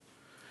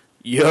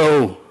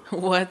Yo,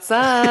 What's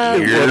up?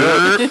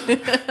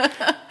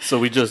 so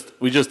we just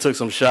took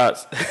some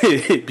shots,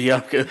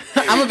 Bianca.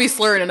 I'm gonna be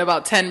slurring in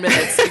about 10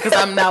 minutes because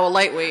I'm now a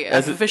lightweight.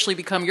 I've officially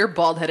become your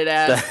bald-headed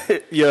ass.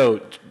 Yo,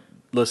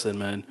 listen,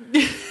 man.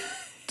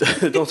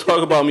 Don't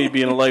talk about me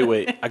being a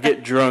lightweight. I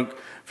get drunk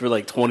for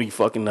like $20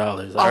 fucking.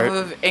 Off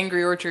of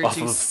Angry Orchard,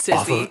 you sissy.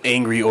 Off of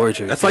Angry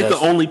Orchard. That's like the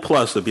only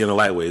plus of being a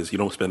lightweight is you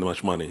don't spend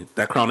much money.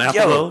 That Crown Apple,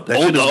 Yo, that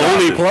shit the is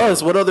only garbage.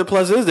 plus. What other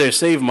plus is there?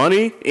 Save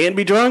money and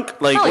be drunk?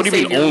 Like, Probably what do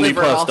you save mean your only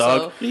liver plus, also.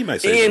 dog? You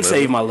might save And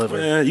save my liver.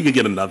 Yeah, you could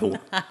get another one.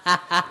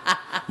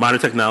 Modern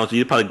technology,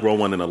 you'd probably grow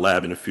one in a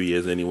lab in a few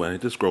years anyway.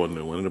 Just grow a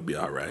new one. It'll be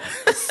all right.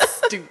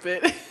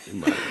 Stupid.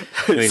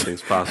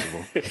 Anything's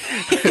possible.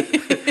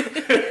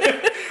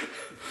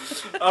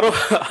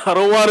 I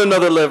don't want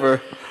another liver.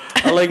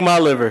 I like my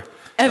liver.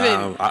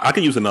 Evan, I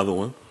could use another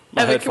one.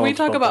 Evan, can we headphones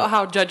talk bumped about up.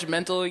 how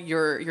judgmental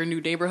your new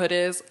neighborhood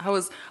is? I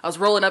was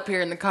rolling up here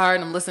in the car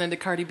and I'm listening to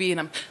Cardi B and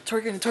I'm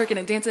twerking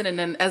and dancing, and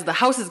then as the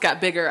houses got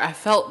bigger, I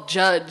felt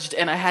judged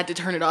and I had to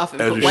turn it off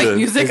and As put you white should.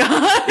 music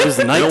on. It was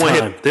They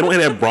nighttime. don't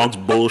hear that Bronx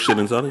bullshit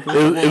and stuff.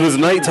 It was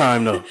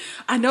nighttime though.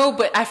 I know,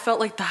 but I felt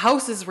like the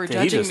houses were He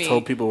judging just me.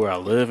 told people where I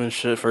live and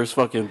shit. First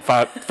minute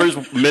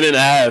and a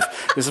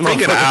half. This Take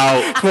it motherfucker-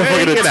 out.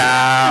 motherfucker Take it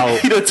out.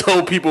 He done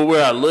told people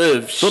where I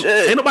live. Shit.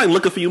 Ain't nobody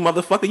looking for you,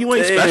 motherfucker. You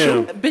ain't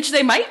special. Damn. Bitch,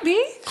 they might be.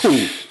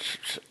 Cool.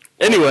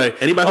 Anyway,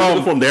 Anybody who's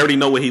looking for him, they already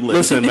know where he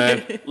lives. listen,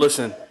 man.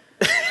 Listen.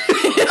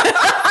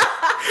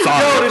 Sorry.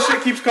 Yo, this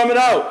shit keeps coming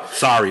out.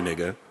 Sorry,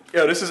 nigga.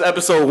 Yo, this is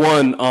episode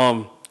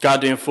 1.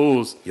 Goddamn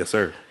fools. Yes,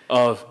 sir.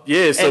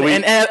 Yeah. So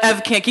And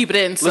Ev can't keep it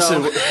in. So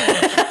listen.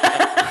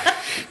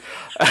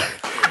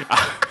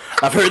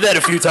 I've heard that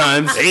a few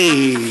times.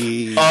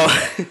 Hey.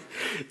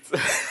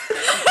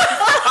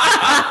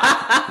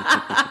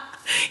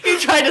 you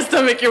tried to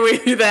stomach your way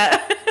through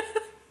that.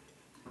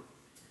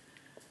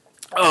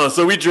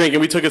 So we drink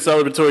and we took a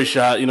celebratory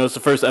shot. You know, it's the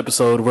first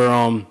episode.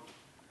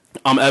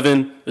 I'm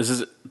Evan. This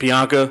is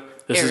Bianca.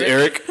 This is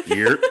Eric.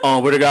 Here.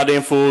 We're the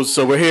goddamn fools.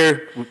 So we're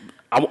here.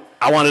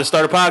 I wanted to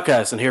start a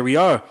podcast, and here we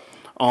are.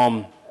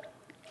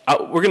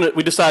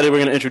 We decided we're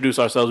gonna introduce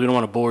ourselves. We don't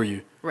want to bore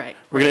you. Right.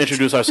 We're gonna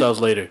introduce ourselves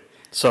later.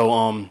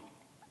 So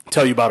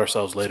tell you about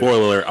ourselves later.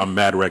 Spoiler alert, I'm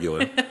mad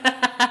regular.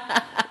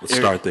 Let's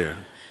start there.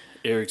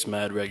 Eric's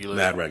mad regular.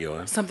 Mad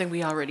regular. Something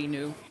we already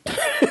knew.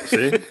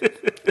 See?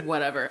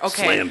 Whatever.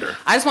 Okay. Slander.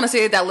 I just want to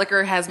say that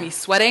liquor has me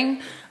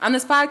sweating on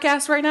this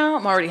podcast right now.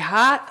 I'm already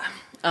hot.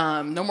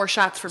 No more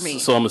shots for me.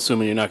 So I'm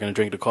assuming you're not gonna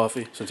drink the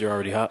coffee since you're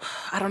already hot.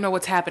 I don't know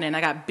what's happening.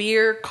 I got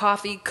beer,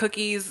 coffee,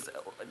 cookies.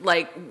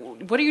 Like,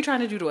 what are you trying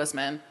to do to us,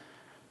 man?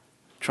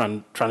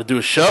 Trying to do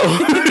a show.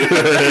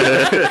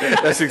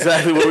 That's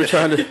exactly what we're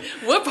trying to.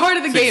 What part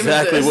of the game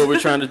Exactly is this? what we're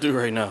trying to do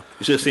right now.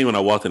 You should have seen when I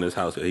walked in his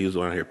house. He was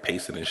around here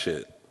pacing and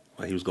shit.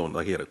 Like he was going,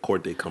 like he had a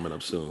court date coming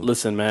up soon.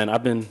 Listen, man,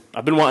 I've been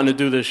wanting to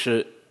do this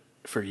shit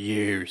for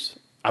years.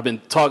 I've been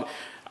talking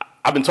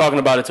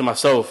about it to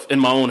myself in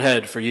my own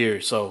head for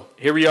years. So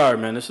here we are,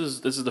 man. This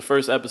is the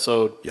first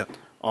episode. Yep.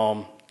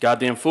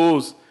 Goddamn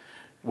fools.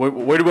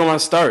 Where do we want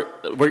to start?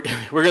 We're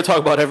gonna talk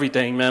about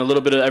everything, man. A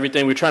little bit of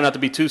everything. We try not to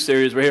be too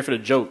serious. We're here for the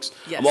jokes.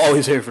 Yes. I'm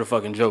always here for the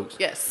fucking jokes.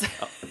 Yes.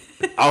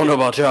 I don't know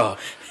about y'all,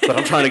 but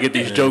I'm trying to get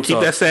these jokes Keep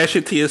off. that sad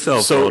shit to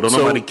yourself, bro. Don't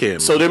nobody care.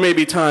 So there may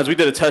be times we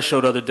did a test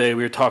show the other day.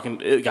 We were talking.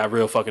 It got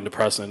real fucking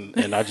depressing,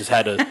 and I just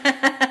had to.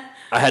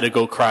 I had to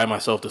go cry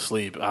myself to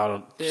sleep.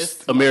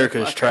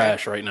 America is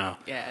trash right now.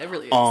 Yeah, it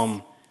really is.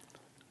 I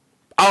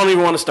don't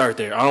even want to start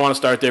there. I don't want to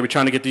start there. We're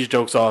trying to get these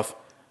jokes off.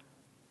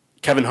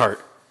 Kevin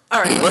Hart.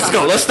 All right. Let's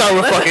go. Let's start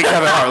with fucking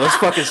Kevin Hart. Let's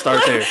fucking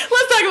start there. Let's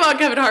talk about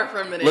Kevin Hart for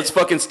a minute. Let's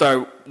fucking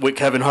start with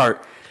Kevin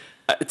Hart.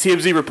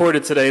 TMZ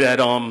reported today that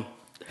the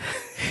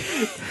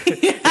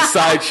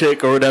side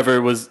chick or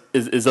whatever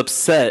is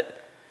upset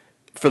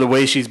for the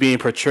way she's being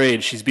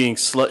portrayed. She's being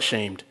slut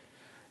shamed.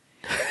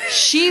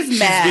 She's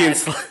mad.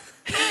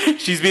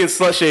 She's being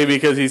slut shamed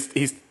because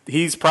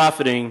he's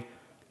profiting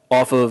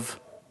off of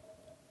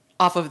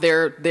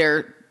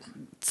their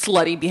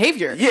slutty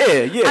behavior.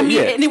 Yeah, I mean,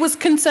 yeah. and it was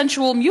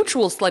consensual,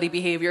 mutual slutty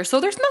behavior. So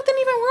there's nothing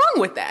even wrong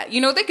with that. You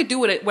know, they could do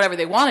whatever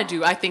they want to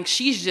do. I think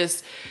she's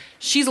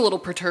a little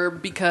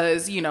perturbed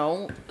because, you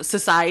know,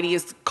 society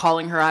is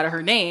calling her out of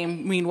her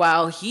name.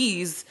 Meanwhile,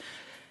 he's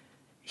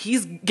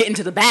getting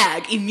to the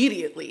bag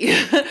immediately.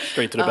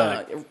 Straight to the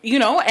bag. You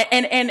know,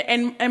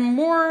 and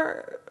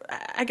more,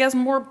 I guess,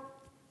 more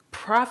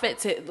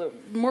profit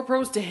more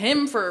pros to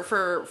him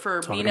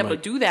for being able to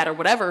do that or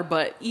whatever.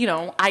 But, you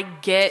know, I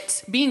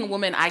get, being a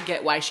woman, I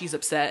get why she's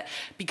upset,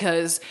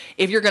 because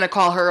if you're going to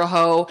call her a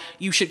hoe,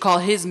 you should call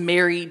his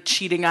married,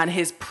 cheating on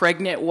his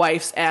pregnant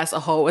wife's ass a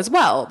hoe as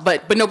well.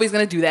 But nobody's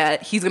going to do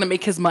that. He's going to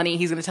make his money.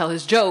 He's going to tell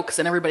his jokes,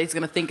 and everybody's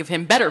going to think of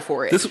him better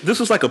for it. This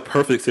was like a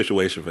perfect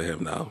situation for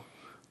him now.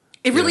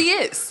 It really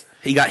is.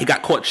 He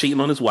got caught cheating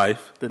on his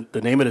wife.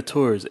 The name of the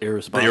tour is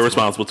Irresponsible. The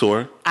Irresponsible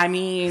Tour. I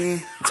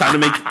mean,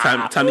 Time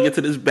to get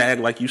to this bag,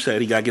 like you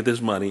said. He got to get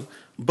this money.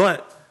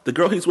 But the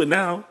girl he's with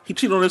now, he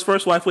cheated on his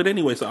first wife with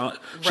anyway. So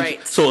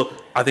Right. So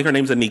I think her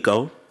name's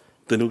Aniko.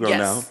 The new girl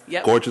now,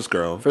 gorgeous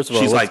girl. First of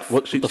all, she's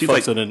what the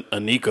fuck's a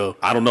Nico?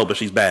 I don't know, but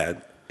she's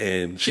bad.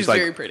 And she's like,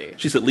 very pretty.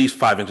 She's at least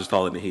 5 inches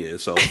taller than he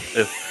is. So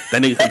if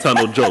that nigga can tell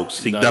no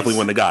jokes, he definitely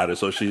wouldn't have got her.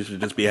 So she should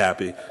just be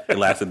happy it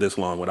lasted this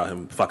long without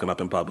him fucking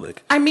up in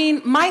public. I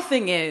mean, my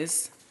thing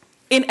is,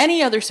 in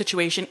any other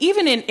situation,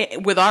 even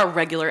with our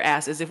regular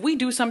asses, if we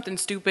do something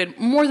stupid,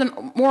 more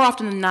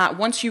often than not,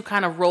 once you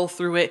kind of roll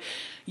through it,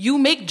 you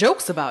make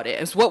jokes about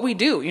it. It's what we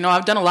do. You know,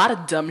 I've done a lot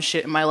of dumb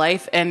shit in my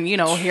life, and you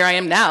know, here I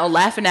am now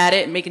laughing at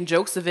it and making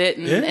jokes of it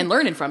and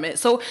learning from it.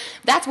 So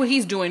that's what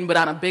he's doing, but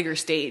on a bigger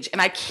stage.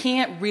 And I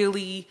can't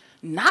really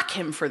knock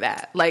him for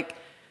that. Like,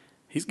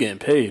 he's getting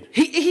paid.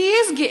 He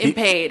is getting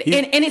paid,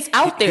 and it's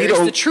out there. It's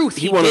the truth.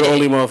 He one of the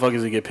only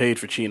motherfuckers that get paid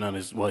for cheating on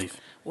his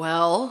wife.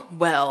 Well,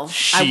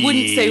 I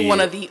wouldn't say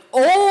one of the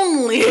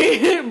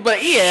only,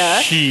 but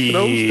yeah. You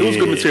know, it was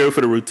good material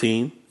for the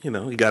routine. You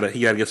know, he gotta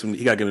get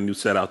a new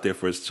set out there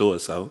for his tour.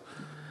 So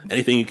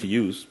anything you could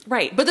use,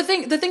 right? But the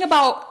thing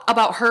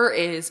about her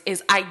is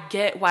I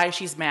get why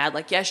she's mad.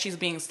 Like, yes, she's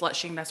being slut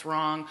shamed. That's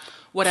wrong.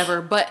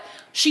 Whatever. But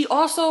she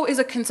also is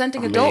a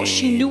consenting adult.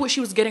 She knew what she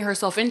was getting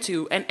herself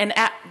into, and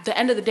at the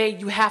end of the day,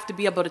 you have to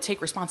be able to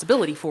take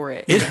responsibility for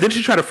it. Didn't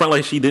she try to front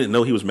like she didn't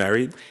know he was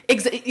married?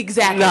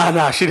 Exactly.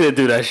 Nah, she didn't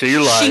do that shit.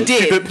 You're lying. She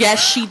did.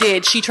 Yes, she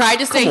did. She tried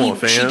to say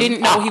she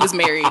didn't know he was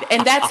married,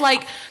 and that's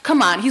like,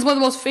 come on, he's one of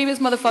the most famous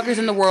motherfuckers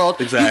in the world.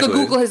 Exactly. You could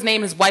Google his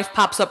name, his wife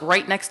pops up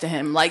right next to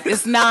him. Like,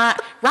 it's not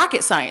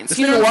rocket science. This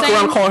you know nigga what I'm saying?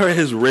 around calling her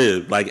his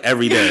rib like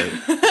every day.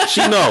 She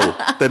know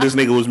that this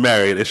nigga was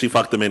married and she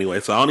fucked him anyway.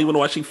 So I don't even know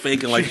why she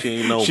faking like she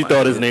ain't know. She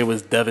thought his name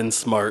was Devin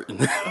Smart.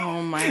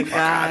 Oh my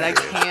god, I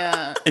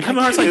can't. And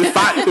Kevin Hart's like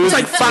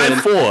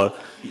 5'4".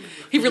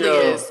 He really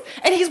is,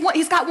 and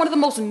he's got one of the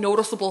most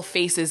noticeable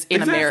faces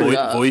in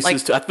America.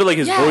 Voices too. I feel like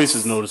his voice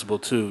is noticeable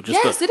too. It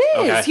is.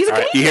 Okay. He's a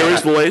comedian. You hear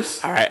his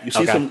voice. All right.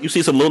 You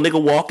see some little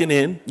nigga walking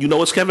in. You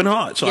know it's Kevin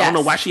Hart. So I don't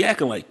know why she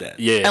acting like that.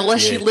 Yeah.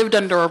 Unless she lived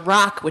under a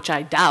rock, which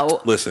I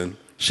doubt. Listen,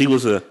 she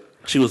was a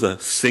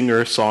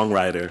singer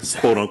songwriter,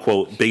 quote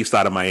unquote, based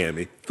out of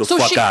Miami. The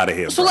fuck out of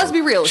here. So let's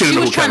be real. She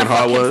was trying to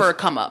fuck him for a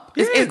come up.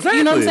 Exactly.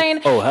 You know what I'm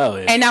saying? Oh hell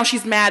yeah. And now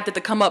she's mad that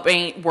the come up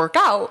ain't work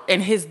out,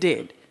 and his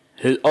did.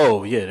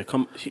 Well,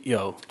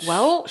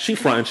 she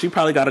fronting. She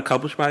probably got a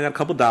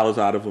couple dollars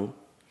out of him,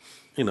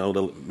 you know,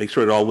 to make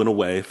sure it all went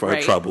away for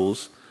her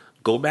troubles.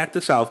 Go back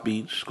to South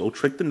Beach, go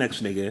trick the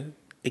next nigga,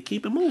 and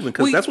keep it moving,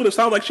 because that's what it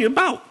sounds like she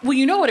about. Well,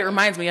 you know what it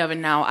reminds me of,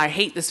 and now I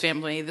hate this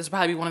family. This is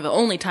probably one of the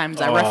only times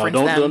I reference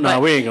them. No,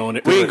 we ain't going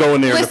there. We ain't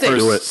going there in the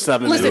first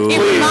 7 minutes.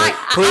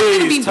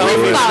 Please, tell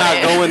me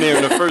not going there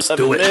in the first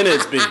 7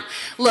 minutes, B.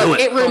 Look,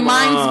 it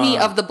reminds me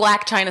of the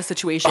Blac Chyna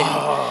situation.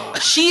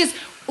 She's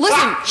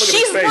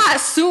not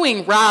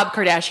suing Rob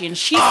Kardashian.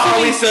 She's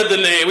suing. We said the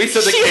name. We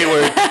said the K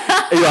word.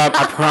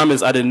 I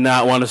promise I did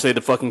not want to say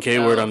the fucking K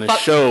word on this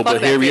show,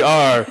 but here we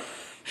are.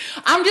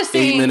 I'm just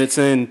saying. 8 minutes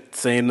in,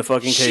 saying the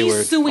fucking K word.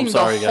 She's suing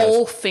the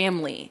whole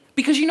family.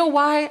 Because you know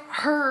why?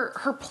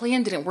 Her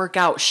plan didn't work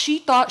out. She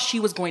thought she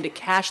was going to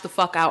cash the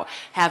fuck out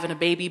having a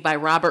baby by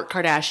Robert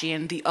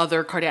Kardashian, the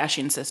other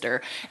Kardashian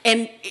sister.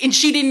 And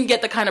she didn't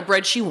get the kind of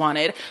bread she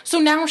wanted. So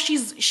now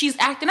she's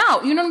acting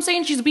out. You know what I'm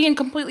saying? She's being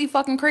completely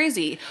fucking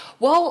crazy.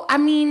 Well, I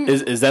mean...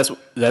 Is that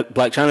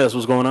Blac Chyna, that's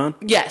what's going on?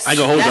 Yes. I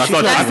go hold you. I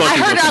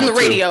heard it on the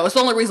radio. It's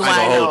the only reason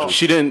why I know.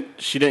 She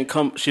didn't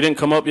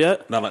come up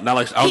yet? Not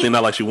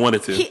like she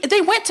wanted to.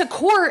 They went to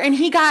court and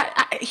he's got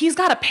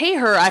to pay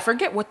her. I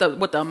forget what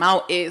the amount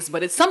is,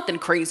 but it's something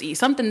crazy,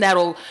 something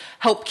that'll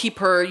help keep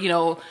her, you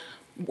know,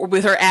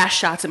 with her ass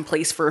shots in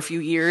place for a few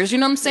years. You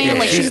know what I'm saying? Yeah.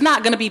 Like, she's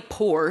not gonna be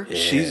poor.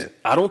 Yeah.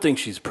 I don't think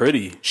she's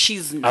pretty.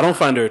 She's not. I don't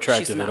find her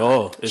attractive at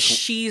all.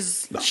 She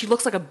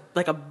looks like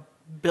a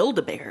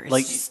Build-A-Bear.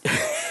 Like that's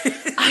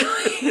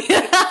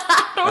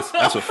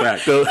a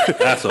fact.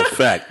 That's a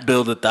fact.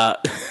 Build a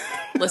thought.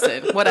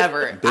 Listen,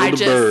 whatever.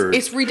 Bird.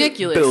 It's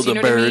ridiculous. Build you know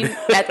a what bird. I mean?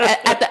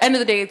 At the end of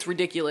the day, it's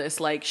ridiculous.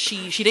 Like,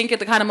 she didn't get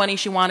the kind of money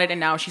she wanted, and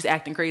now she's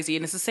acting crazy.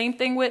 And it's the same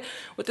thing with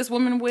this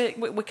woman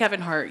with Kevin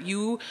Hart.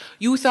 You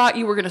thought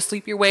you were gonna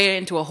sleep your way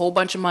into a whole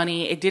bunch of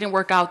money. It didn't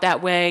work out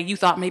that way. You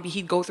thought maybe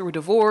he'd go through a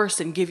divorce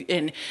and give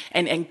and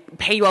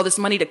pay you all this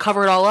money to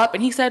cover it all up.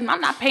 And he said,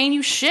 "I'm not paying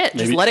you shit.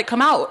 Just let it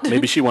come out."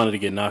 Maybe she wanted to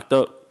get knocked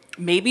up.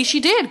 Maybe she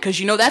did,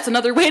 because you know that's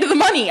another way to the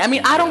money. I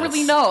mean, I don't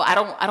really know. I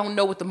don't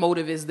know what the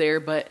motive is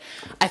there, but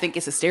I think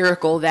it's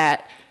hysterical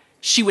that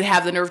she would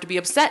have the nerve to be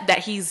upset that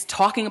he's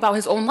talking about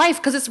his own life,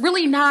 because it's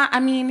really not. I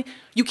mean,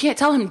 you can't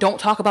tell him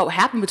don't talk about what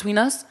happened between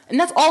us, and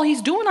that's all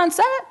he's doing on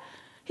set.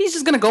 He's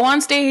just gonna go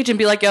on stage and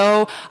be like,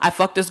 "Yo, I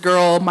fucked this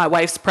girl. My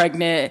wife's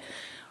pregnant.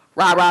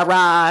 Rah rah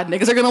rah.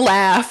 Niggas are gonna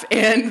laugh,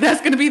 and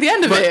that's gonna be the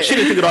end of it." She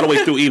didn't think it all the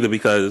way through either,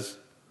 because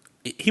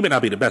he may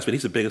not be the best, but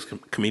he's the biggest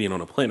comedian on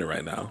the planet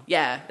right now.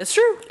 Yeah, it's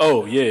true.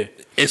 Oh yeah,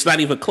 it's not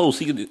even close.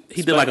 He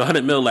did like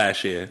 $100 million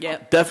last year. Yeah,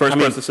 first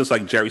person since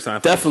like Jerry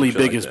Seinfeld. Definitely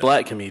biggest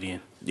black comedian.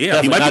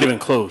 Yeah, he might not even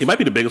close. He might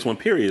be the biggest one.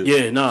 Period.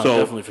 Yeah, no,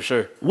 definitely for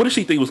sure. What did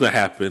she think was going to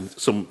happen?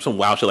 Some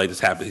wild shit like this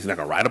happened. He's not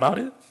going to write about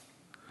it.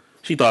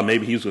 She thought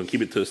maybe he was going to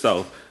keep it to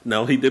himself.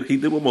 No, he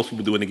did what most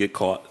people do when they get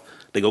caught.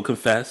 They go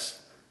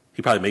confess,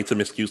 He probably made some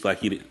excuse like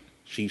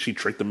she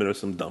tricked him into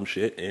some dumb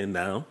shit, and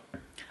now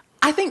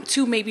I think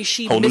too maybe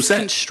she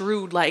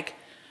misconstrued like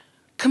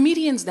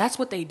comedians. That's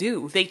what they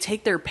do. They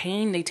take their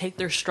pain, they take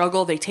their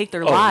struggle, they take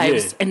their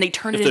lives, and they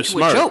turn it into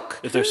a joke.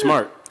 If they're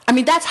smart. I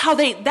mean, that's how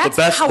they. That's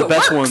how it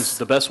works.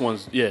 The best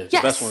ones, yeah. Yes.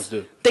 The best ones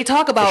do. They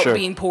talk about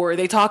being poor.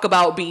 They talk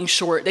about being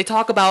short. They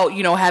talk about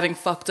having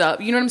fucked up.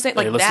 You know what I'm saying?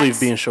 Like, let's leave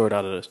being short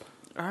out of this.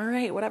 All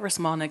right, whatever,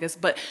 small niggas.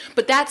 But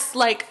that's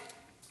like,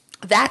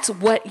 that's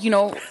what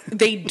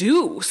they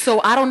do. So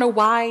I don't know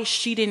why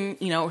she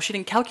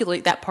didn't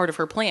calculate that part of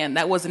her plan.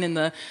 That wasn't in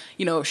the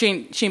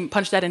she didn't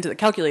punch that into the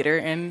calculator,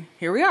 and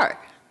here we are.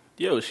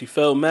 Yo, she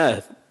failed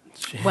math.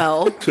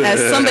 Well,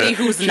 as somebody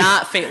who's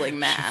not failing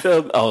math.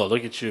 Oh,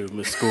 look at you,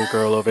 Miss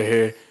Schoolgirl over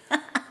here. I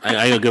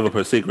ain't gonna give up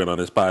her secret on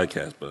this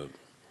podcast, but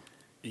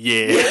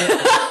yeah.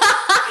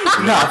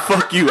 Nah,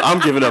 fuck you. I'm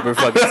giving up her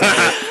fucking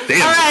secret.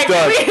 Damn. All right,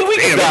 we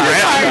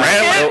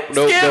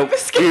can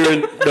skip.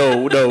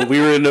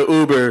 We were in the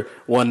Uber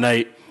one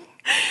night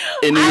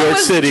in New York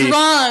City,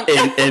 drunk.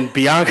 and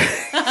Bianca.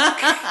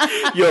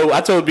 Yo,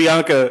 I told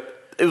Bianca.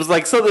 It was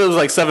like something. It was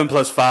like 7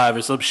 + 5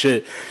 or some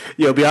shit.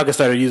 Yo, Bianca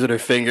started using her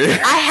finger.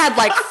 I had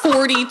like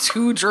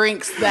 42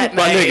 drinks that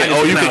night.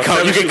 Nigga, you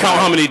can count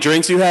how many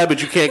drinks you had,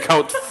 but you can't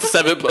count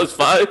 7 +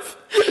 5.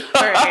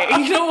 All right,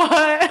 you know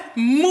what?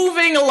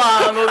 Moving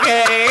along,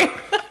 okay.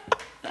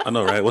 I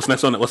know, right? What's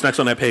next on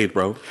that page,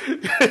 bro?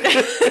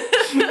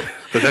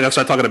 Because they're gonna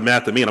start talking to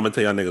math to me, and I'm gonna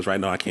tell y'all niggas right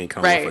now I can't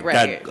count. Right.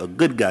 A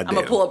good goddamn.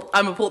 I'm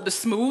gonna pull up the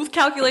smooth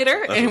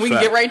calculator, and we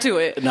can get right to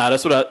it. Nah,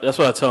 that's what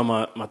I tell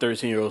my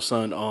 13-year-old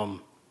son.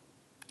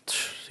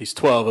 He's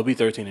 12. He'll be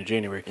 13 in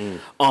January.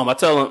 I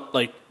tell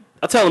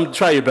him to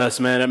try your best,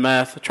 man, at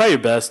math. Try your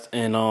best,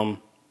 and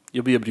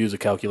you'll be able to use a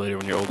calculator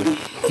when you're older.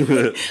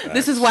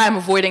 This is why I'm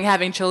avoiding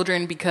having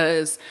children,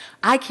 because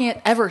I can't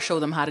ever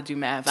show them how to do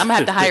math. I'm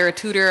going to have to hire a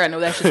tutor. I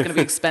know that's just going to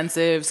be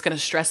expensive. It's going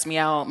to stress me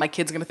out. My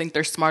kid's going to think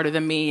they're smarter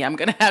than me. I'm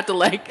going to have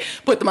to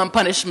put them on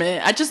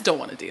punishment. I just don't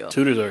want to deal.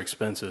 Tutors are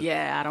expensive.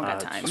 Yeah, I don't got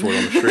time. That's word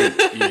on the street.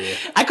 Yeah.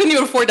 I couldn't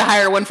even afford to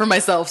hire one for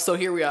myself, so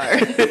here we are.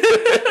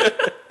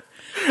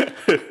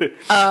 You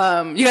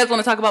guys want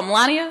to talk about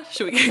Melania?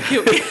 Should we?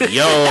 Can we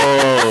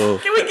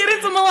get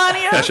into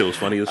Melania? That shit was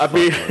funny as fuck.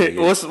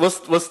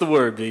 What's the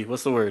word, B?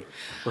 What's the word?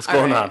 What's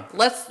going on?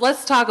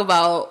 Let's talk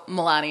about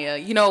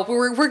Melania.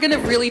 We're gonna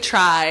really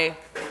try.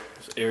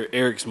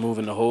 Eric's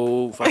moving the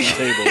whole fucking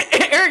table.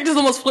 Eric just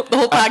almost flipped the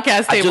whole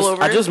podcast table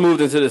over. I just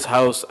moved into this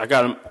house. I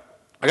got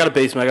a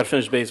basement. I got a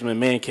finished basement,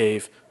 man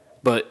cave,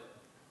 but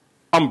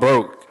I'm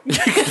broke from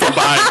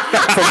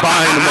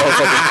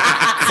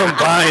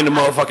buying the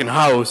motherfucking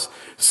house.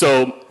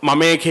 So my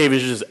man cave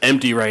is just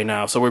empty right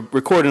now. So we're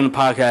recording the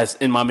podcast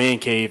in my man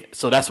cave.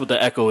 So that's what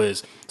the echo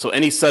is. So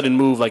any sudden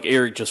move like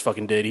Eric just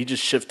fucking did, he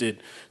just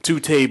shifted 2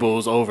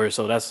 tables over.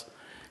 So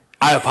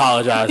I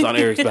apologize on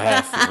Eric's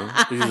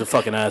behalf. He's a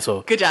fucking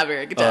asshole. Good job,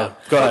 Eric. Good job.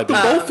 Go ahead.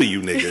 Both of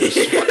you niggas.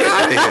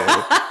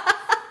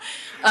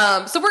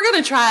 So we're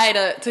gonna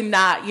try to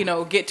not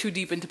get too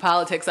deep into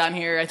politics on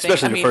here. I think,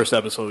 especially the first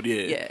episode.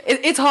 Yeah,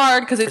 it's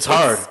hard because it's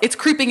hard. It's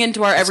creeping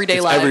into our everyday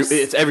lives.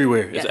 It's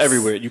everywhere. It's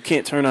everywhere. You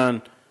can't turn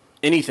on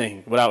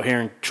anything without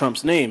hearing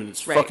Trump's name, and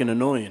it's fucking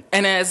annoying.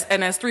 And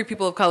as 3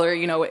 people of color,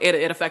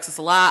 it affects us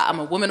a lot. I'm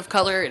a woman of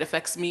color. It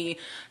affects me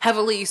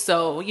heavily.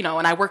 So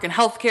and I work in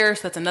healthcare,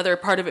 so that's another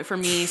part of it for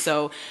me.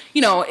 So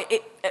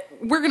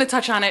we're gonna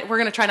touch on it. We're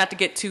gonna try not to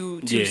get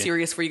too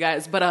serious for you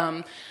guys,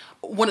 but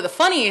one of the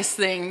funniest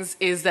things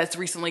that's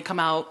recently come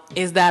out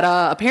is that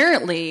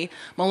apparently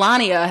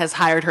Melania has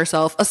hired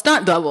herself a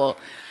stunt double.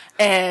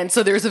 And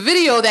so there's a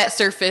video that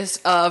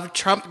surfaced of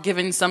Trump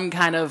giving some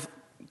kind of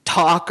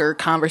talk or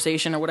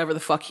conversation or whatever the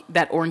fuck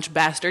that orange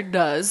bastard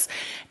does.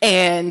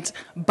 And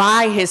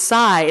by his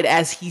side,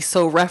 as he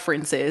so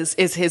references,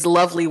 is his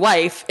lovely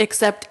wife,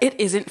 except it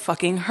isn't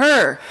fucking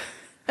her.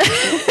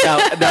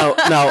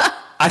 Now,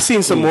 I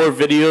seen some more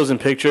videos and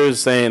pictures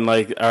saying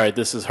all right,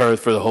 this is her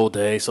for the whole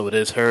day, so it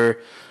is her.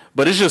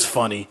 But it's just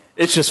funny.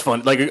 It's just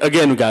fun.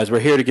 Again, guys, we're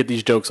here to get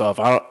these jokes off.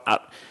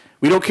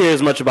 We don't care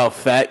as much about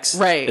facts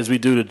as we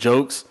do the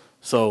jokes.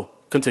 So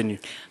continue.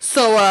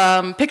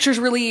 So pictures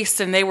released,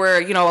 and they were,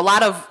 a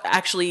lot of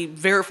actually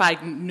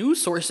verified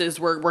news sources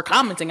were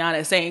commenting on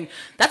it, saying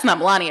that's not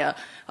Melania.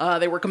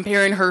 They were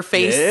comparing her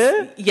face.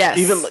 Yeah? Yes.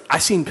 Even I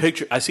seen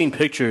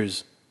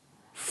pictures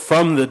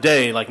from the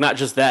day, not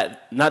just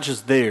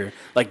there,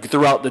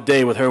 throughout the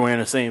day with her wearing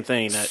the same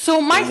thing.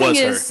 So my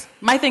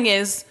thing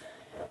is,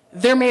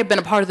 there may have been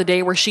a part of the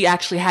day where she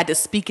actually had to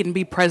speak and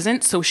be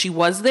present, so she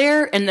was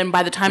there, and then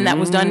by the time that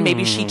was done,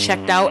 maybe she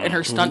checked out and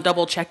her stunt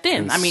double checked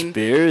in.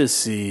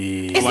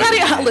 Conspiracy. It's not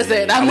even.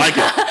 Listen, I'm like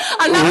it.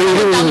 I'm not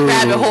going down the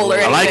rabbit hole or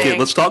anything. I like it.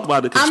 Let's talk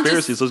about the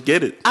conspiracies. Let's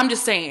get it. I'm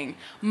just saying.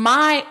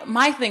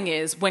 My thing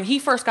is, when he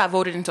first got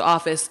voted into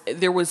office,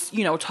 there was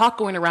talk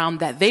going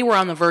around that they were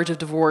on the verge of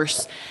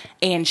divorce,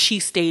 and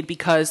she stayed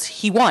because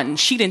he won.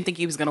 She didn't think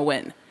he was going to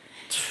win.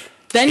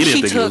 Then he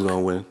didn't think he was going to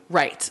win.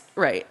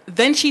 Right.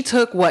 Then she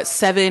took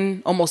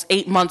 7, almost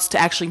 8 months to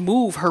actually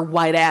move her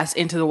white ass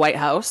into the White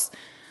House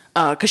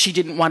because she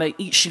didn't want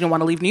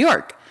to leave New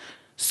York.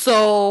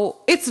 So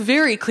it's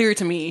very clear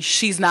to me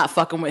she's not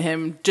fucking with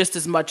him just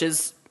as much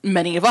as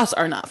many of us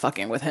are not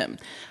fucking with him.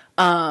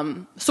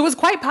 So it's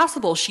quite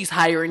possible she's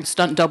hiring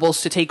stunt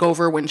doubles to take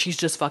over when she's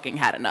just fucking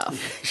had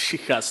enough. She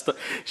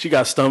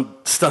got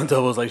stunt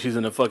doubles like she's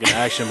in a fucking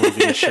action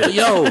movie and shit.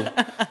 Yo,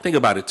 think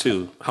about it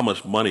too. How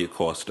much money it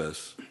cost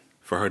us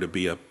for her to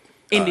be up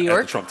in New York?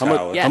 At the Trump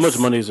Tower. Yes. How much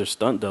money is her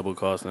stunt double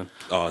costing?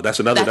 Oh, that's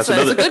another. That's a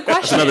good question.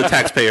 That's another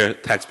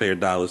taxpayer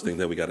dollars thing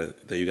that you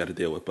got to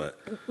deal with. But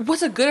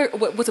what's a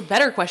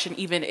better question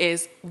even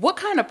is, what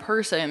kind of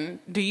person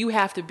do you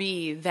have to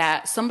be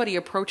that somebody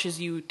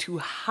approaches you to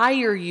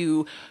hire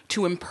you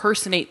to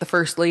impersonate the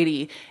first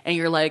lady, and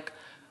you're like,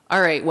 all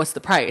right, what's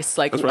the price?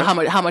 Like,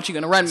 right. how much you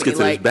gonna run let's me? get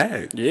to Like, this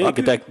bag. Yeah,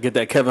 get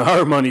that Kevin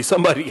Hart money.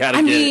 Somebody got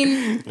to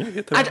get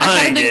it. I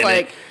kind of think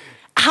like,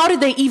 how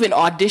did they even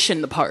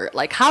audition the part?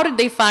 Like, how did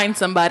they find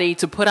somebody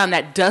to put on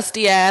that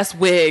dusty ass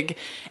wig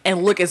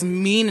and look as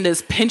mean and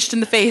as pinched in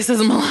the face as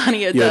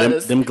Melania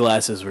does? Them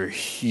glasses were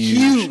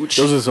huge.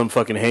 Those are some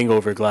fucking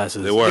hangover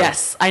glasses. They were.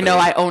 Yes, I know.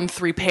 I own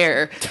 3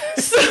 pair,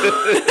 so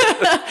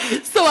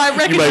I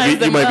recognize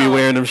them. You might be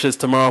wearing them shits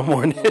tomorrow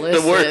morning to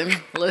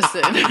work.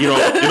 Listen. You know,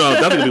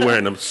 I'm definitely be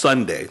wearing them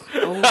Sunday.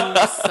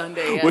 Oh,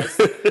 Sunday. Yes.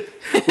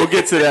 We'll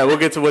get to that. We'll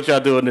get to what y'all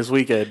doing this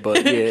weekend.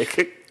 But yeah.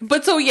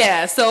 But so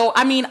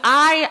I mean,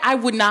 I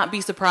would not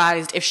be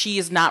surprised if she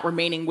is not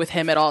remaining with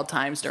him at all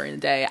times during the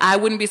day. I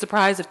wouldn't be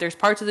surprised if there's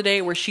parts of the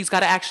day where she's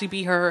got to actually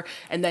be her,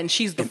 and then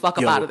she's the fuck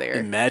up out of there.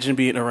 Imagine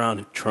being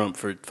around Trump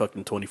for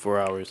fucking 24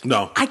 hours.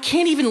 No, I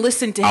can't even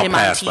listen to him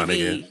on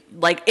TV.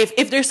 Like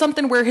if there's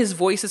something where his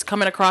voice is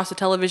coming across the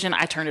television,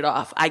 I turn it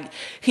off.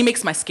 He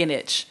makes my skin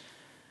itch.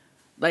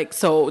 Like,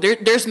 so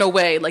there's no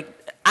way. Like,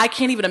 I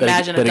can't even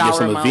imagine a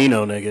dollar amount. Better get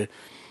some Aveeno, nigga.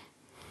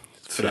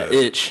 For that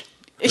itch.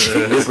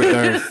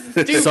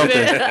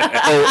 Something.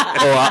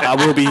 I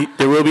will be.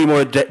 There will be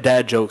more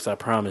dad jokes. I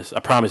promise.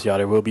 I promise y'all.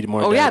 There will be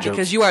more. Oh dad yeah, jokes.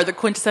 because you are the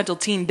quintessential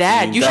teen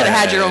dad. You should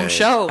have had your own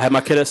show. I had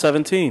my kid at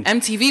 17.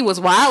 MTV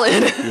was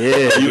wildin'.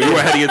 Yeah, you were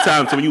ahead of your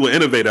time. So you were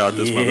innovator out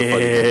this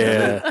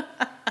motherfucker.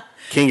 Yeah.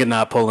 King and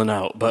not pulling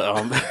out, but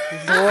Lord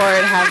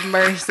have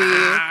mercy.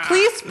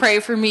 Please pray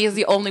for me as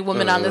the only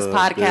woman on this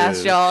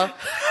podcast, y'all.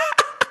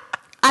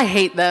 I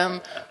hate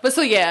them. But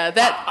so yeah,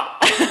 that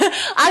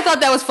I thought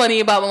that was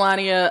funny about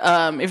Melania.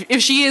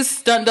 If she is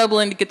stunt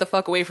doubling to get the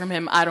fuck away from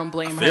him, I don't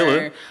blame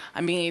her. I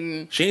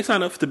mean, she ain't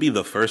signed up to be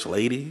the first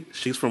lady.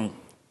 She's from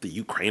the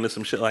Ukraine or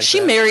some shit like that. She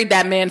married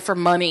that man for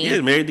money.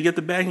 Yeah, married to get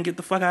the bag and get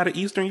the fuck out of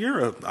Eastern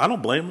Europe. I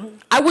don't blame her.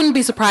 I wouldn't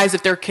be surprised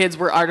if their kids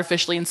were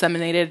artificially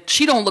inseminated.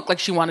 She don't look like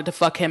she wanted to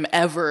fuck him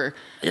ever.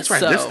 That's right.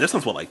 So, this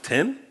one's what, like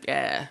 10?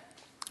 Yeah.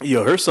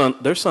 Yo, their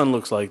son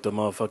looks like the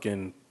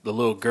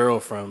little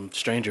girl from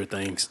Stranger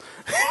Things.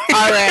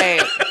 All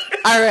right.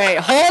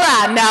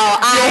 Hold on. Now,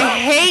 I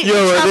hate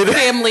the Trump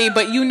family,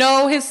 but you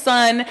know his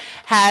son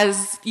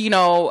has,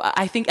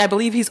 I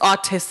believe he's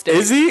autistic.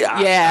 Is he?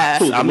 Yeah.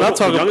 I'm not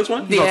talking about this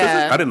one?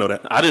 Yeah. I didn't know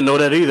that. I didn't know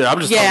that either. I'm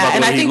just talking about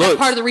and I think that's looks.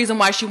 part of the reason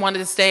why she wanted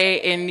to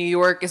stay in New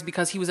York is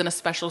because he was in a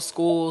special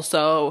school.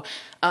 So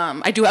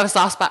I do have a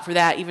soft spot for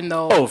that, even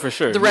though for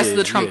sure. the rest of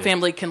the Trump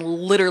family can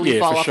literally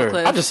fall off a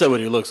cliff. I just said what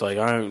he looks like.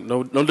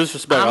 No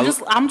disrespect. I'm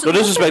just no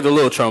disrespect to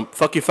Lil Trump.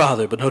 Fuck your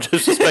father, but no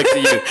disrespect to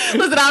you.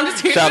 Listen, I'm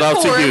just here. Shout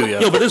out to you,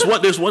 yo.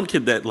 But there's one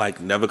kid that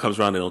like never comes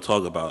around. They don't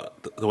talk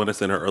about the one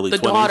that's in her early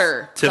 20s. The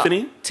daughter,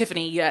 Tiffany.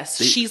 Tiffany, yes,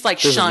 she's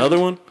like there's shunned. Another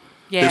one.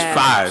 Yeah, there's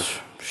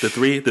 5. The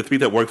three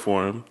that work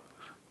for him.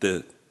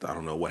 I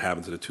don't know what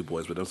happened to the 2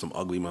 boys, but they're some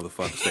ugly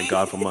motherfuckers. Thank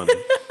God for money.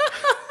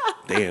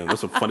 Damn,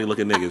 those some funny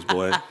looking niggas,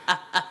 boy.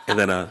 And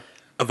then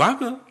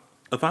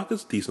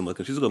Ivanka's decent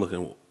looking. She's a good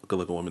looking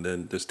woman.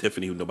 Then there's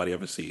Tiffany, who nobody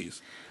ever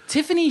sees.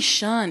 Tiffany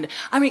shunned.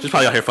 I mean, she's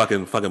probably out here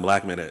fucking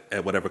black men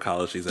at whatever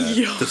college she's at,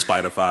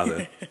 despite her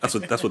father.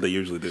 That's what they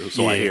usually do.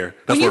 So I hear.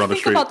 That's word on the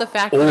street. About the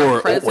fact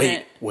that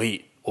president.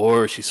 Wait.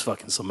 Or she's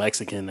fucking some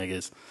Mexican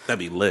niggas. That'd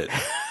be lit.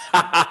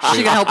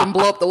 She gonna help him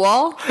blow up the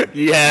wall?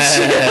 Yes.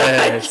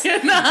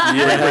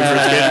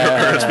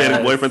 Her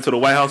Hispanic boyfriend to the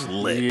White House?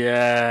 Lit.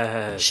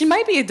 Yeah. She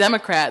might be a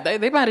Democrat.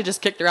 They might have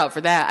just kicked her out for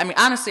that. I mean,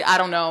 honestly, I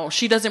don't know.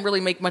 She doesn't really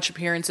make much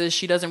appearances.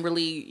 She doesn't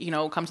really,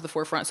 come to the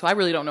forefront. So I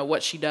really don't know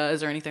what she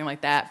does or anything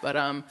like that. But,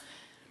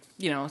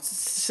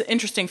 it's an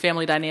interesting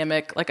family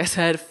dynamic. Like I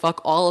said,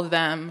 fuck all of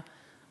them.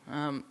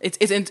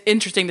 It's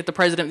interesting that the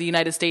president of the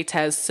United States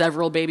has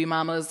several baby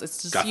mamas.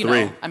 It's just, got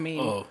 3. I mean...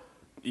 Oh.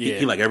 Yeah.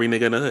 He like every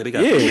nigga in the hood. He got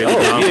 3 baby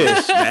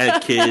mamas,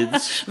 mad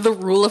kids. The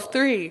rule of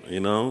 3.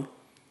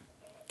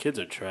 Kids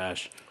are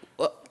trash.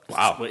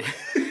 Wow.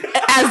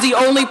 As the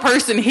only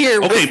person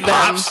here with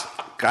pops. them.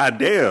 God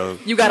damn.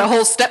 You got a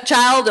whole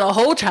stepchild and a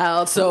whole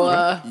child,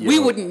 so we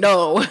wouldn't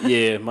know.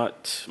 Yeah, my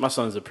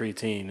son's a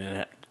preteen,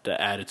 and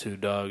the attitude,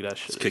 dog, that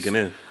shit is kicking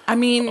in. I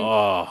mean...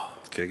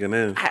 Kicking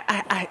in.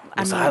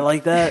 I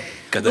like that.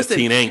 Got that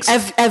teen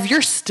angst. Ev,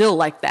 you're still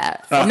like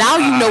that. Now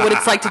you know what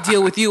it's like to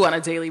deal with you on a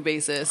daily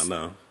basis. I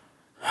know.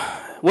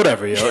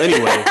 Whatever, yo.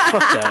 Anyway,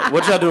 fuck that.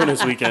 What y'all doing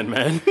this weekend,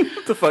 man?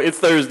 What the fuck? It's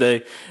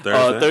Thursday.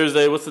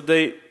 Thursday. What's the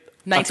date?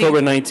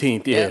 October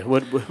 19th. Yeah.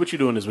 Yep. What you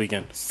doing this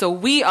weekend? So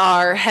we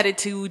are headed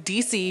to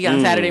DC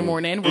on Saturday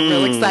morning. We're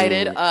real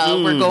excited.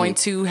 We're going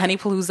to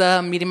Hennypalooza.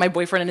 I'm meeting my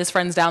boyfriend and his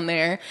friends down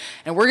there,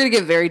 and we're gonna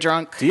get very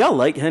drunk. Do y'all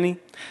like Henny?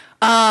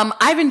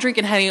 I've been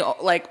drinking Henny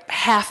like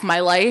half my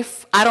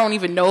life. I don't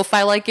even know if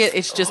I like it.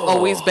 It's just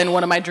always been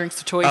one of my drinks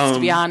of choice, to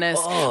be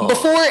honest.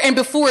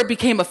 Before it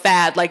became a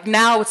fad. Like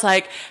now it's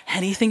like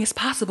anything is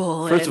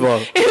possible. First of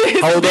all,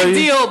 it's a big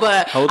deal,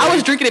 but I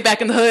was drinking it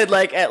back in the hood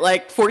like at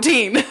like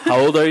 14. How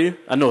old are you?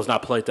 I know it's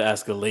not polite to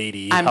ask a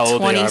lady I'm how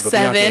old 27. they are, but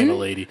Bianca ain't a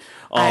lady.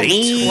 I'm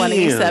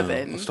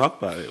 27. Let's talk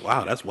about it.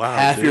 Wow, that's wild.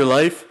 Half your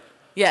life?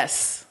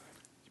 Yes.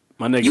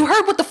 My nigga. You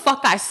heard what the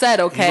fuck I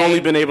said, okay? You've only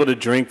been able to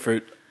drink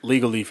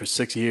legally for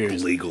 6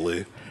 years.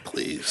 Legally,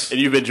 please.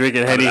 And you've been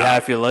drinking Henny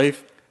half your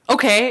life?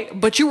 Okay,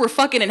 but you were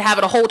fucking and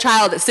having a whole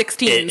child at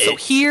 16. So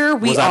here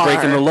we are. Was I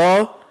breaking the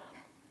law?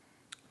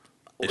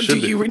 Do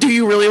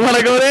you really want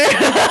to go there?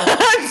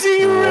 Do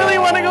you really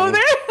want to go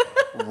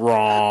there?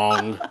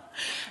 Wrong.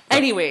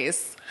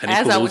 Anyways,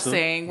 as I was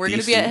saying, we're going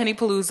to be at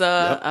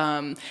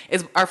Hennypalooza. Yep.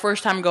 It's our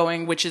first time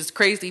going, which is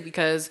crazy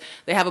because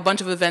they have a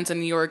bunch of events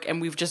in New York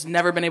and we've just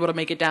never been able to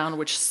make it down,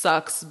 which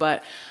sucks.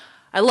 But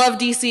I love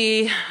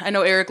DC. I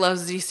know Eric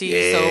loves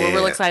DC, so we're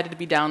real excited to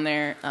be down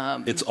there.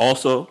 It's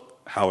also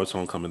Howard's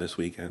homecoming this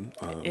weekend.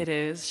 It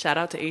is. Shout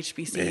out to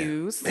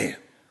HBCUs. Man,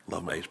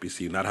 love my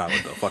HBCU. Not Howard,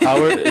 though. Fuck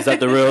Howard? Is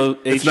that the real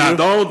HU? It's not.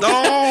 Don't.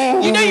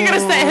 You know you're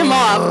going to set him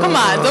off. Come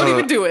on. Don't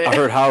even do it. I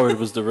heard Howard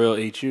was the real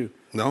HU.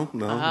 No.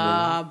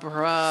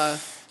 Bruh.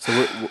 So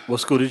what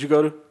school did you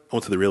go to? I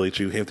went to the real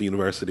HU, Hampton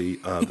University,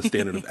 the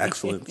standard of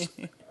excellence.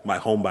 My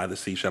home by the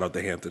sea. Shout out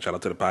to Hampton. Shout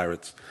out to the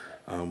Pirates.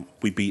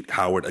 We beat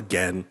Howard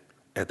again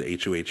at the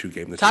HU game this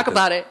year. Talk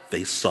about it.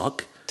 They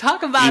suck.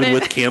 Talk about it. Even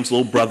with Cam's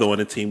little brother on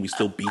the team, we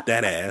still beat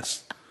that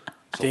ass.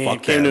 So Damn,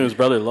 fuck Cam that. and his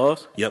brother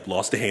lost? Yep,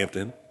 lost to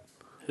Hampton.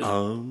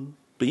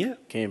 But yeah.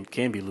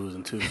 Cam be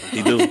losing too.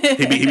 He do.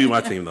 He beat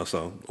my team though,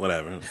 so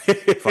whatever.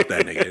 Fuck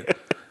that nigga.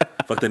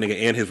 Fuck that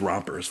nigga and his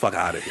rompers. Fuck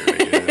out of here,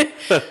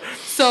 nigga.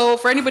 So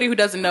for anybody who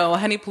doesn't know,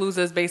 Hennypalooza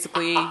is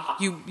basically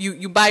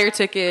you buy your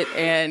ticket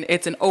and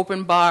it's an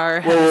open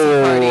bar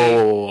party.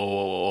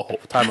 Whoa.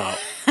 Time out.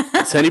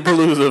 Is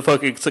Hennypalooza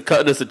fucking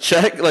cutting us a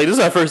check? Like, this is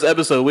our first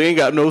episode. We ain't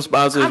got no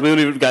sponsors. We don't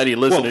even got any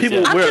listeners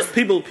yet.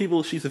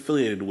 People she's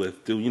affiliated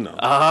with do, you know.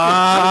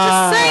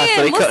 I'm just saying.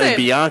 So they cutting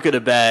Bianca the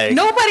bag.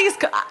 Nobody's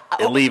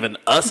and leaving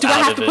us Do out I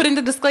have of to it. put in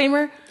the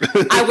disclaimer?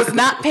 I was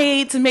not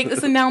paid to make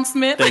this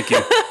announcement. Thank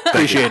you.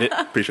 Appreciate it.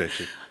 Appreciate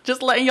you.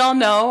 Just letting y'all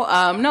know.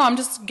 No, I'm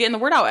just getting the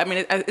word out. I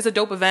mean, it's a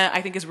dope event.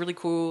 I think it's really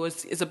cool.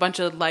 It's a bunch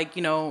of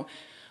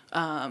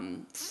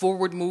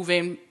forward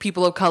moving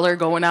people of color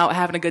going out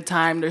having a good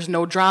time. There's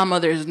no drama,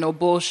 there's no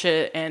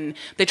bullshit, and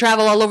they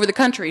travel all over the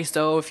country.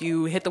 So if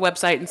you hit the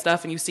website and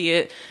stuff and you see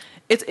it,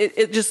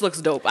 it just looks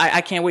dope.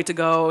 I can't wait to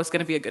go. It's going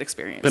to be a good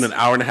experience. Been an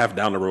hour and a half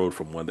down the road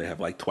from one they have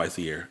like twice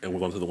a year, and we're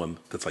going to the one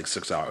that's like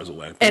 6 hours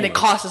away. And it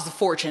costs us a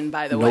fortune,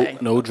 by the way.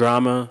 No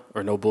drama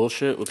or no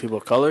bullshit with people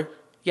of color.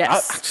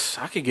 Yes,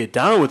 I could get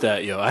down with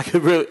that, yo. I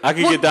could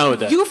get down with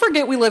that. You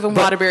forget we live in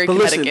Waterbury,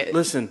 Connecticut.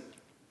 Listen.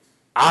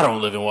 I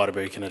don't live in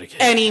Waterbury, Connecticut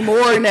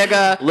anymore,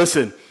 nigga.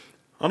 Listen.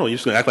 I know you're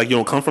just gonna act like you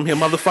don't come from here,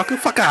 motherfucker.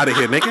 Fuck out of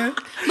here, nigga. Look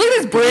at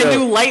this brand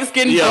new light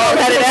skinned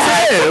bald-headed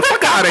ass.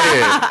 Fuck out of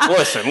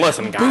here.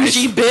 Listen, guys.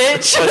 Bougie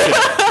bitch.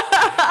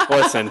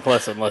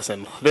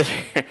 Listen.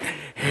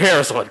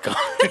 Here's what goes.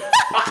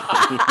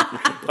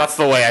 That's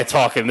the way I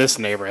talk in this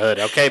neighborhood,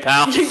 okay,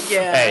 pal?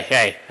 Yeah.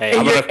 Hey.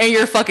 And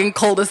your fucking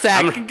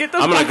cul-de-sac. I'm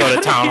gonna go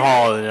to town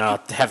hall and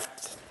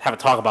have a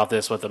talk about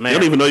this with the mayor. You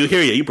don't even know you're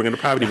here yet. You bringing the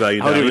property value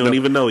down. You don't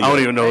even know yet. I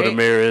don't even know who the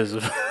mayor is.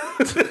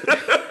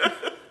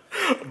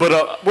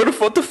 But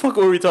what the fuck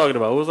were we talking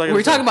about? What was I we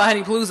were talking about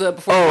Hennypalooza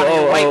before we went on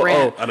your white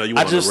rant. I know you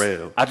want on the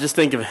rail. I just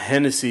think of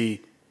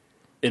Hennessy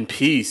in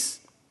peace.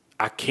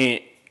 I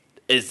can't.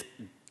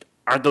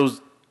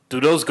 Do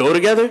those go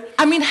together?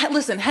 I mean,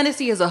 listen,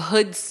 Hennessy is a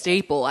hood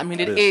staple. I mean,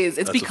 it is.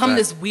 It's become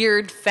this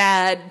weird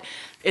fad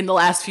in the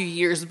last few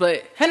years,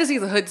 but Hennessy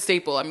is a hood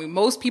staple. I mean,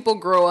 most people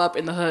grow up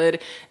in the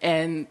hood,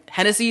 and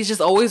Hennessy is just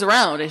always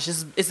around.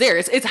 It's there.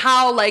 It's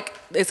how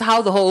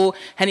the whole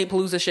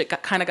Hennypalooza shit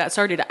kind of got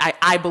started.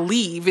 I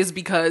believe is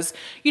because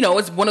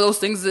it's one of those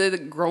things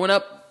that growing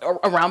up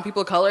around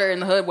people of color in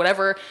the hood,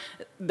 whatever,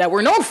 that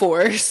we're known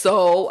for.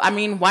 So, I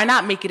mean, why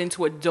not make it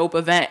into a dope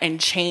event and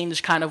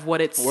change kind of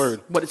what it's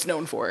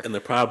known for? And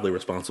they're probably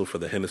responsible for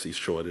the Hennessy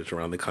shortage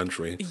around the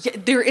country. Yeah,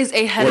 there is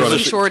a Hennessy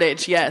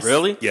shortage, yes.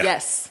 Really? Yeah.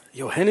 Yes.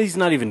 Yo, Hennessy's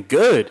not even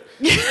good.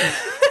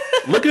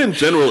 Liquor in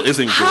general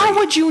isn't great. How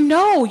would you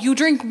know? You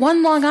drink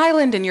one Long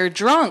Island and you're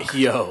drunk.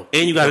 Yo.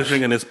 And you got to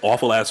drink in this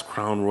awful-ass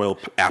Crown Royal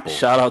apple.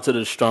 Shout out to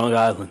the Strong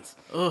Islands.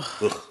 Ugh.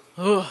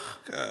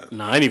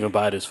 Nah, I didn't even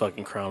buy this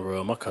fucking Crown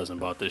Royal. My cousin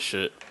bought this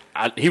shit.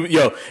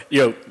 Yo,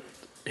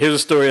 here's a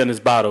story on this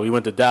bottle. We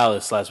went to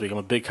Dallas last week. I'm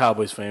a big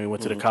Cowboys fan. We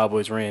went to the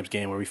Cowboys-Rams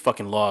game where we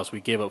fucking lost.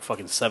 We gave up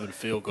fucking 7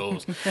 field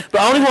goals. But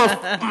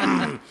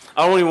I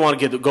don't even want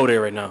to go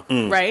there right now.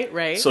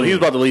 Right. So he was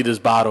about to leave this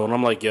bottle, and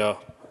I'm like, yo,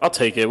 I'll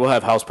take it. We'll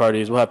have house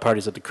parties. We'll have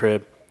parties at the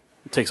crib.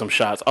 take some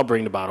shots. I'll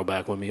bring the bottle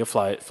back with me. I'll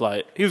fly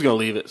it. He was gonna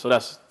leave it, so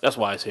that's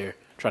why it's here.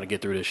 Trying to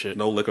get through this shit.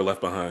 No liquor left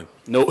behind.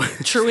 No.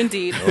 True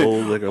indeed. No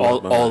liquor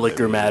left behind. All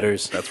liquor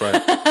matters. That's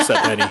right.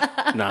 Except Henny.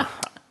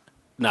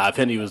 Nah. If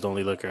Henny was the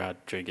only liquor,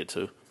 I'd drink it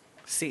too.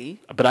 See,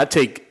 but I'd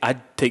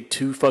take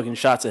 2 fucking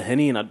shots of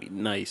Henny and I'd be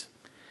nice.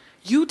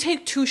 You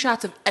take 2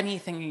 shots of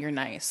anything and you're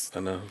nice. I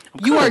know.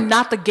 You are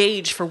not the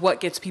gauge for what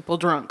gets people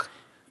drunk.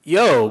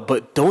 Yo,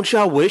 but don't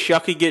y'all wish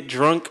y'all could get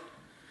drunk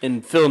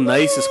and feel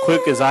nice as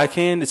quick as I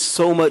can? It's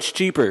so much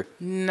cheaper.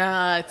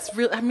 Nah, it's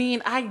real. I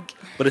mean,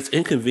 But it's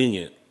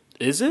inconvenient.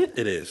 Is it?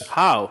 It is.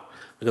 How?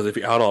 Because if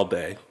you're out all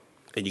day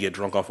and you get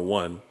drunk off of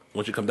one,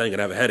 once you come down, you're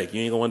going to have a headache.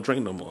 You ain't going to want to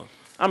drink no more.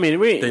 I mean,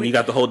 then you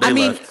got the whole day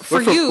left.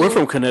 We're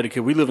from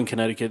Connecticut. We live in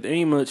Connecticut. There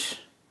ain't much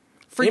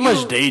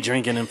day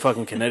drinking in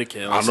fucking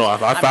Connecticut. I know.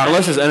 I found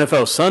unless it's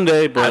NFL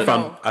Sunday, but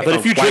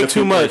if you drink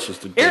too much,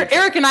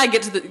 Eric and I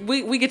get to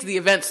we get to the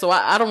events, so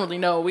I don't really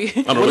know. We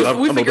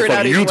figure it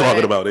out. You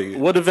talking about it?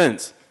 What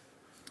events?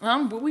 We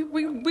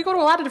go to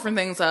a lot of different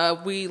things.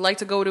 We like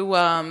to go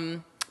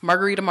to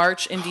Margarita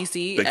March in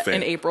DC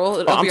in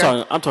April. I'm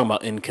talking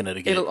about in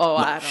Connecticut. I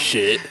don't.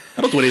 Shit.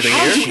 I don't do anything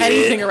I here. don't do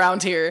anything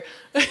around here.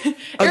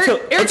 Until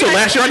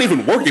last year, I didn't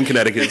even work in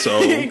Connecticut, so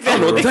exactly. I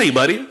don't know what to tell you,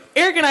 buddy.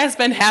 Eric and I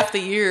spend half the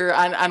year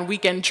on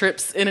weekend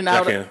trips in and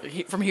out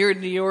from here to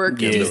New York,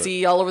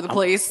 DC, all over the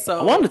place. So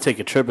I wanted to take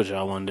a trip with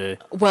y'all one day.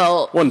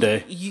 Well, one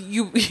day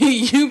you be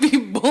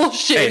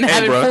bullshitting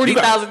having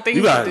 40,000 things.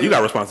 You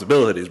got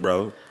responsibilities,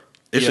 bro.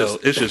 It's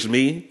just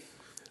me.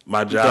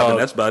 My job, and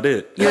that's about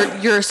it.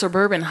 You're a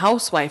suburban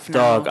housewife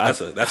now. Dog,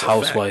 that's a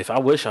housewife. I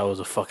wish I was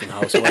a fucking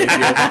housewife.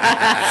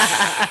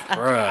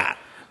 Bruh,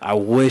 I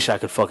wish I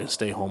could fucking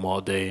stay home all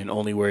day and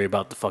only worry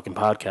about the fucking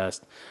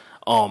podcast.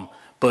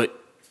 But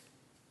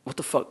what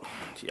the fuck?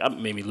 That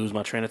made me lose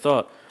my train of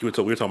thought. We were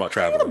talking about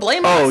traveling.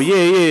 Blame us. Oh,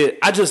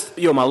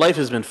 yeah. My life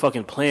has been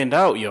fucking planned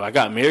out. I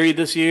got married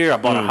this year. I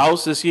bought a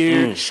house this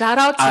year. Shout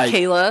out to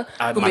Kayla,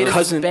 who made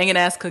us banging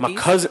ass cookies.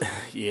 My cousin,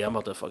 I'm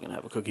about to fucking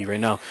have a cookie right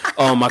now.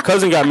 My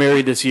cousin got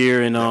married this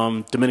year in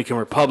Dominican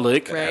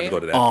Republic. Right. Go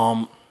to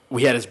that.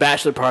 We had his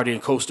bachelor party in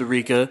Costa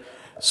Rica.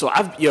 So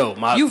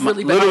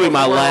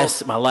my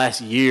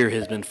last year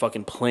has been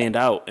fucking planned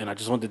out, and I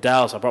just went to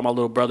Dallas. I brought my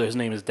little brother. His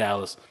name is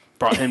Dallas.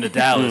 Brought him to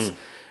Dallas.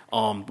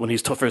 When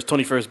he's for his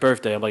 21st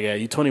birthday, I'm like, yeah,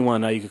 you're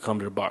 21 now. You can come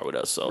to the bar with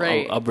us. So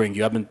I'll bring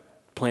you. I've been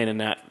planning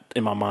that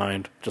in my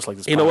mind, just like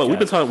this. You know what? We've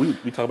been talking.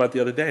 We talked about the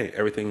other day.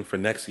 Everything for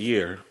next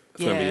year.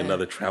 It's going to be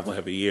another travel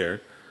heavy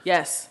year.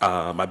 Yes.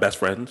 My best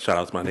friend, shout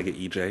out to my nigga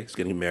EJ. He's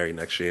getting married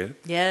next year.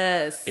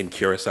 Yes. In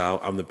Curacao,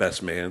 I'm the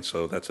best man,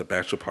 so that's a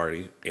bachelor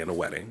party and a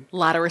wedding. A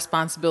lot of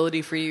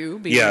responsibility for you.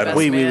 Being the best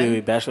man.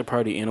 Wait. Bachelor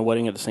party and a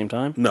wedding at the same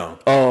time? No.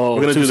 Oh,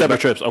 we're gonna do separate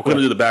trips. Okay. We're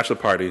gonna do the bachelor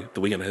party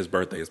the weekend of his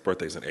birthday. His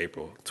birthday's in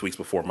April, 2 weeks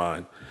before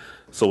mine.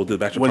 So we'll do the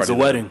bachelor party. When's the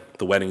wedding?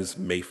 The wedding's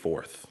May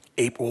 4th.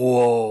 April.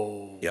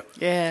 Whoa. Yep.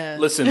 Yeah.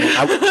 Listen,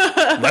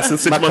 less than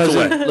 6 months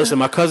away. Listen,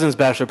 my cousin's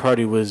bachelor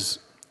party was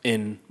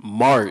in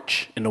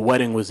March, and the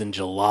wedding was in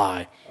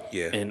July.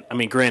 Yeah. And I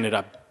mean, granted,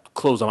 I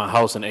closed on my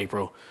house in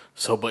April,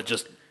 but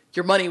just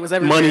your money was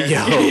everywhere. Money,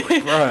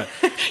 right?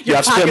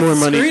 I've spent more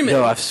money.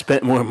 I've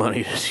spent more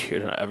money this year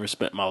than I ever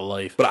spent in my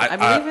life. But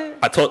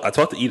I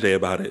talked to EJ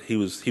about it. We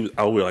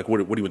were like, what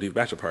do you want to do for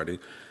bachelor party?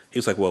 He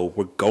was like, well,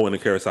 we're going to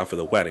Curacao for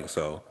the wedding,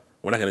 so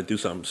we're not going to do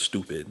something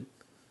stupid and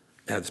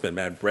have to spend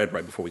mad bread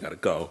right before we got to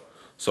go.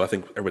 So I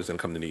think everybody's going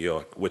to come to New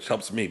York, which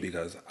helps me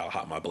because I'll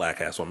hop my black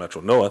ass on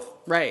Metro North.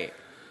 Right.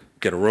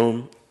 Get a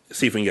room,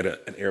 see if we can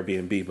get an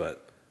Airbnb,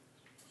 but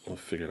we'll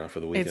figure it out for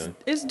the weekend.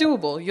 It's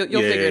doable. You'll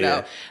figure it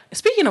out.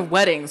 Speaking of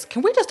weddings,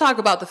 can we just talk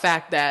about the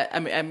fact that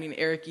I mean,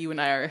 Eric, you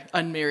and I are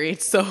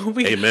unmarried, so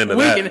we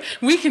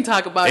can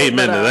talk about it.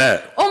 Amen to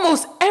that.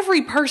 Almost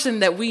every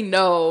person that we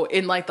know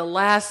in like the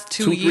last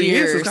 2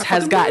 years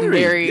has gotten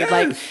married. Yes.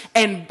 Like,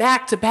 and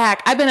back to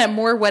back. I've been at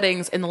more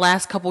weddings in the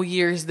last couple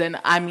years than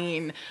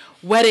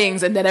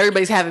weddings, and then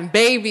everybody's having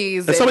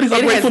babies. And somebody's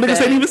ungrateful niggas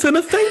ain't even send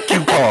a thank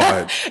you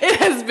card. It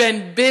has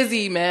been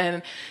busy,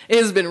 man. It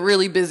has been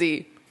really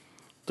busy.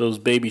 Those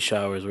baby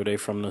showers, were they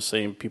from the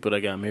same people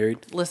that got married?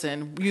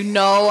 Listen,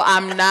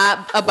 I'm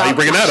not about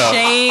to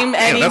shame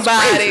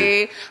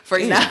anybody for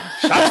not.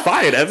 Shots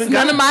fired, Evan. It's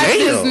none of my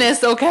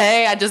business,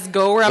 okay? I just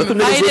go where I'm invited.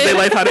 Let them live their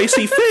life how they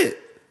see fit.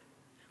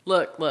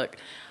 Look.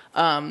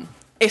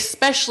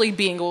 Especially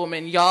being a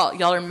woman,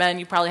 y'all are men.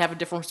 You probably have a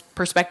different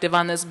perspective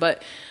on this,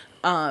 but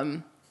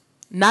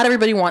not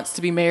everybody wants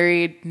to be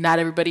married. Not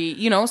everybody,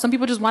 some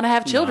people just want to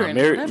have children.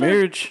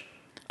 Marriage,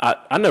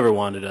 I never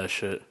wanted that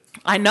shit.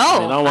 I know.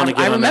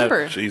 I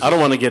remember. I don't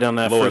want to get on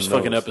that first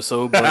fucking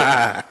episode,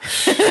 but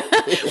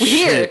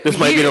this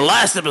might be the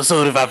last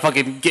episode if I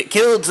fucking get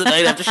killed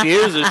tonight after she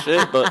hears this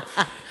shit. But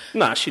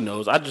nah, she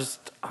knows. I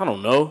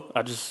don't know.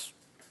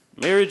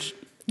 Marriage.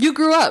 You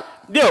grew up.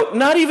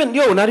 Not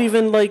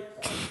even like.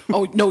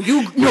 Oh no,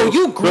 you grew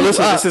up.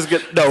 This is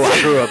good. No,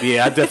 I grew up.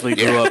 Yeah, I definitely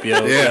grew up.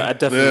 Yeah, I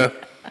definitely.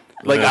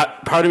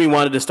 Part of me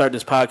wanted to start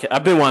this podcast.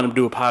 I've been wanting to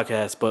do a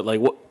podcast, but like,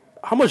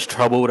 how much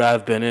trouble would I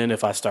have been in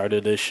if I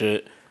started this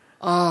shit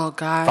Oh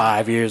God.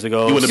 5 years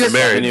ago. You wouldn't have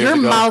been married. Your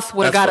mouth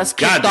would have got us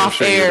kicked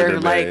off air.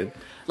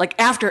 Like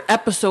after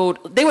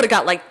episode, they would have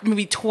got like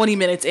maybe 20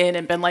 minutes in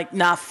and been like,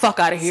 "Nah, fuck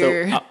out of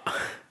here." So,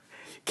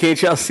 can't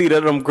y'all see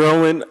that I'm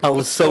growing? I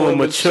was so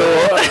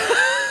immature.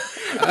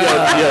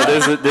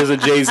 There's a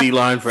Jay-Z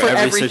line for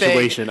every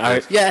situation.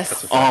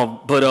 Yes.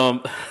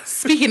 But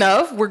speaking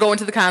of, we're going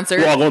to the concert.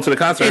 We're all going to the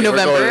concert in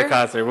November. We're going to the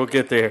concert. We'll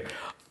get there.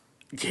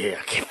 Yeah,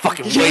 I can't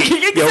fucking wait.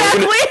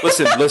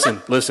 Exactly.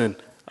 Listen.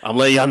 I'm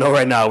letting y'all know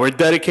right now. We're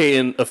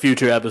dedicating a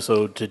future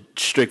episode to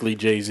strictly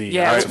Jay-Z.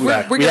 Yeah,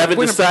 right? We haven't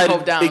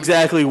decided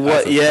exactly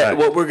what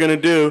we're gonna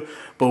do,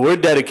 but we're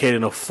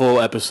dedicating a full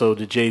episode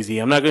to Jay-Z.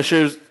 I'm not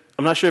sure if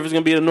it's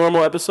gonna be a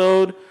normal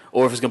episode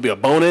or if it's gonna be a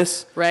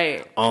bonus.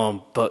 Right.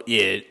 But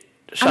yeah.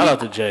 Shout out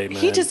to Jay, man.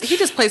 He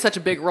just plays such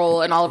a big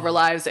role in all of our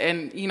lives,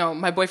 and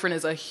my boyfriend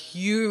is a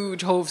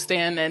huge Hove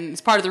stan, and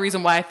it's part of the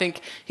reason why I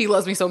think he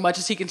loves me so much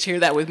is he can share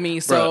that with me.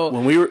 So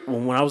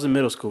when I was in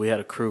middle school, we had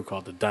a crew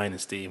called the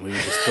Dynasty, and we would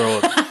just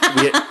throw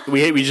up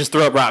we just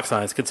throw up rock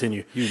signs.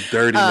 Continue, you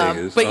dirty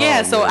niggas. But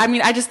yeah, so man. I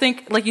mean, I just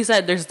think, like you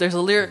said, there's a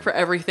lyric for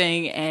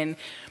everything, and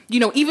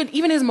even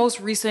his most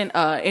recent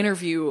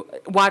interview,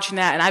 watching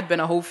that, and I've been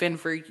a Hove fan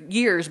for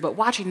years, but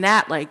watching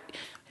that, like,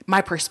 my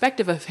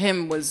perspective of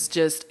him was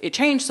just, it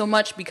changed so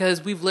much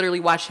because we've literally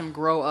watched him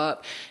grow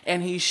up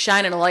and he's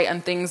shining a light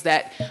on things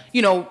that,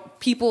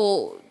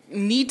 people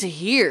need to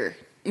hear.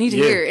 And he's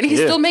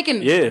still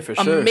making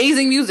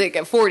amazing music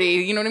at 40.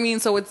 You know what I mean?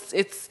 So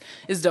it's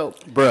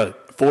dope. Bruh,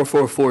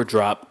 444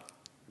 drop.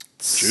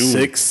 June.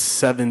 6,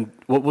 7,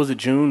 what was it,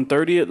 June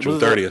 30th? June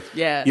 30th.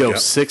 Yeah. Yo,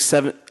 6,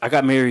 7, I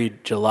got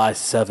married July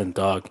 7th,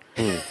 dog.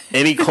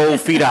 Any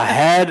cold feet I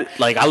had,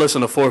 like, I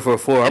listened to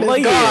 444. I'm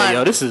like,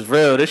 yo, this is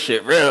real. This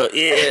shit real.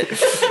 Yeah.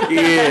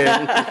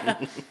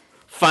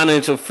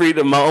 Financial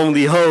freedom, my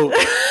only hope.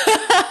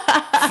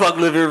 Fuck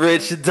living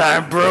rich and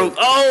dying broke.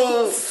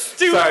 Oh,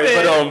 stupid.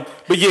 Sorry,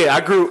 but yeah, I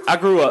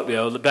grew up,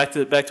 yo. Back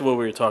to what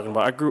we were talking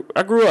about.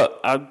 I grew up.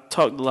 I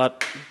talk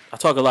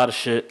a lot of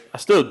shit. I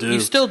still do. You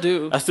still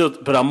do.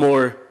 But I'm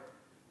more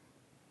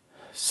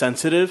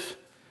sensitive,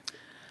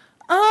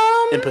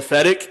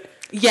 empathetic.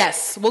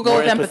 Yes, we'll go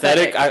with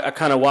empathetic. I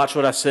kind of watch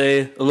what I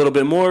say a little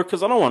bit more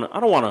because I don't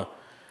want to.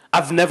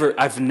 I've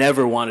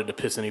never wanted to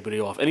piss anybody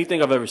off.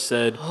 Anything I've ever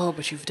said. Oh,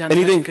 but you've done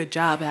a good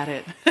job at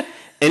it.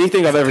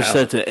 Anything I've ever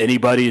said to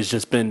anybody has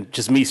just been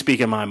me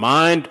speaking my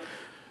mind.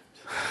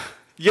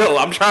 Yo,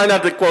 I'm trying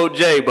not to quote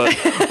Jay, but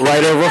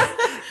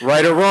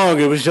right or wrong,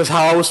 it was just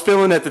how I was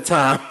feeling at the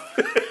time.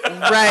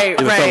 Right.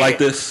 Felt like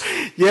this.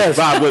 Yes,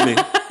 vibe with me.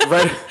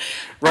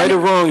 Right or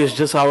wrong is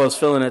just how I was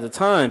feeling at the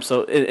time.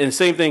 So, and the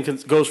same thing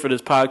goes for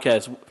this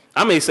podcast.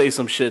 I may say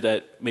some shit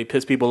that may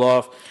piss people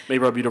off, may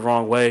rub you the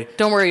wrong way.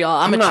 Don't worry,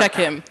 y'all. I'm gonna check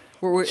him.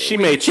 She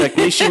may check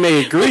me. She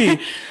may agree.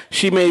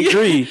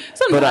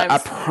 But I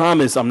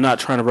promise I'm not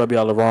trying to rub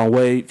y'all the wrong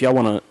way. If y'all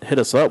want to hit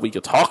us up, we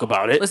can talk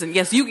about it. Listen,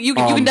 yes, you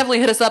can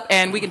definitely hit us up,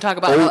 and we can talk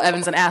about how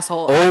Evan's an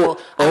asshole. I will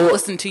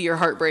listen to your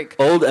heartbreak.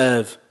 Old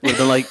Ev would have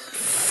been like,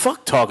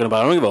 fuck talking about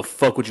it. I don't give a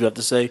fuck what you have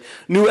to say.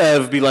 New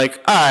Ev be like,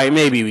 all right,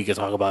 maybe we can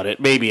talk about it.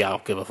 Maybe I'll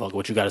give a fuck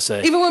what you got to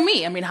say. Even with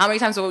me. I mean, how many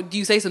times do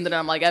you say something and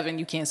I'm like, Evan,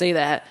 you can't say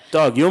that?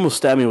 Dog, you almost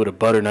stabbed me with a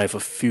butter knife a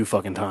few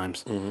fucking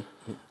times. Mm-hmm.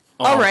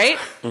 All right,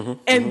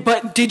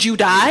 but did you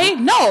die?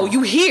 No,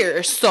 you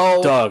here.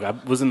 So, dog, I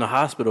was in the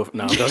hospital.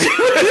 No, don't do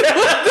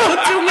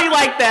me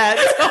like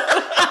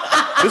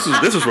that.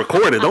 This is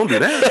recorded. Don't do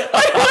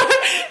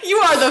that. You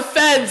are the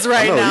feds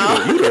right now.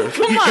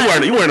 Come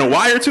on, you wearing a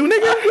wire too,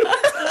 nigga?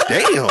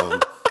 Damn.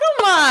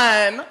 Come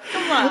on.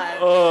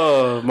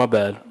 Oh, my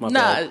bad.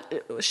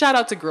 Shout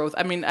out to growth.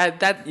 I mean,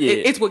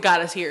 it's what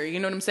got us here. You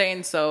know what I'm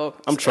saying? So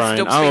I'm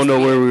trying. I don't know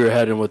where we were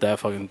heading with that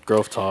fucking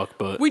growth talk,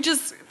 but we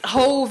just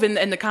Hove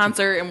in the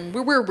concert, and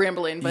we're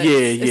rambling. But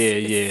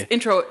it's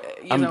intro.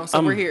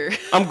 We're here.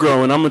 I'm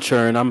growing. I'm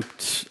maturing.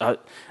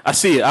 I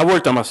see it. I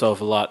worked on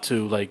myself a lot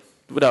too. Like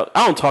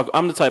I'm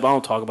the type I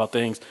don't talk about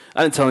things.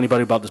 I didn't tell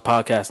anybody about this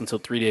podcast until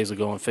 3 days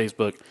ago on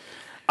Facebook.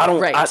 I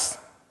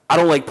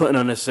don't like putting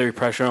unnecessary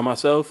pressure on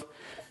myself.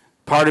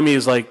 Part of me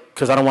is like,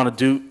 because I don't want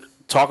to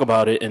talk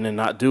about it and then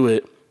not do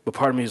it. But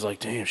part of me is like,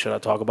 damn, should I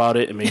talk about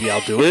it? And maybe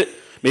I'll do it.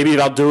 Maybe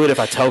I'll do it if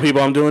I tell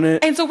people I'm doing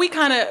it. And so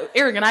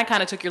Eric and I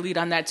kind of took your lead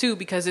on that too,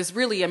 because it's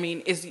really, I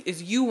mean,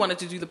 is you wanted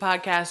to do the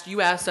podcast.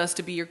 You asked us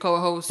to be your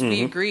co-host. Mm-hmm.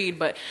 We agreed,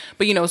 but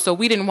so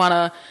we didn't want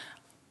to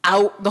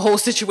out the whole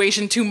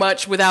situation too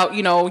much without,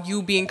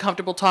 you being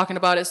comfortable talking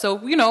about it. So,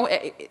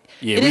 it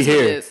is what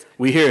it is.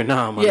 We here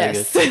now, my nigga.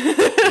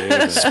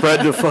 Yeah.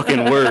 Spread the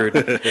fucking word.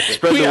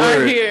 Spread the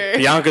word. Here.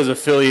 Bianca's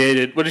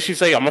affiliated. What did she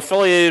say? I'm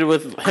affiliated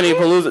with Henny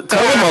Palooza.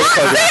 Tell them,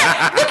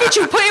 motherfuckers. Look at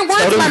you putting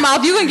words in my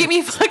mouth. You can get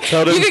me.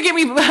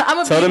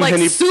 I'm gonna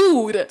be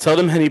sued. Tell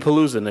them Henny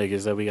Palooza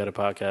niggas that we got a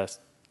podcast.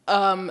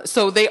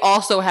 So they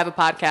also have a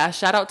podcast.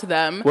 Shout out to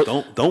them.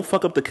 Don't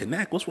fuck up the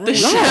connect. What's wrong? The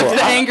Chef,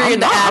 the Angry,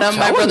 and the Adam.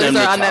 My brothers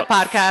are on that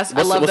podcast.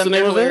 I love them.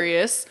 They're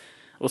hilarious.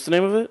 What's the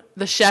name of it?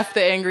 The Chef,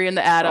 the Angry, and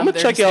the Adam. I'm gonna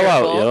check y'all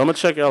out, yo. I'm gonna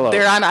check y'all out.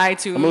 They're on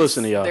iTunes. I'm gonna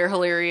listen to y'all. They're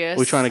hilarious.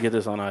 We're trying to get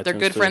this on iTunes. They're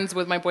good friends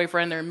with my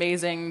boyfriend. They're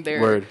amazing.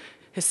 Word.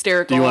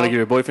 hysterical. Do you want to give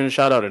your boyfriend a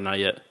shout out or not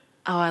yet?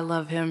 Oh, I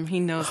love him. He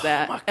knows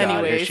that. Oh my God,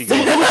 anyways. here she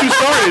goes. Look what you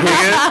started,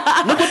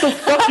 nigga. Look what the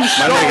fuck you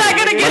started.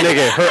 My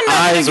nigga, her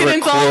eyes were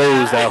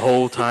closed that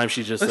whole time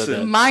she just said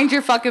that. Mind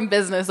your fucking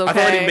business, okay? I've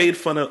already made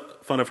fun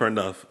of her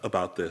enough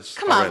about this.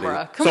 Come already.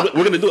 on, bro.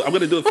 I'm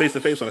gonna do it face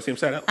to face when I see him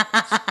sat out.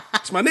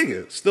 It's my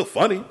nigga. It's still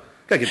funny.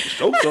 Gotta get these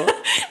jokes off.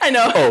 I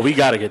know. Oh, we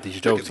gotta get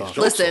these jokes off.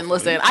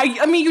 Listen.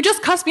 I mean, you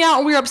just cussed me out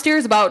when we were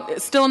upstairs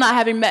about still not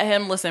having met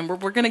him. Listen,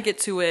 we're gonna get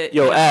to it.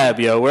 Yo, Ab,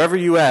 wherever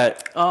you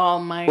at. Oh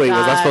my Wait, God.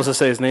 was I supposed to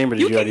say his name or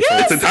did you already say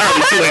it? It's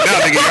entirely too late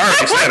now, nigga. You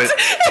already said it.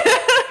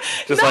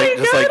 Just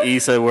like E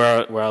said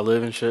where I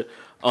live and shit.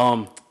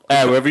 Ab,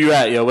 wherever you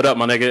at, what up,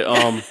 my nigga?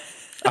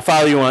 I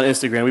follow you on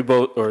Instagram. We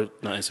both, or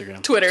not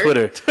Instagram,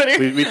 Twitter.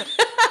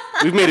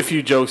 We've made a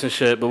few jokes and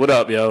shit, but what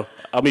up, yo?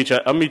 I'll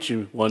meet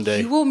you one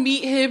day. You will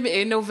meet him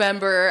in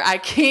November. I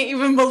can't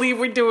even believe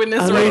we're doing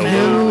this right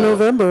now.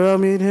 I'll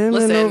meet him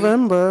in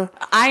November.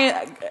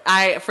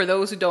 I for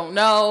those who don't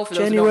know, for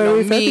those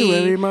January, who don't know me,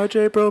 February, March,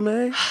 April,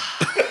 May.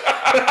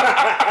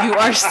 You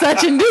are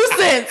such a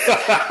nuisance.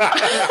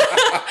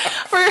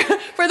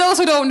 For those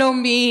who don't know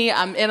me,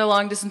 I'm in a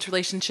long distance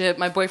relationship.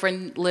 My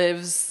boyfriend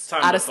lives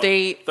out of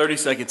state.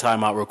 30-second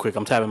time out real quick.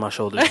 I'm tapping my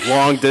shoulders.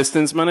 Long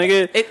distance, my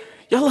nigga.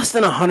 You're less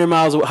than 100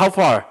 miles away. How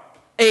far?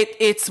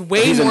 It's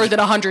way more than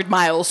 100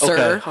 miles,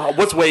 sir. Okay.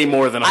 What's way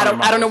more than 100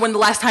 miles? I don't know when the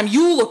last time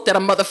you looked at a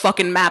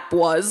motherfucking map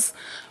was,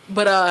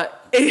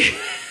 but you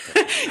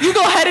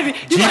go ahead and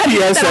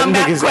GPS that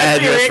nigga's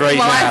address right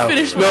now.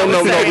 No.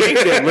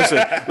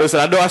 Listen.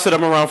 I know I said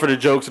I'm around for the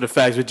jokes and the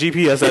facts, but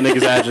GPS that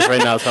nigga's address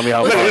right now. Tell me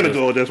how far it is.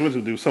 We're going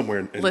to do somewhere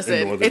in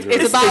Northern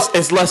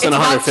it's less than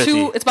 150.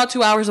 It's about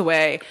 2 hours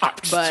away.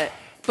 But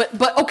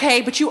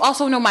okay. But you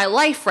also know my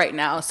life right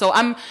now, so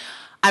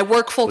I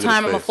work full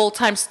time. I'm a full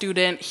time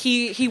student.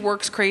 He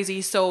works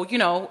crazy. So,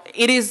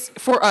 it is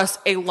for us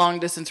a long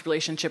distance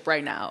relationship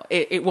right now.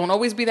 It won't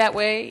always be that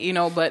way,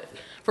 but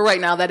for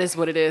right now, that is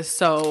what it is.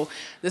 So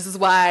this is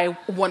why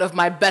one of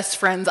my best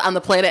friends on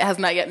the planet has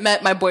not yet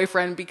met my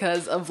boyfriend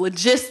because of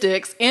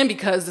logistics and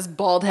because this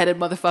bald headed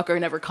motherfucker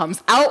never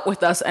comes out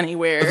with us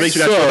anywhere.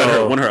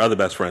 One of her other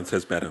best friends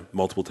has met him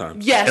multiple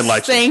times.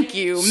 Yes, thank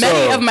you.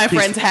 Many of my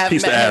friends have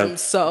met him.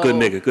 So good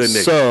nigga.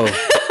 So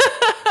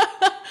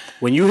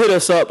when you hit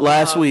us up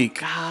last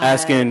week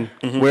asking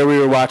where we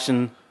were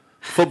watching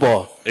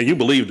football. And you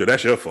believed it.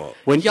 That's your fault.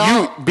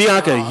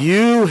 Bianca,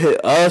 you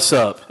hit us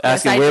up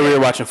asking where we were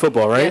watching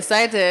football, right? Yes,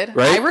 I did.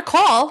 Right? I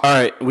recall. All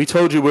right. We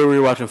told you where we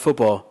were watching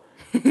football.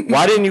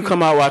 Why didn't you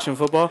come out watching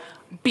football?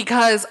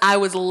 Because I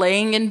was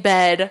laying in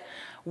bed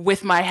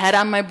with my head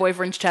on my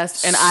boyfriend's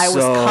chest and I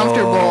was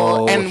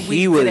comfortable and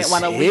we didn't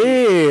want to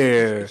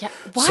leave. Yeah,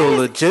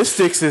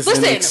 logistics is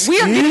Listen, we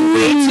are getting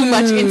way too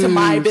much into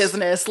my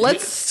business.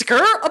 Let's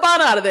skirt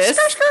about out of this.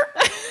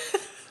 Skirt.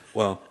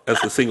 Well, as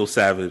the single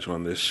savage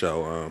on this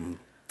show,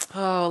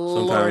 oh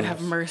Lord have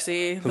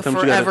mercy, the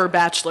forever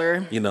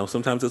bachelor.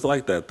 Sometimes it's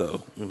like that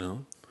though.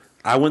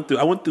 I went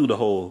through the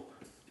whole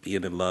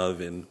being in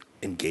love and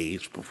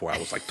engaged before I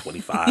was like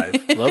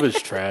 25. Love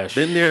is trash.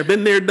 Been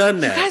there, done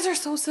that. You guys are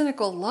so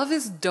cynical. Love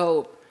is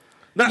dope.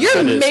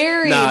 You're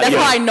married. That's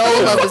how I know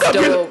love is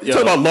dope. You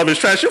talking about love is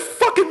trash? You're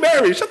fucking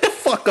married. Shut the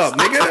fuck up,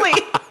 nigga.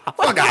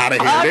 Fuck out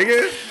of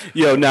here,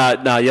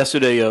 nigga. Nah.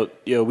 Yesterday,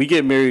 we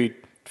get married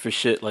for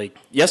shit. Like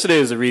yesterday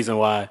is the reason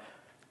why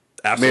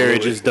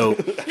marriage is dope.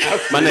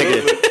 My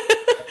nigga.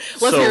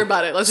 Let's hear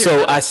about it.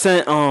 I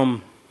sent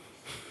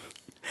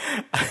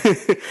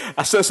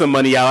I sent some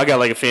money out. I got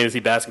like a fantasy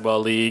basketball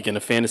league and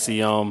a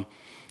fantasy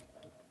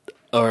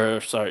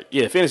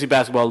fantasy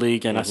basketball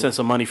league, and I sent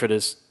some money for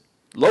this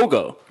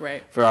logo,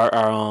 right? For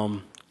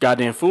our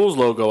Goddamn Fools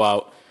logo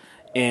out,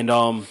 and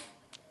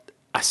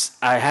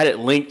I had it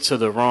linked to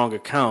the wrong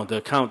account, the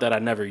account that I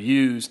never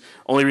used.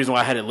 Only reason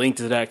why I had it linked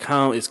to that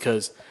account is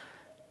because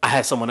I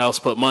had someone else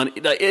put money.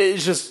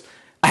 It's just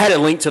I had it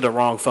linked to the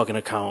wrong fucking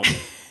account,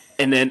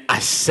 and then I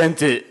sent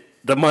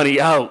the money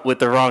out with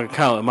the wrong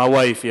account. And my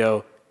wife,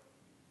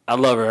 I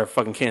love her. I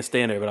fucking can't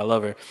stand her, but I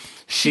love her.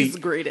 She's the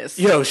greatest.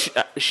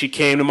 She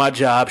came to my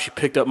job. She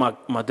picked up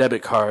my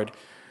debit card,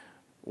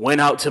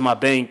 went out to my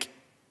bank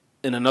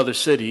in another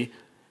city,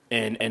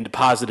 and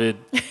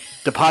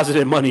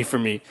deposited money for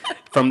me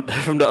from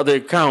the other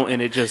account,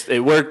 and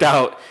it worked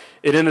out.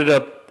 It ended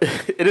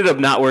up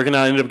not working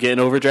out. I ended up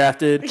getting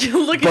overdrafted.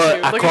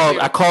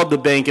 I called the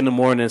bank in the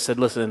morning and said,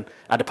 listen,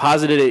 I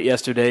deposited it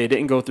yesterday. It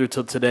didn't go through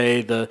till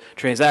today. The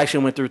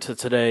transaction went through till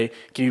today.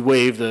 Can you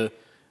waive the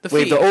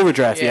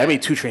overdraft fee? I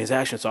made 2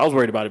 transactions, so I was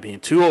worried about it being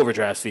 2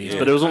 overdraft fees,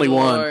 but it was only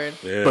one.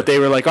 Yeah. But they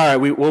were like, all right,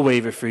 we'll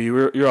waive it for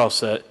you. You're all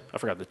set. I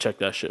forgot to check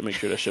that shit, make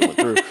sure that shit went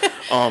through.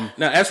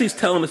 Now, as he's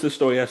telling us this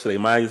story yesterday,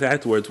 my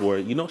exact words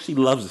were, she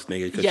loves this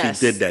nigga because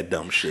she did that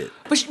dumb shit.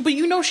 But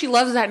she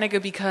loves that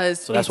nigga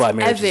because that's why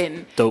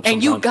Evan. Dope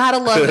and you gotta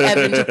love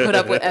Evan to put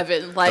up with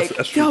Evan. Like,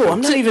 that's I'm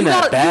not even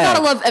that bad. You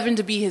gotta love Evan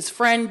to be his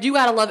friend. You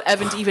gotta love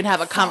Evan to even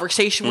have a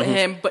conversation with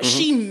him. But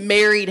she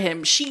married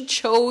him. She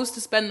chose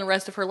to spend the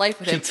rest of her life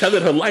with him. She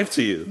tethered her life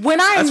to you.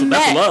 That's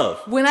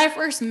love. When I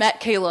first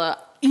met Kayla,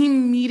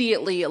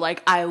 immediately,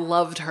 like, I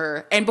loved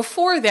her. And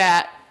before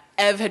that,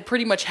 Ev had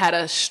pretty much had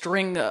a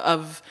string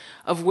of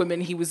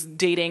women he was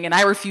dating, and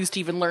I refused to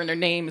even learn their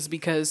names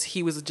because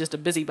he was just a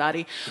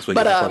busybody. That's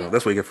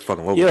what you get for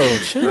fucking woke. Yo,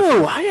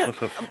 chill.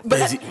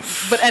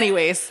 But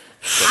anyways,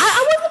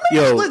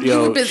 I wasn't you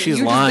were busy. She's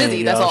you were lying. just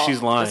busy. That's all.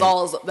 She's lying.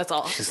 That's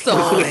all. She's so,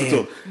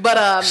 lying.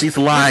 But she's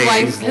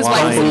lying. His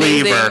wife is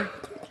amazing.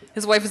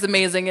 His wife is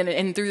amazing,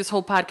 and through this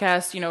whole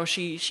podcast, you know,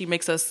 she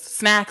makes us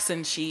snacks,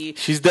 and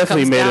she's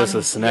definitely made us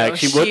a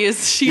snack. You know,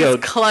 she is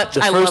clutch.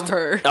 I love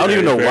her. I don't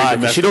even know why.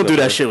 Because she don't do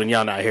that shit when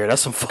y'all not here.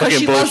 That's some fucking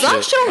bullshit. Loves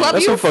us. She don't love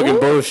That's you, some fucking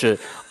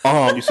bullshit.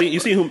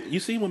 You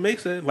see what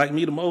makes it like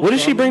me the most. What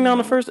did she bring down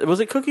the first? Was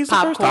it cookies the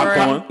first time?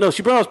 Popcorn. No,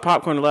 she brought us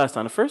popcorn the last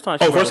time. The first time.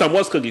 First time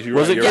was cookies.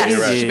 Was it? Yes,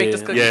 right. she baked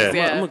us cookies. Yeah.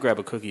 Yeah. I'm gonna grab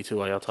a cookie too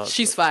while y'all talk.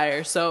 She's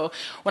fire. So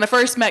when I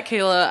first met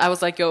Kayla, I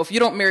was like, yo, if you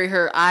don't marry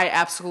her, I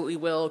absolutely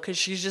will, because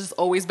she's just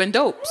always been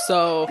dope.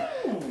 So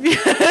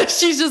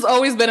she's just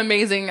always been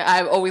amazing.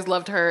 I've always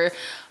loved her.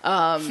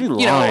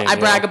 You know, I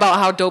brag about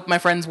how dope my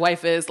friend's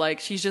wife is.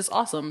 Like, she's just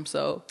awesome.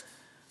 So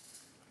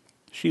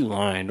she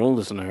lying. Don't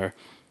listen to her.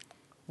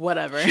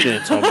 Whatever. She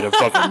didn't tell me to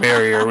fucking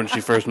marry her when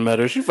she first met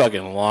her. She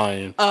fucking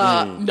lying.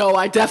 No,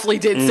 I definitely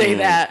did say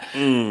that.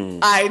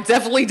 I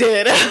definitely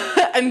did.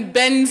 And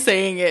been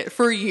saying it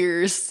for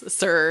years,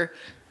 sir.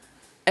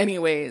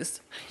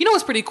 Anyways, you know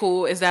what's pretty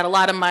cool is that a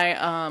lot of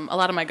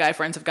my guy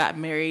friends have gotten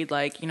married.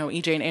 Like, you know,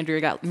 EJ and Andrea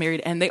got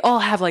married, and they all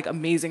have like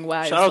amazing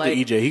wives. Shout out like,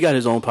 to EJ. He got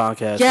his own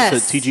podcast. Yes,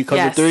 It's TG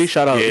Cover 3.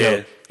 Shout out. Yeah.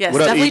 Yo. Yes,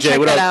 what up, definitely EJ? check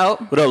What that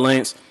up? out. What up,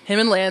 Lance? Him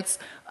and Lance.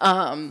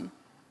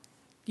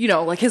 You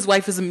know, like, his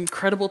wife is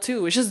incredible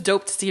too. It's just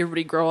dope to see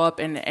everybody grow up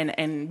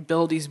and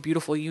build these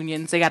beautiful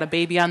unions. They got a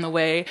baby on the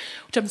way,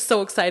 which I'm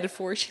so excited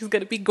for. She's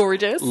gonna be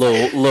gorgeous.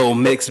 Little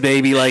mixed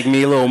baby like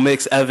me, little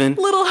mixed Evan.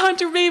 Little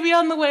Hunter baby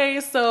on the way,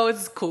 so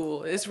it's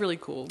cool. It's really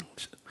cool.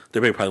 They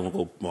probably won't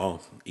go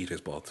ball.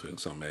 EJ's ball too.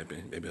 So maybe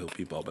he'll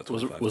be ball. But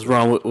What's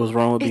wrong with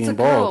It's being a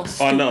girl, bald?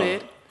 stupid.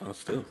 Oh no.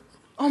 Still.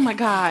 Oh my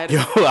god. Yo,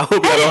 I hope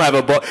y'all don't have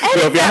a bald.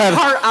 Yo, if y'all have,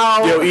 part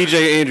out. yo,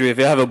 EJ, Andrea, if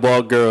y'all have a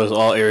bald girl, it's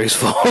all Aries'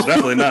 fault.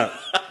 Definitely not.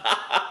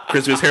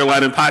 Christmas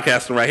hairline and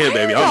podcasting right here,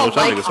 baby. I don't know what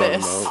y'all niggas talking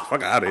this. about.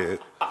 Fuck out of here.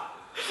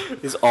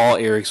 It's all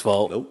Eric's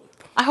fault. Nope.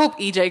 I hope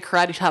EJ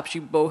karate chops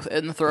you both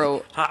in the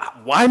throat.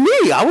 Why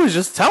me? I was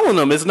just telling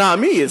them it's not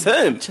me, it's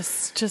him.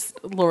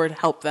 Just Lord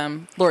help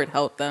them. Lord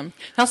help them.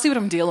 I'll see what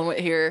I'm dealing with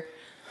here.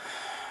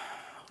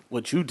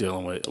 What you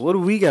dealing with? What do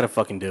we got to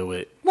fucking deal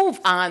with? Move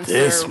on,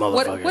 This sir.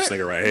 motherfucker. This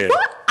nigga right here.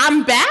 What?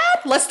 I'm bad?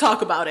 Let's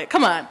talk about it.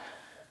 Come on.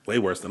 Way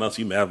worse than us.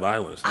 You mad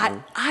violence.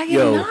 I am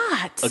Yo,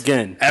 not.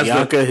 again, As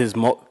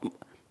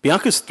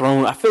Bianca's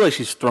thrown. I feel like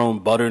she's thrown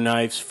butter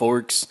knives,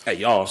 forks, Hey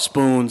y'all.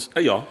 spoons.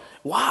 Hey y'all.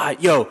 Why?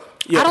 Yo.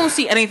 I don't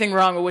see anything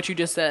wrong with what you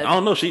just said. I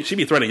don't know. She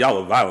be threatening y'all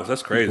with violence.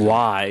 That's crazy.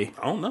 Why?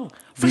 I don't know.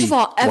 First of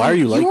all, Evan, why are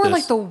you like were this?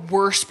 like the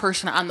worst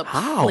person on the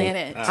How?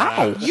 planet.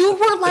 How? You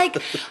were like,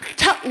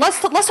 let's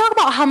talk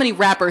about how many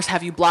rappers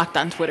have you blocked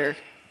on Twitter.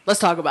 Let's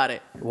talk about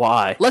it.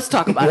 Why? Let's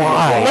talk about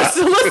Why? it.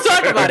 Let's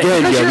talk about it.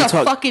 Again, Because yo, you're we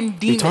a fucking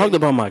demon. We talked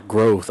about my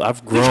growth.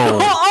 I've grown.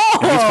 Oh,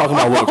 And we talking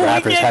about what we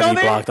rappers can't have go me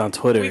there? blocked on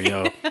Twitter,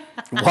 yo.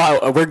 Why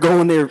we're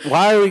going there?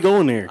 Why are we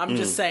going there? I'm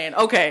just saying.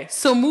 Okay,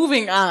 so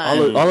moving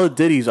on. all of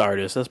Diddy's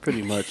artists. That's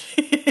pretty much.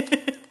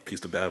 He's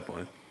the bad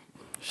boy.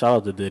 Shout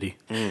out to Diddy.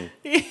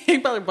 He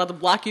probably about to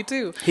block you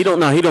too. He don't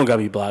got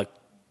me blocked.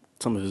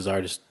 Some of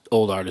his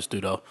old artists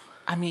do though.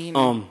 I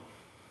mean,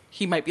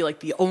 he might be like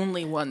the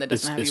only one that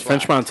doesn't have you Is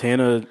blocked. French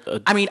Montana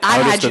I mean, I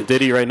artist had you- of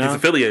Diddy right now? He's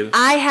affiliated.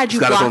 I had you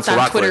He's got his own blocked on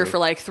Ciroc Twitter flavor. for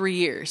like 3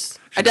 years.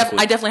 I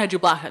definitely- definitely had you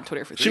blocked on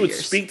Twitter for 3 She would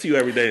years. speak to you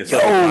every day. And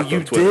Oh,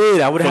 you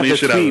did. I would have to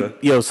shit out of tweet. her.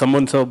 Yo,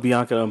 someone tell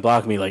Bianca to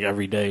unblock me like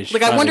every day.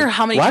 Like, I wonder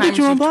how many Why times did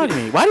you you unblock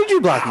tweeted. me? Why did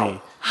you block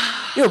me?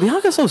 Yo,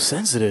 Bianca's so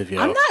sensitive,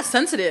 yo. I'm not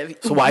sensitive.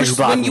 So why'd you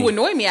block When you me?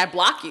 annoy me, I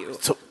block you.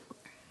 So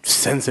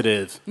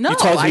sensitive. No, you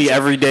talk to I me just-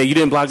 every day. You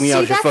didn't block me See, out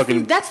your that's the-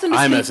 fucking that's the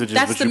iMessages,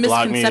 that's but the you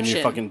block me in your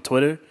misconception. fucking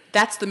Twitter.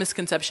 That's the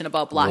misconception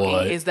about blocking,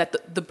 What? is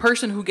that the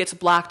person who gets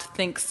blocked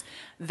thinks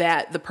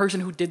that the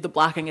person who did the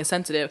blocking is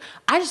sensitive.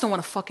 I just don't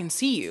want to fucking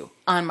see you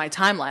on my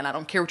timeline. I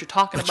don't care what you're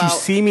talking But about. you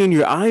see me in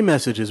your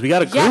iMessages. We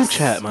got a group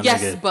chat, my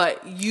yes, nigga.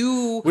 but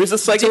you. Where's the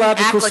didn't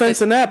psychological act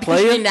sense a, in that, because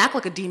You player? didn't act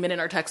like a demon in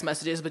our text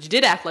messages, but you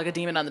did act like a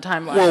demon on the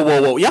timeline.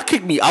 Whoa. Y'all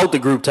kicked me out the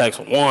group text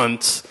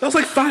once. That was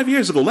like 5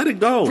 years ago. Let it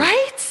go.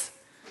 Right?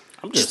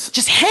 I'm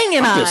Just hanging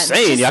on. I'm just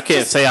saying. Y'all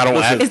can't say I don't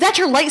listen. act. Is that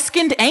your light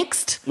skinned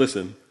angst?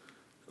 Listen,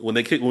 when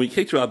we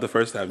kicked you out the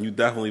first time, you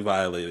definitely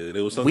violated it.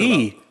 It was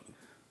something.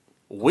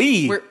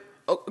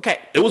 Okay.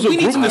 It was a we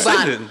need group to move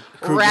decision.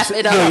 on. Wrap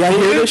it up. Yo, y'all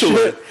hear this Into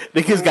shit?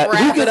 Niggas got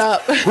Wrap it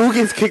up. Who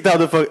gets kicked out of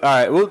the fuck? All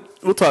right,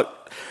 we'll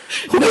talk.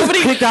 Who Nobody-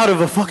 gets kicked out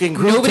of a fucking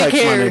group Nobody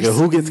text, cares. my nigga?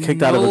 Who gets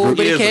kicked out of a group?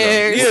 Nobody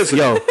cares. Years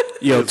ago.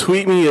 Yo,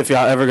 tweet me if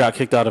y'all ever got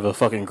kicked out of a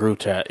fucking group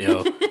chat,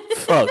 yo.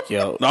 Fuck,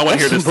 yo. No, I want to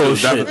hear That's this some too.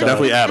 bullshit,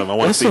 Definitely dog. Adam. I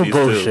want to That's see some these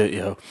bullshit, too.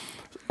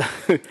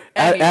 yo.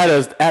 Add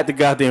us at the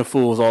goddamn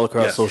fools all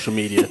across Yes. social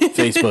media,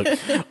 Facebook.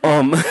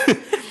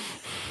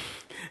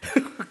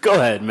 Go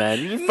ahead, man.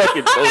 You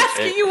fucking bullshit. I'm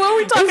asking you, what are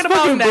we talking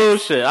about next?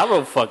 Bullshit. I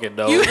don't fucking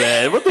know,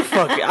 man. What the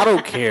fuck? I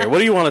don't care. What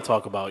do you want to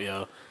talk about,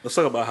 yo? Let's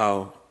talk about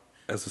how,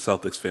 as a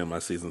Celtics fan, my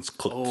season's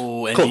cooked.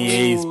 Oh,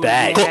 NBA's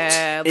back.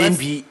 Yeah,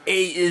 NBA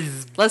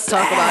is Let's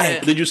talk about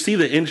it. Did you see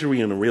the injury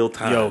in real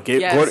time? Yo,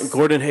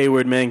 Gordon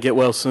Hayward, man, get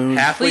well soon.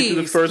 Halfway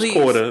through the first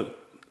quarter,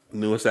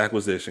 newest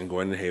acquisition,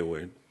 Gordon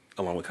Hayward,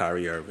 along with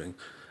Kyrie Irving.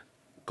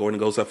 Gordon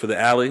goes up for the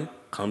alley,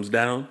 comes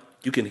down.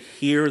 You can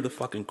hear the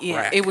fucking crack.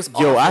 Yeah, it was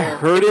awful. Yo, I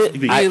heard it.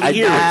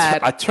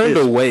 I turned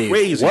away.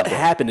 Crazy, what bro.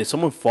 happened? Did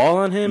someone fall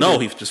on him? No,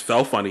 he just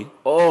fell funny.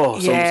 Oh,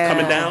 So he was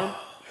coming down.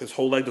 His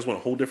whole leg just went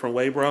a whole different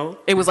way, bro.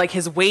 It was like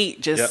his weight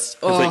just.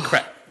 Yep. His leg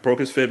cracked. Broke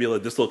his fibula,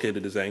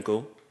 dislocated his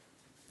ankle.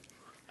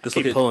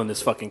 Keep pulling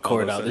this fucking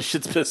cord out. This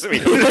shit's pissing me.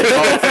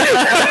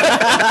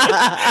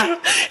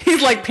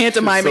 He's like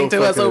pantomiming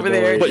to us over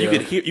there. But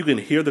you can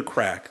hear the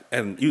crack,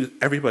 and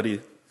everybody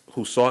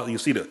who saw it, you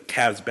see the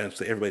Cavs bench.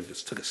 So everybody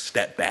just took a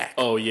step back.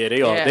 Oh yeah,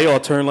 they all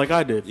turned like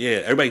I did.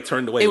 Yeah, everybody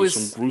turned away. It was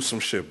some gruesome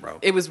shit, bro.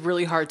 It was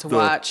really hard to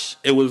watch.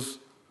 It was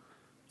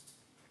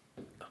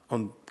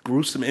on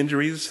gruesome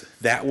injuries.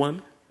 That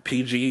one,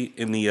 PG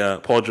in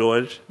the Paul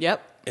George.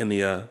 Yep. In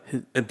the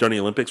during the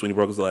Olympics when he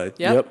broke his leg.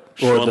 Yep.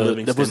 Or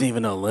that wasn't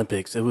even the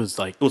Olympics. It was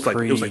like it was like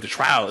the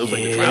trial. It was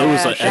like the It trial.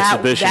 was like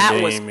exhibition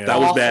game. That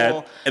was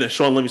bad. And then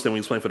Sean Livingston when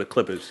he was playing for the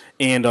Clippers.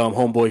 And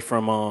homeboy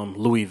from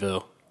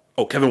Louisville.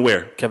 Oh, Kevin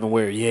Ware.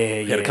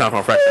 Yeah. He had a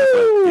compound fracture.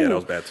 Yeah, that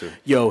was bad too.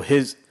 Yo,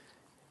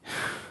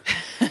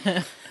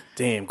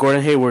 damn,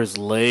 Gordon Hayward's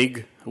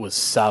leg was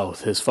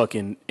south. His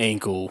fucking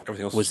ankle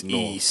was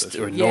east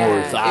or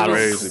north.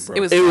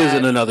 It was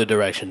in another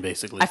direction,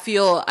 basically. I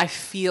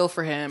feel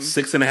for him.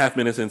 6.5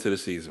 minutes into the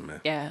season,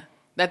 man. Yeah.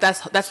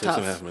 That's tough.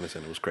 6.5 minutes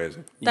in, it was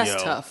crazy.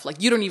 That's tough.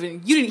 Like he didn't even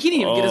get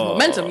his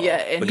momentum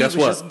yet, and he was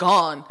just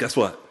gone. Guess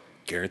what?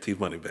 Guaranteed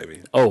money, baby.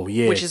 Oh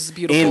yeah, which is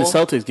beautiful. And the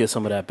Celtics get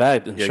some of that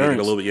back. Insurance. Get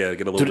a little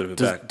bit of it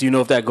back. Do you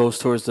know if that goes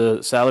towards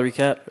the salary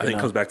cap? I think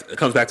it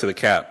comes back to the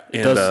cap.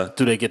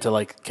 Do they get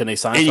to can they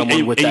sign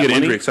someone with that money? You get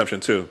an injury exception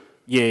too.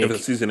 Yeah, if it's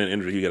a season and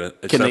injury, you get an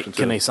exception.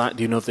 Can they sign?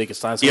 Do you know if they can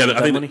sign someone with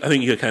that money? I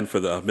think you can for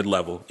the mid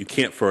level. You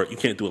can't do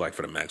it like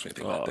for the max or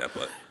anything like that.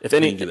 But you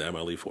can get the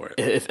MLE for it.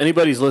 If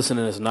anybody's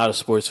listening that's not a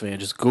sports fan,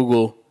 just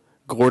Google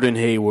Gordon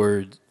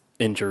Hayward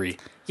injury.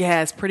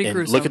 Yeah, it's pretty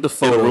gruesome. Look at the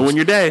photos. It'll ruin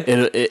your day.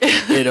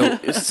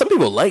 Some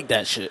people like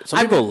that shit. Some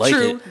people like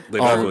it. They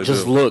definitely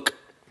just do.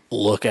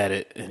 Look at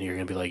it, and you're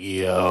gonna be like,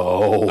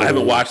 "Yo!" I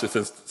haven't watched it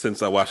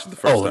since I watched it the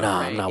first time.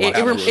 I'm not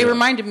watching it. It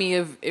reminded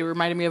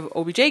me of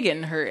OBJ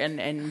getting hurt,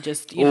 and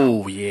just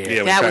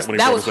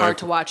that was hard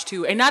to watch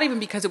too, and not even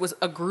because it was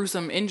a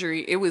gruesome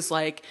injury. It was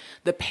like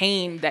the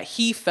pain that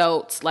he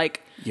felt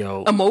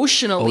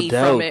emotionally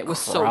Odell from it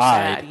was cried. so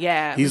sad.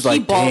 Yeah, he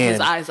bawled his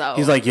eyes out.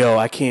 He's like, "Yo,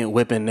 I can't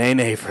whip in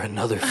Nene for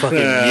another fucking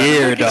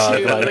year, dog."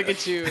 Look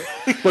at you.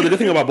 But the good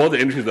thing about both the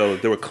injuries, though,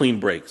 they were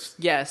clean breaks.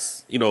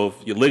 Yes. If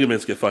your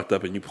ligaments get fucked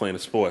up and you play in the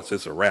sports,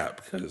 it's a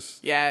wrap. Because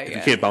if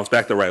you can't bounce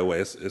back the right way,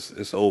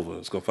 it's over.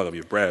 It's gonna fuck up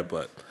your bread.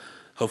 But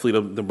hopefully,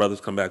 the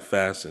brothers come back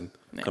fast and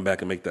come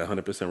back and make that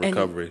 100%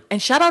 recovery.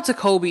 And shout out to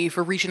Kobe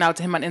for reaching out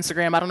to him on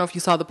Instagram. I don't know if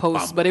you saw the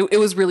post, but it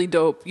was really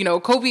dope.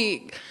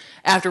 Kobe,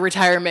 after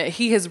retirement,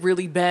 he has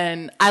really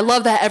been. I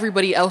love that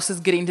everybody else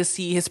is getting to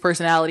see his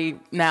personality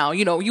now.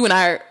 You and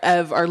I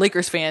are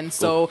Lakers fans,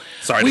 so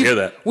sorry to hear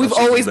that. We've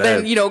always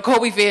been,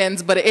 Kobe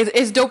fans, but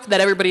it's dope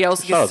that everybody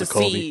else gets to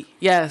see.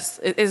 Yes,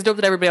 it's dope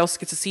that everybody else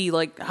gets to see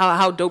like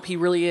how dope he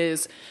really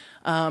is.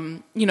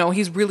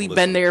 He's really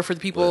been there for the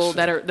people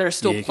that are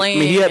still playing.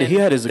 I mean, he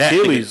had his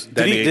Achilles.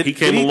 He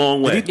came a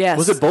long way. Yes.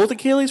 Was it both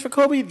Achilles for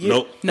Kobe?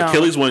 Nope. No.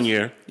 Achilles 1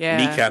 year,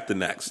 kneecap the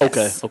next.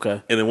 Okay.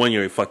 And then 1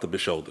 year he fucked up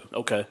his shoulder.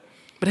 Okay.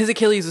 But his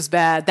Achilles was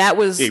bad. I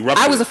was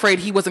afraid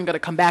he wasn't going to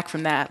come back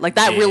from that. Like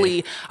that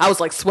really, I was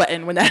like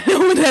sweating when that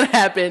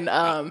happened.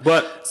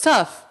 But it's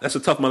tough. That's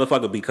a tough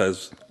motherfucker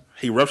because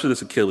he ruptured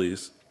his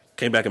Achilles,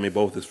 came back and made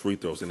both his free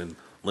throws, and then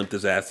limped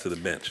his ass to the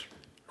bench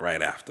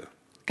right after.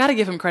 Got to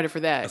give him credit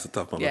for that. That's a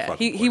tough motherfucker.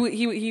 Yeah,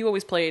 he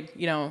always played.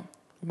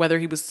 Whether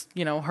he was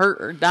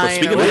hurt or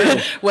dying or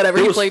whatever,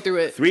 he played through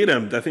it. 3 of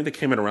them, I think they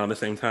came in around the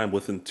same time,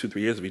 within 2-3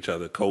 years of each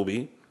other.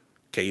 Kobe,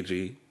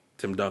 KG,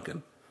 Tim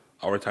Duncan.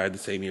 All retired the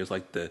same years,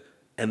 like the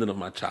ending of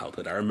my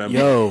childhood. I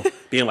remember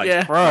being like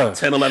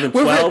 10, 11,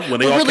 12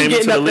 when they all came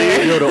into the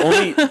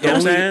league.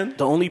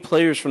 The only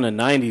players from the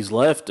 90s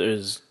left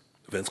is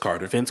Vince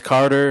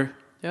Carter.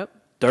 Yep.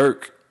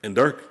 Dirk. And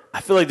Dirk.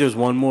 I feel like there's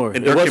one more.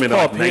 And Dirk came in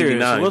like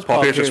 99.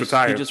 Paul Pierce just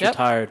retired. He just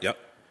retired. Yep.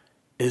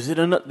 Is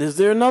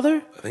there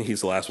another? I think he's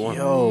the last one.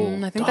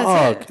 I think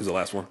that's it. He's the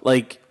last one.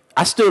 Like,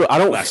 I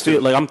don't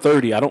feel like I'm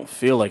 30. I don't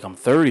feel like I'm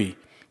 30.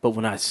 But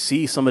when I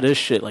see some of this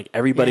shit, like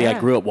everybody I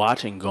grew up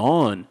watching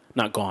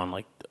not gone,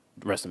 like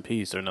rest in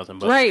peace or nothing,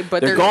 but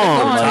they're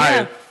gone.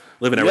 Retired,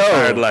 living a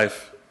retired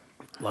life.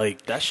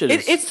 Like that shit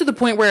is... It's to the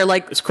point where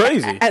like it's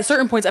crazy. At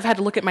certain points, I've had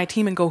to look at my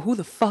team and go, "Who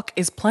the fuck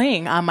is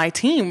playing on my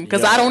team?"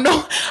 Because I don't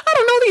know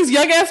these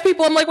young ass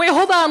people. I'm like, wait,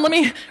 hold on, let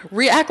me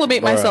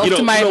reacclimate myself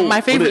to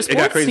my favorite sports it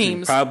got crazy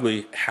teams.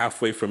 Probably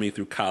halfway for me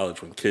through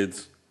college when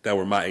kids that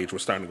were my age were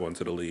starting to go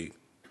into the league.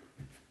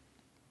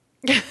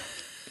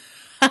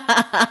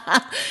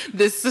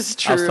 This is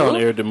true. I was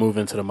telling Eric to move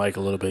into the mic a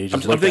little bit. He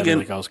just looked at me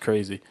like I was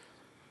crazy.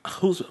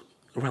 Who's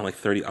around like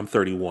 30? I'm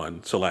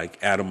 31. So like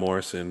Adam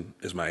Morrison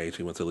is my age.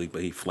 He went to the league,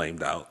 but he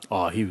flamed out.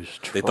 Oh, he was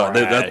trash. They thought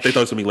it was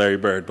going to be Larry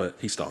Bird, but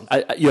he stunk.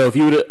 If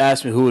you would have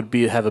asked me who would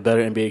have a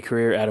better NBA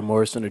career, Adam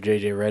Morrison or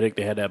JJ Redick,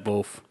 they had that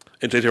both.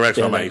 And JJ Redick's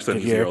on my age, so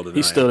he's a year older than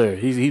He's still there.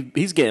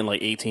 He's getting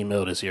like 18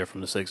 mil this year from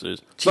the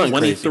Sixers.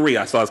 23.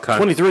 I saw his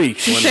contract. 23.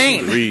 Insane.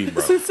 23, bro.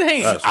 It's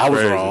insane. I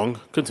was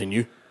wrong.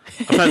 Continue.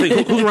 I'm trying to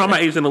think who's around my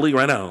age in the league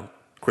right now.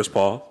 Chris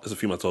Paul is a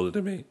few months older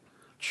than me.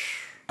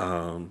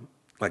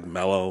 Like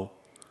Melo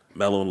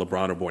and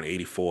LeBron are born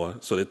 '84,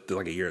 so they're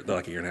like a year and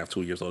a half,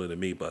 2 years older than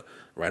me. But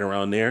right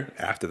around there,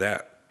 after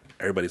that,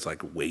 everybody's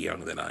like way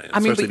younger than I am.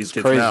 Especially these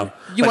kids now.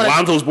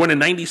 Lonzo was born in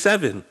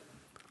 '97.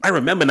 I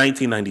remember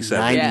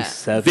 1997.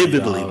 97,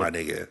 vividly, my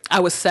nigga. I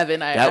was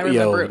 7. I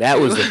remember. That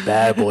was a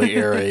bad boy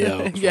era,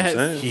 yo.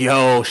 Yes.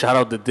 Yo, shout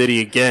out to Diddy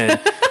again.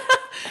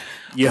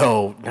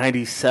 Yo,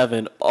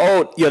 97.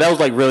 Oh, yeah, that was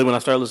like really when I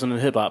started listening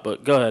to hip hop,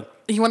 but go ahead.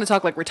 You want to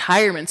talk like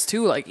retirements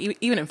too, like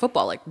even in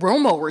football, like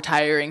Romo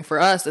retiring for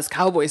us as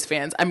Cowboys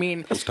fans. I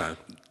mean, it's time.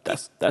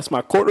 That's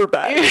my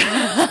quarterback.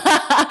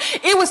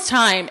 It was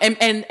time,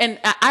 and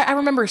I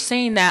remember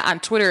saying that on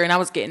Twitter, and I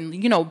was getting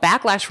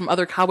backlash from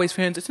other Cowboys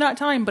fans. It's not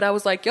time, but I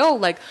was like, yo,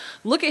 like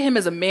look at him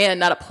as a man,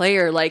 not a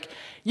player. Like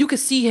you could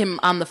see him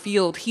on the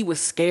field. He was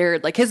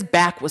scared. Like his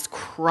back was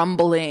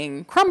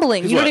crumbling.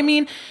 You know what I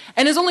mean?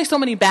 And there's only so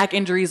many back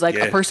injuries like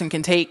a person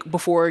can take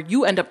before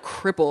you end up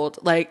crippled.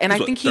 Like, and I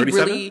think he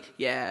 37? Really,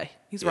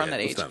 he's around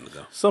that age.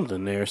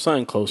 Something there,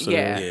 something close to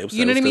that. Yeah,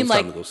 you know what I mean?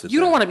 Like, you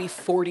don't want to be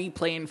 40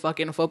 playing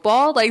fucking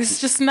football. Like,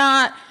 it's just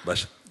not.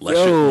 Bless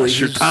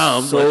your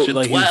Tom.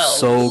 He's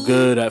so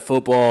good at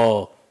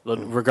football.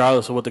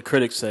 Regardless of what the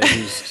critics say,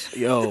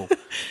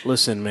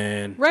 listen,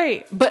 man.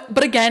 Right,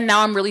 but again,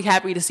 now I'm really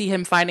happy to see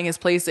him finding his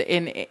place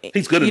in.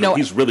 He's good.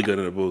 He's really good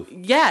in the booth.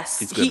 Yes,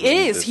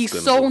 he is. He's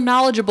so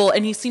knowledgeable,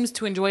 and he seems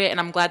to enjoy it. And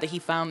I'm glad that he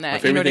found that. My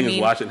favorite thing is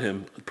watching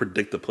him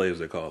predict the plays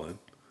they're calling.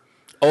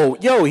 Oh,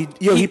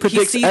 he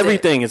predicts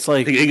everything. It's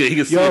like, he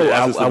can see it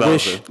as I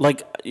wish,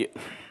 like,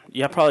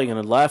 y'all probably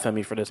gonna laugh at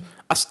me for this.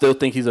 I still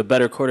think he's a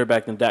better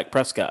quarterback than Dak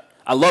Prescott.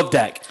 I love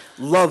Dak,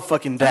 love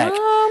fucking Dak.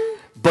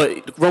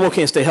 But Romo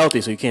can't stay healthy,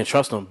 so you can't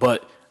trust him.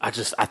 But I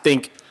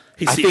think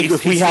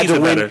if we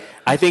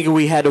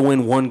had to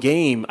win one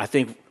game,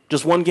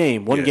 just one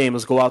game,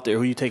 let's go out there.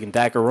 Who are you taking,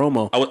 Dak or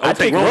Romo? I'd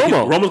take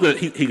Romo. Romo's good.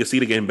 He can see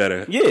the game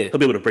better. Yeah, he'll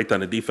be able to break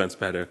down the defense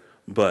better.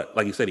 But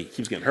like you said, he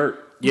keeps getting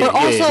hurt. But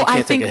also,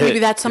 I think maybe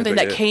that's something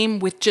that came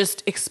with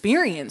just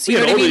experience. You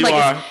know what I mean?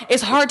 Like,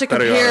 it's hard to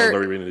compare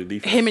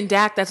him and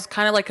Dak. That's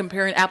kind of like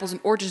comparing apples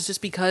and oranges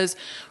just because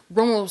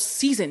Romo's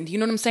seasoned. You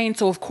know what I'm saying?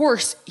 So, of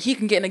course, he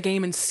can get in a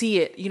game and see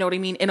it, you know what I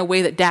mean, in a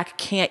way that Dak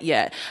can't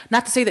yet.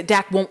 Not to say that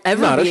Dak won't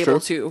ever be able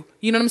to.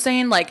 You know what I'm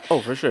saying? Like,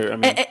 oh, for sure. I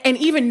mean, and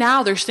even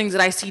now, there's things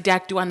that I see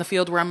Dak do on the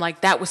field where I'm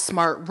like, that was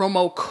smart.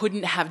 Romo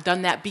couldn't have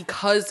done that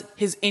because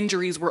his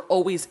injuries were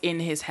always in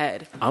his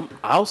head.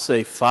 I'll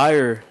say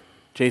fire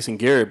Jason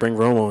Garrett, bring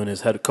Romo in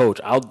as head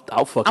coach.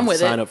 I'll fucking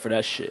sign up for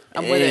that shit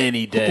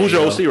any day. Who's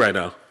your OC right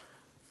now?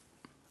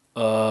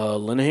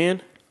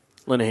 Linehan.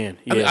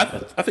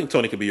 Yeah, I think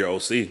Tony could be your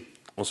OC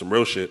on some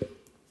real shit.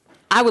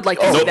 I would like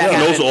to see that happen.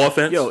 He knows the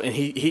offense. Yo, and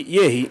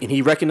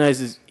he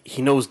recognizes,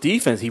 he knows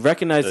defense. He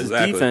recognizes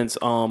defense.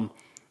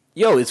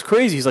 It's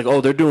crazy. He's like,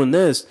 oh, they're doing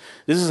this.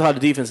 This is how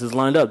the defense is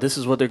lined up. This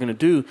is what they're gonna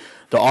do.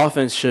 The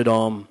offense should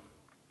do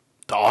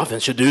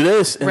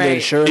this. And then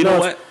sure enough, you know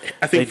what?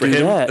 I think for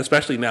him,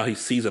 especially now, he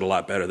sees it a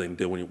lot better than he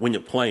did when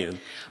you're playing.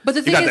 But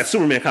the thing you got that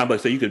Superman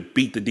complex that you could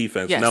beat the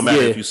defense, no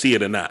matter if you see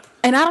it or not.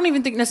 And I don't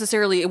even think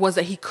necessarily it was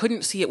that he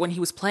couldn't see it when he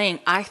was playing.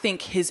 I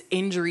think his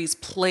injuries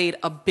played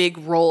a big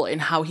role in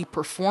how he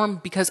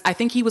performed because I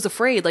think he was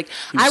afraid. Like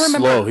I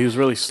remember, slow. He was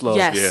really slow.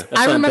 Yes, yeah.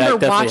 I remember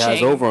Dak watching.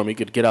 Definitely has over him. He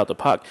could get out the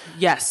puck.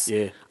 Yes,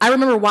 yeah. I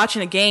remember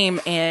watching a game,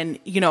 and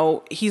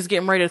he's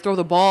getting ready to throw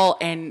the ball,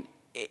 and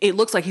it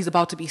looks like he's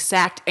about to be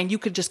sacked, and you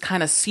could just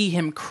kind of see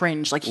him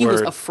cringe. Like he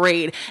was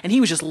afraid, and he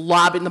was just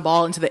lobbing the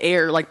ball into the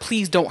air like,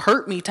 please don't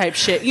hurt me type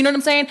shit. You know what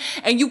I'm saying?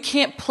 And you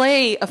can't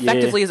play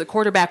effectively as a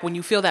quarterback when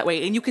you feel that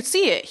way. And you could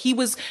see it. He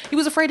was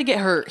afraid to get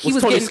hurt.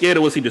 Was Tony scared,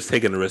 or was he just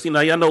taking the risk?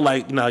 Y'all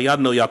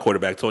know y'all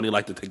quarterback, Tony,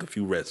 like to take a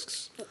few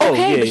risks.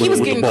 Okay, but he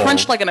was getting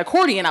crunched like an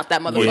accordion out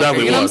that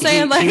motherfucker. You know what I'm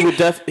saying?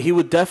 He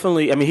would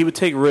definitely, I mean, he would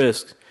take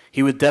risks.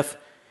 He would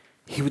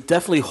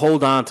definitely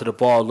hold on to the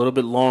ball a little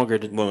bit longer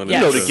to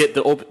get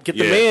the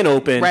man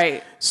open.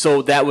 Right.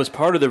 So that was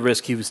part of the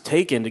risk he was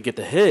taking to get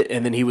the hit,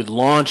 and then he would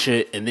launch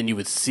it, and then you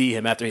would see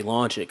him after he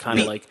launched it, kind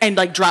of like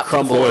drop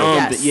crumble.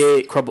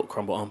 Crumble.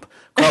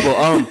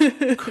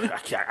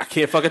 I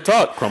can't fucking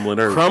talk. Crumbling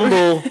earth.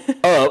 Crumble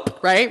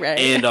up. Right.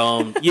 And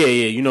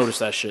you notice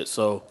that shit.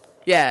 So.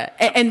 Yeah,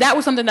 and that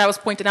was something that I was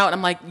pointing out, and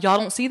I'm like, y'all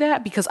don't see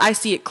that? Because I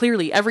see it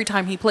clearly every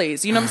time he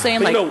plays. You know what I'm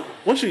saying?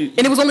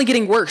 And it was only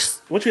getting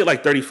worse. Once you hit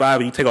like 35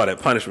 and you take all that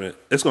punishment,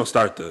 it's going to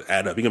start to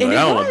add up. You're going to be like,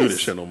 I don't want to do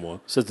this shit no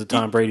more. Says the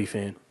Tom Brady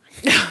fan.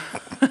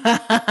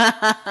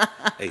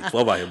 Hey,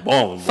 12 out here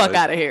balling. Fuck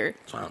out of here.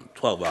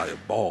 12 out here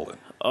balling.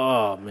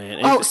 Oh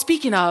man. Oh,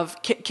 speaking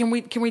of, can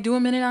we do a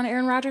minute on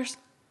Aaron Rodgers?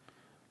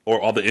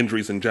 Or all the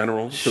injuries in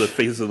general to the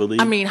faces of the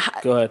league. I mean,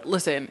 go ahead.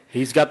 Listen,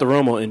 he's got the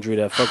Romo injury,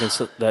 that fucking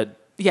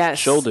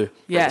shoulder.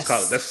 Yes,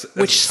 that's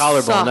which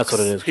collarbone. sucks. That's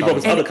what it is. He broke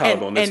his other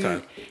collarbone this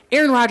time.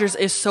 Aaron Rodgers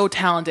is so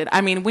talented.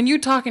 I mean, when you're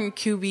talking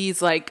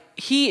QBs, like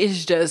he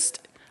is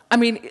just. I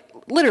mean,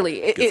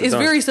 literally, it's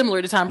very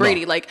similar to Tom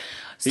Brady. No. Like,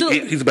 still,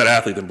 he's a better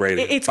athlete than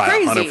Brady. It's by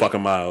crazy. 100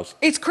 fucking miles.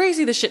 It's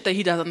crazy the shit that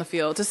he does on the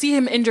field. To see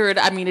him injured,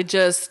 I mean, it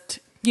just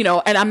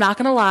And I'm not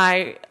gonna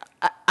lie.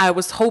 I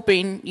was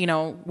hoping,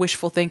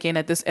 wishful thinking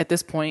at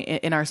this point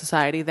in our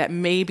society that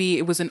maybe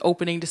it was an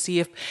opening to see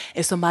if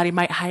somebody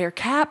might hire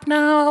Cap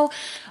now.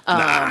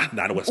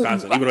 Not in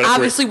Wisconsin. Even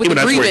obviously, with the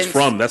grievance, where he's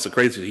from. That's the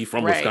crazy. He's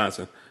from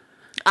Wisconsin.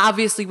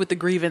 Obviously, with the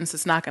grievance,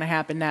 it's not going to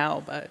happen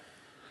now. But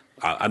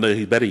I know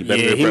he's better. He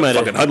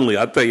fucking Hundley.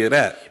 I'll tell you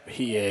that.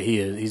 He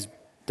is. He's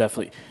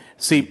definitely.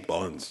 See,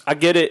 buns. I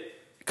get it.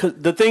 Cause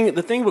the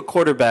thing with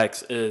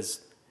quarterbacks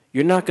is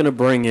you're not going to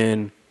bring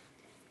in.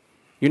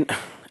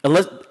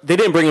 Unless they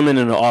didn't bring him in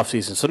the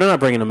offseason, so they're not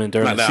bringing him in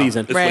during the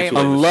season. Right.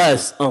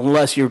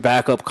 Unless your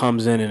backup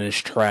comes in and is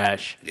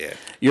trash. Yeah.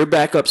 Your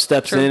backup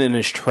steps in and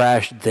is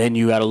trash, then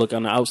you got to look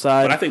on the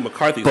outside. But I think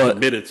McCarthy's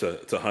admitted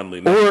to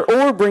Hundley now.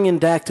 Or bringing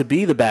Dak to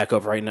be the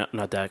backup right now.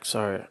 Not Dak,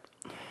 sorry.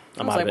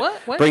 I'm out of it.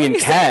 What? Bringing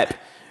Cap.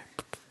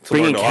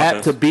 Bringing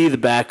Cap to be the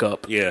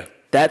backup. Yeah.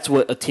 That's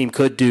what a team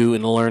could do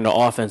and learn the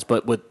offense,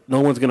 but no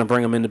one's going to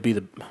bring him in to be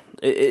the...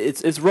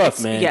 It's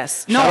rough, man.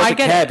 Yes. Shout out I to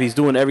get Cap. it. He's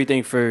doing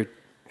everything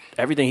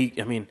he...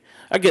 I mean...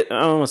 I don't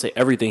want to say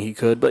everything he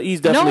could, but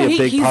he's definitely a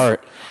big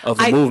part of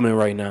the movement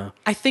right now.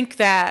 I think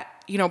that,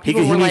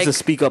 people he were needs to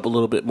speak up a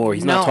little bit more.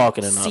 He's not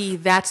talking enough. See,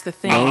 that's the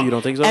thing. No, you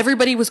don't think so?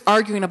 Everybody was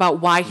arguing about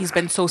why he's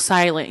been so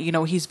silent.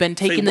 He's been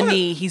taking the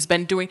knee. He's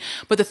been doing...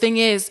 But the thing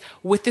is,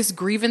 with this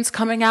grievance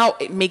coming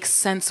out, it makes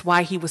sense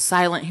why he was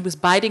silent. He was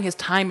biding his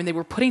time, and they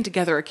were putting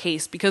together a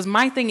case. Because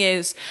my thing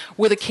is,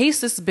 with a case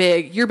this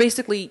big, you're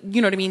basically...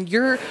 You know what I mean?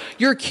 You're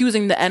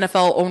accusing the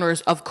NFL owners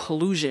of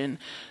collusion.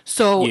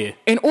 So,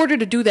 in order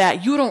to do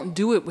that, you don't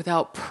do it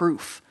without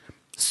proof.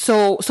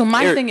 So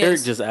my thing is...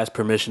 Eric just asked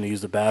permission to use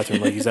the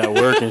bathroom like he's at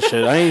work and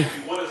shit.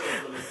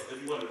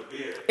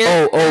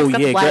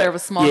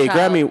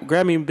 Grab me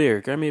a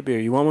beer. Grab me a beer.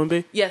 You want one,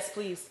 B? Yes,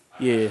 please.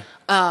 Yeah.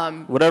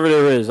 Whatever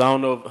there is. I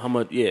don't know how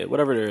much... Yeah,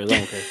 whatever there is. I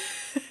don't care.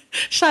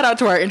 Shout out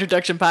to our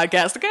introduction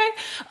podcast, okay?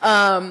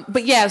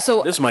 But yeah,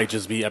 so... This might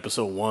just be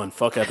episode 1.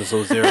 Fuck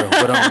episode 0.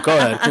 But go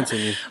ahead,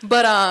 continue.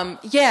 But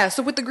yeah,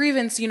 so with the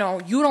grievance, you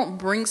don't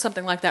bring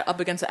something like that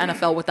up against the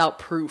NFL without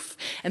proof.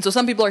 And so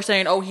some people are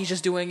saying, oh, he's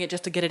just doing it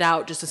just to get it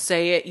out, just to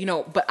say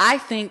it, But I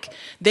think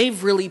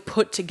they've really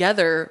put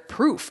together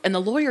proof. And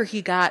the lawyer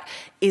he got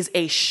is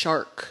a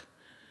shark.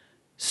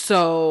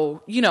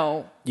 So,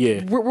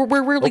 yeah,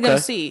 we're really going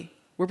to see.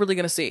 We're really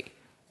going to see.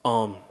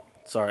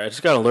 Sorry, I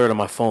just got an alert on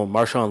my phone.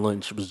 Marshawn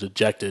Lynch was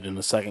ejected in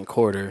the second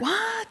quarter.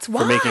 What?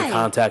 Why? For making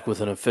contact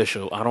with an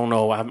official. I don't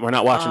know. We're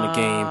not watching the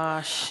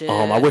game. Shit.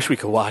 I wish we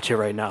could watch it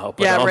right now.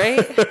 But, yeah, right?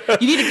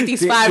 You need to get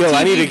these 5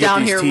 TVs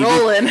down here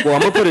rolling. Well,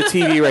 I'm going to put a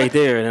TV right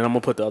there, and then I'm going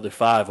to put the other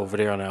 5 over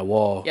there on that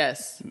wall.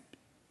 Yes.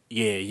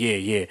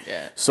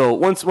 Yeah. So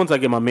once I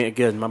get my man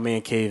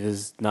cave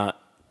is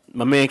not...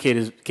 My man cave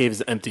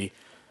is empty.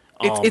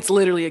 It's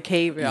literally a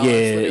cave, y'all.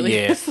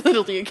 It's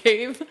literally a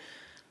cave.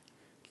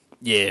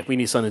 Yeah, we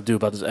need something to do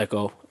about this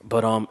echo.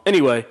 But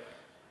anyway,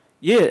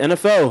 yeah,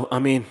 NFL. I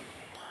mean,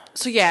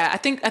 so yeah, I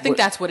think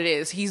that's what it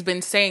is. He's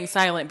been staying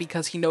silent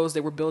because he knows they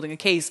were building a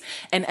case,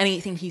 and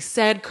anything he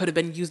said could have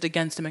been used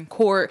against him in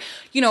court.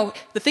 The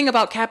thing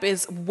about Cap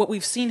is what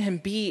we've seen him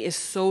be is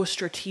so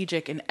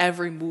strategic in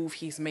every move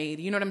he's made.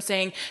 You know what I'm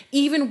saying?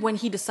 Even when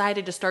he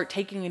decided to start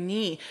taking a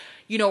knee,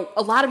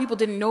 a lot of people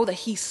didn't know that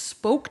he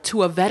spoke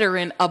to a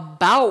veteran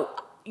about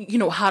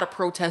how to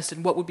protest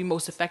and what would be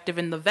most effective.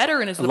 And the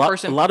veteran is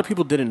person. A lot of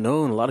people didn't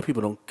know, and a lot of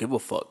people don't give a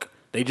fuck.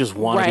 They just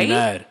want to be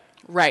mad.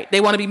 Right.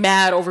 They want to be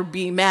mad over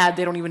being mad.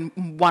 They don't even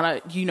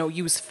want to,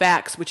 use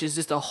facts, which is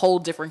just a whole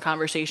different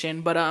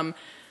conversation. But,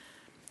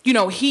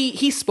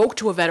 he spoke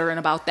to a veteran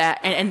about that,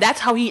 and that's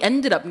how he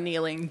ended up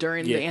kneeling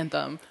during the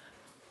anthem.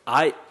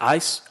 I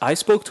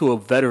spoke to a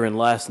veteran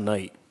last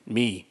night.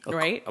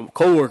 A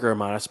coworker of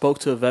mine. I spoke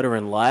to a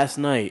veteran last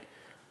night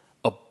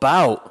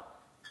about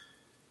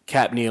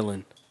Cap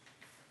kneeling.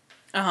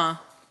 And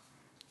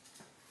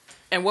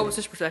what was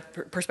his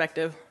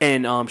perspective?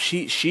 And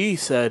she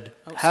said,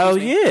 hell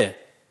yeah,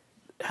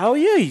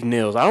 he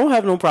kneels. I don't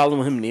have no problem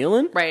with him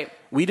kneeling. Right.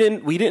 We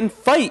didn't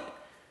fight.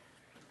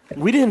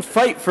 We didn't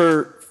fight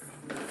for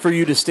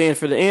you to stand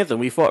for the anthem.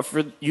 We fought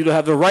for you to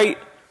have the right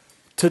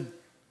to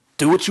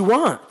do what you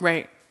want.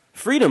 Right.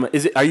 Freedom.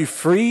 Are you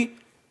free?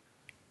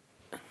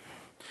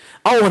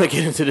 I don't want to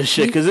get into this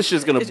shit because it's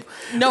just gonna. It's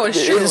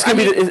true.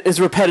 It's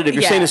repetitive.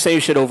 You're saying the same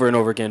shit over and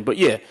over again. But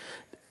yeah,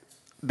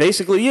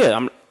 basically,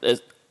 yeah.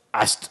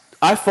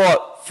 I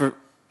fought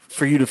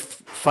for you to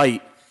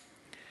fight,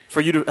 for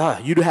you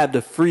to have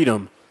the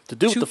freedom to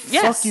do what the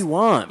fuck you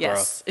want, bro.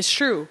 Yes, it's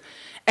true.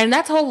 And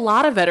that's how a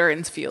lot of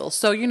veterans feel.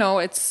 So, you know,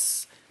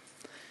 it's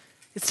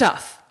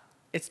tough.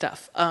 It's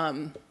tough.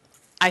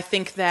 I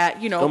think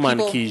that, you know, don't mind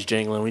the keys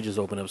jangling. We just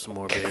open up some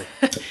more beer.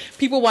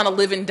 People want to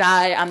live and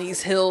die on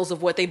these hills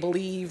of what they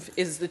believe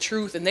is the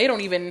truth, and they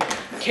don't even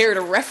care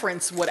to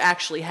reference what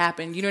actually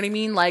happened. You know what I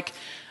mean? Like,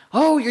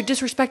 oh, you're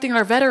disrespecting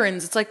our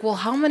veterans. It's like, well,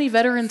 how many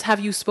veterans have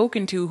you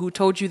spoken to who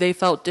told you they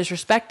felt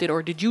disrespected,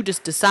 or did you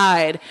just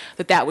decide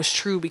that that was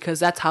true because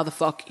that's how the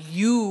fuck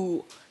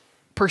you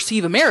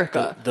perceive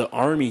America? The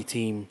Army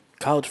team,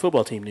 college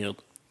football team,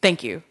 kneeled.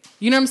 Thank you.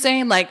 You know what I'm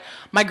saying? Like,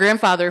 my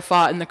grandfather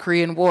fought in the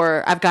Korean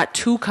War. I've got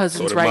 2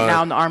 cousins right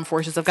now in the armed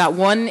forces. I've got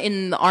one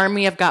in the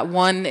Army. I've got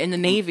one in the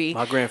Navy.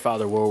 My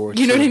grandfather, World War II.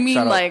 You know what I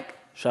mean?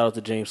 Shout out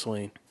to James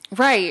Swain.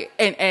 Right.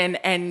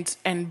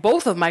 And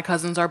both of my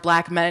cousins are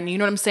black men. You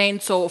know what I'm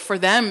saying? So for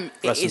them,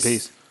 rest in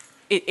peace.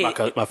 My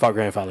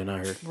grandfather,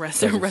 not her.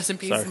 Rest in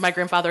peace. Sorry. My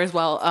grandfather as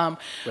well.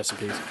 Rest in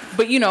peace.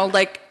 But you know,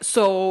 like,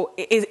 so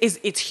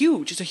it's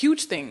huge. It's a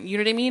huge thing. You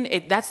know what I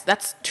mean?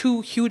 That's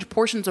 2 huge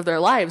portions of their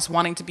lives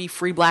wanting to be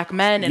free black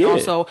men, and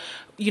also,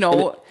 you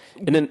know,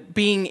 and then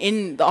being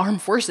in the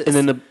armed forces. And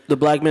then the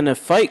black men that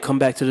fight come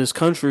back to this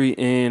country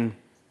and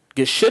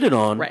get shitted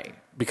on, right?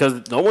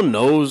 Because no one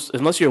knows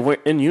unless you're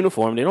in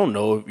uniform. They don't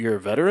know if you're a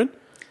veteran,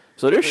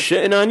 so they're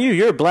shitting on you.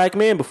 You're a black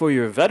man before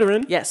you're a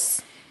veteran.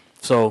 Yes.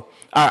 So.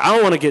 I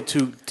don't want to get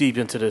too deep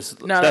into this.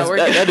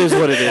 That is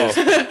what it is.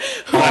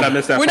 Glad I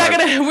missed that. We're not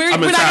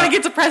gonna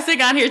get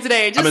depressing on here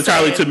today. I'm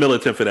entirely too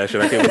militant for that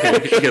shit. I can't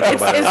talk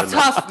about it. It's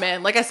tough,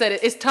 man. Like I said,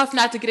 it's tough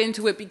not to get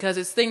into it because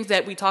it's things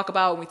that we talk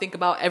about and we think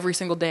about every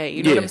single day.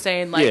 You know what I'm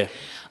saying? Like,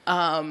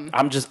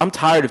 I'm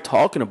tired of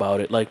talking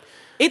about it. Like,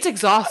 it's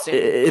exhausting.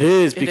 It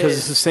is because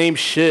it's the same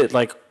shit.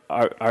 Like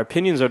our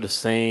opinions are the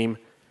same.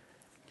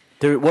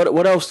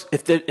 What else?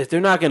 If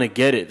they're not gonna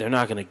get it, they're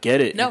not gonna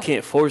get it. No. You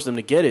can't force them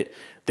to get it.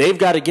 They've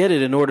got to get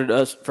it in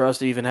order for us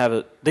to even have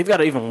it. They've got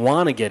to even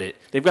want to get it.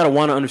 They've got to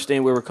want to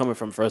understand where we're coming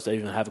from for us to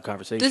even have a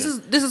conversation.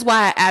 This is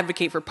why I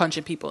advocate for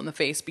punching people in the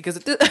face because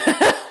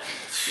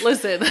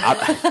listen,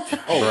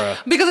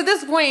 because at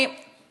this point,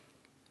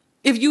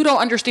 if you don't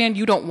understand,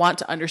 you don't want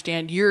to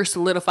understand. You're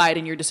solidified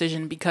in your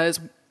decision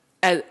because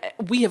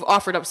we have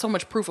offered up so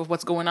much proof of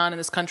what's going on in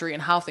this country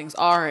and how things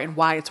are and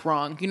why it's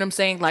wrong. You know what I'm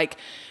saying? Like,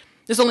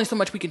 there's only so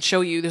much we can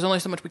show you. There's only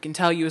so much we can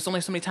tell you. There's only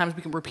so many times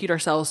we can repeat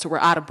ourselves till we're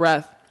out of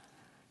breath.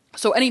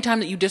 So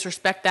anytime that you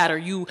disrespect that or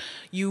you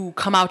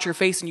come out your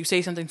face and you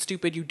say something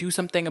stupid, you do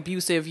something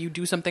abusive, you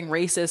do something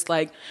racist,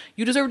 like,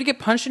 you deserve to get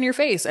punched in your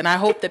face. And I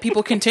hope that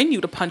people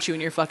continue to punch you in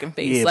your fucking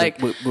face. Yeah, like,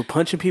 but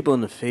punching people in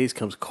the face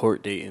comes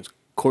court dates.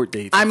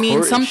 I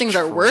mean, some things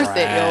are worth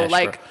it, yo.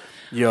 Like,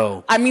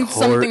 I mean,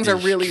 some things are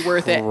really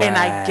worth it, and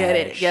I get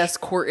it. Yes,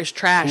 court is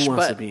trash. Who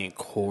wants to be in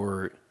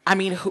court? I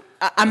mean,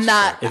 I'm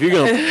not. If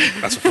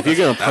you're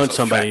gonna punch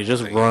somebody,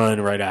 just run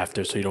right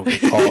after so you don't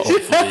get caught.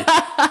 Hopefully,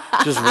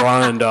 just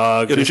run,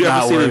 dog. Did you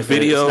ever see the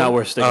video? It's not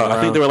worth sticking around. I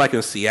think they were like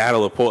in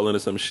Seattle or Portland or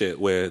some shit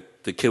where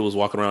the kid was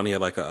walking around. He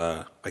had like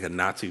a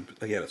Nazi.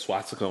 He had a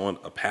swastika on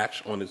a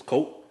patch on his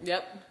coat.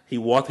 Yep. He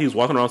was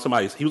walking around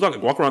somebody's. He was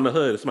like walking around the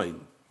hood. And somebody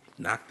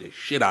knocked the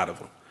shit out of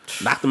him.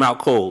 Knocked him out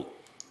cold.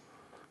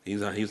 He's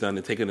down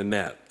there taking a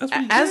nap.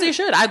 As they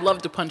should. I'd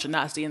love to punch a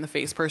Nazi in the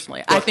face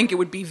personally. But I think it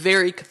would be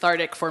very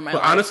cathartic for my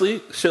life.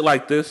 Honestly, shit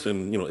like this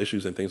and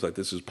issues and things like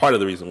this is part of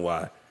the reason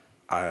why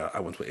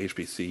I went to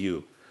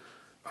HBCU.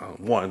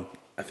 One,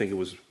 I think it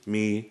was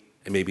me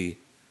and maybe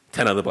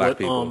 10 other black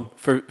people.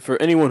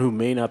 For anyone who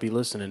may not be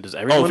listening, does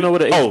everyone know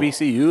what an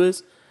HBCU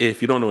is?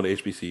 If you don't know what an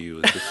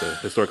HBCU is, it's a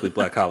historically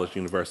black college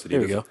university.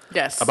 There we go.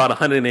 Yes. About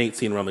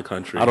 118 around the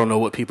country. I don't know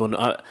what people know.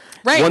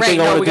 One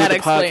thing I want to do with the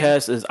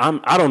podcast is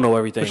I don't know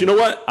everything. But you know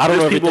what? I don't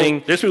know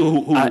everything. There's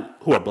people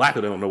who are black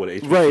who don't know what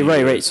an HBCU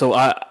is. Right. So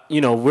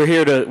we're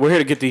here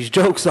to get these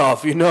jokes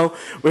off. We're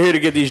here to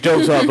get these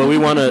jokes off, but we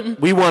want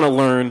to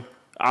learn.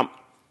 I'm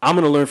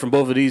going to learn from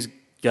both of these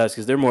guys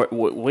because they're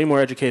way more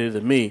educated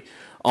than me.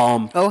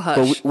 Hush.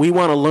 But we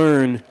want to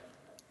learn.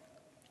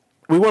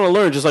 We want to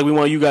learn just like we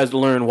want you guys to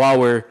learn while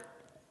we're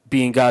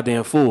being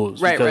goddamn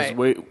fools. Right, because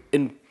right.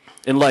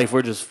 In life,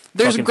 we're just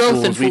there's growth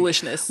fools. in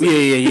foolishness. Yeah.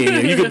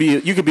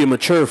 You could be a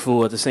mature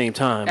fool at the same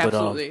time.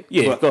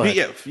 Absolutely. But go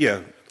ahead.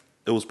 Yeah.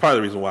 It was part of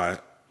the reason why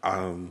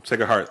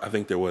Sacred Heart. I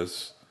think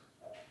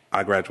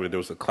I graduated. There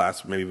was a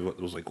class. Maybe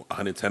it was like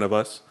 110 of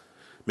us.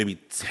 Maybe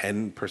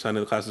 10% of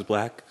the class is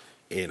black,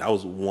 and I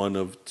was one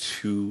of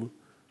 2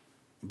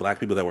 black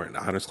people that were in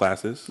honors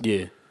classes.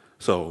 Yeah.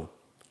 So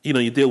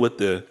you deal with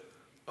the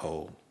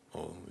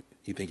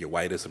you think you're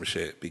white or some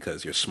shit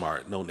because you're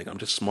smart. No, nigga, I'm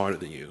just smarter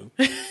than you.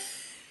 Yeah,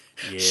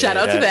 shout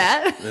out to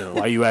that.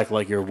 Why you act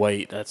like you're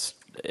white? That's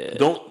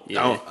don't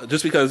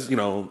just because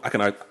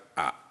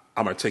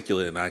I'm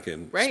articulate and I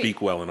can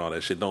speak well and all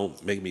that shit.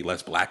 Don't make me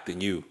less black than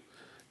you.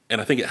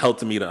 And I think it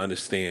helped me to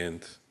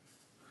understand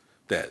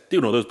that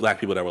there's black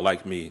people that were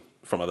like me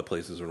from other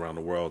places around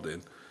the world,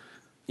 and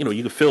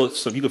you could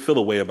feel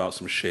a way about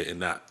some shit and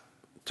not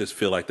just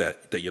feel like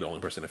that you're the only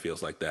person that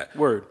feels like that.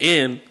 Word.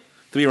 And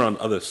to be around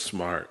other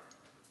smart,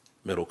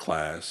 middle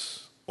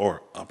class,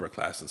 or upper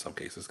class in some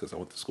cases, because I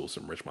went to school with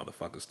some rich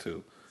motherfuckers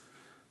too,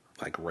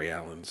 like Ray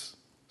Allen's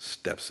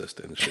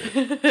stepsister and shit,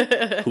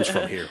 who's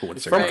from here, who went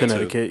to from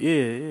Connecticut.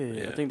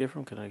 Yeah. I think they're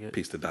from Connecticut.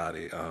 Peace to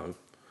Dottie.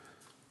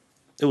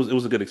 It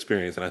was a good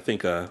experience, and I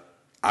think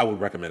I would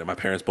recommend it. My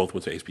parents both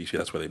went to HBCU.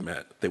 That's where they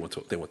met. They went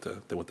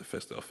to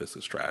Fisk. Fisk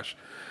is trash.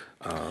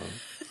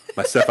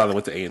 My stepfather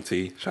went to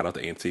A&T. Shout out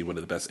to A&T, one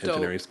of the best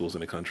engineering schools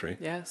in the country.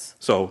 Yes.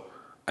 So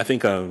I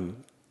think,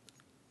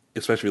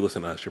 especially if you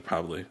listen to us, you're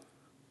probably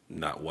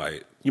not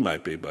white. You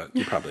might be, but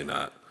you're probably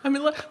not. I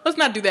mean, let's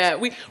not do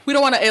that. We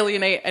don't want to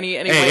alienate any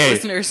white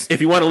listeners. If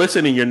you want to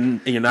listen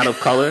and you're not of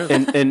color,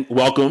 and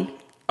welcome.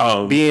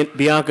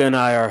 Bianca and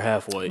I are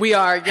half white. We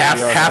are.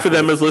 Yes. Half of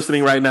them is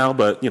listening right now,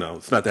 but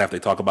it's not the half they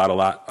talk about a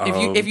lot.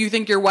 If you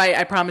think you're white,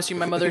 I promise you,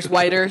 my mother's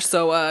whiter.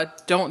 So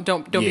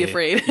don't be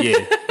afraid.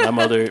 Yeah, my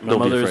mother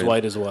is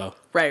white as well.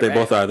 Right. They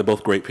both are. They're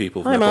both great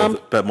people. Hi, Mom.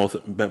 Bet both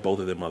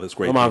of their mothers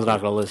great. My mom's people.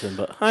 not going to listen,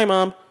 but hi,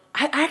 Mom.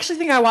 I actually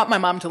think I want my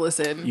mom to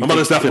listen. My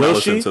mother's definitely not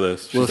listening to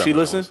this. Will she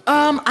listen?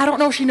 I don't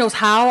know if she knows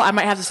how. I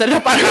might have to set it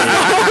up on her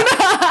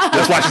phone.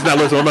 That's why she's not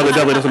listening. My mother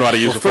definitely doesn't know how to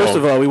use the phone. First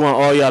of all, we want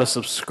all y'all to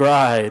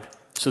subscribe.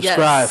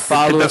 Yes.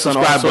 Follow us on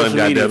all social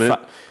media.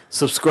 Goddammit.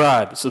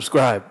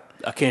 Subscribe.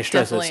 I can't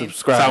stress it.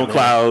 Subscribe.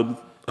 SoundCloud.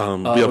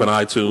 Be up on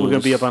iTunes. We're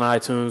going to be up on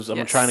iTunes.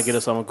 I'm trying to get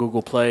us on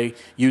Google Play.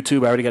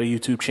 YouTube. I already got a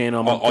YouTube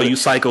channel. All you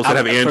psychos that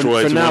have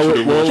Androids for now,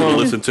 we'll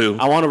listen to.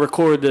 I want to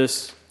record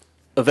this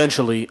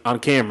eventually on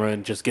camera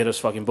and just get us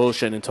fucking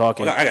bullshitting and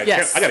talking. I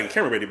got a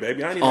camera ready,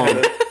 baby. I need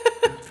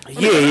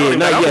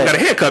I got a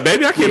haircut,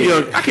 baby. I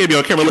can't be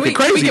on camera looking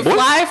crazy, boy.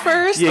 Fly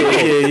first.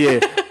 Yeah.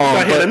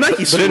 I had a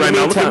Nike suit right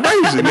now looking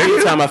crazy. In the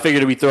meantime, I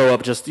figured we throw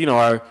up just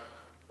our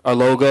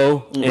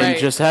logo and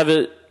just have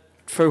it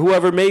for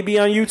whoever may be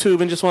on YouTube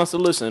and just wants to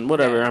listen.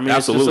 Whatever. I mean,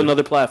 Absolutely. It's just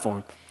another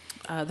platform.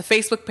 The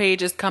Facebook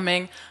page is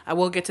coming. I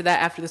will get to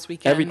that after this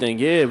weekend. Everything,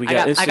 yeah. We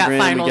got Instagram. I got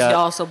finals,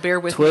 y'all, so bear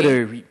with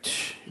Twitter. me.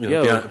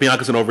 Twitter.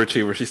 Bianca's an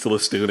overachiever. She's still a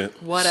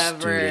student.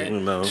 Whatever.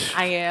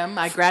 I am.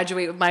 I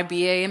graduate with my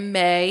BA in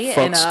May.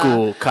 Fuck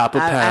school. Cop a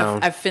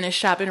pound. I've finished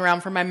shopping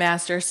around for my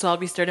master's, so I'll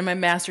be starting my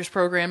master's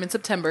program in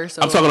September.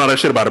 So I'm talking all that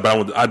shit about it,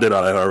 but I did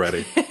all that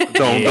already.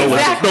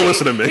 Don't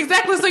listen to me.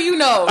 Exactly, so you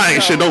know. I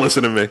ain't shit. Don't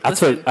listen to me.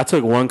 I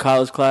took one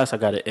college class. I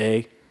got an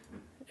A.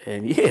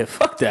 And yeah,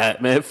 fuck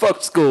that, man.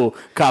 Fuck school.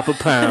 Cop a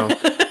pound.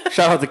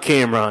 Shout out to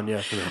Cameron,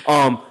 yeah.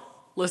 I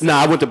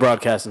went to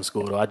broadcasting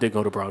school, though. I did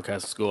go to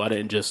broadcasting school. I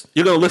didn't just...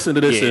 You're going to listen to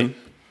this and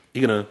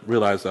you're going to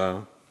realize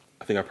I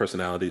think our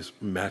personalities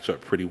match up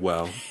pretty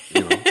well.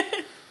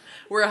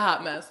 We're a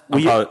hot mess.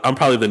 I'm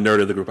probably the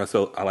nerd of the group.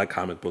 I like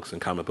comic books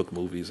and comic book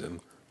movies and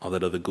all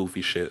that other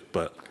goofy shit,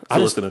 but I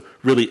listen to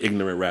really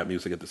ignorant rap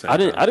music at the same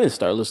time. I didn't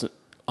start listening,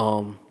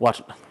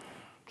 watching...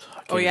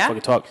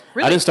 Fucking talk.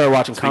 Really? I didn't start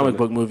watching comic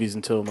book movies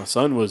until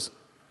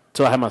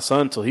I had my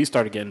son, till he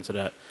started getting into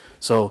that.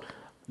 So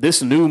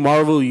this new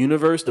Marvel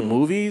universe, the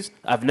movies,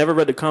 I've never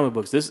read the comic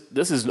books. This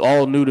is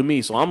all new to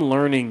me. So I'm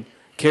learning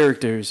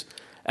characters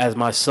as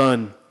my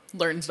son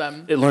learns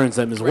them. It learns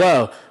them as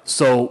well.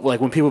 So like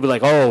when people be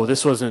like, "Oh,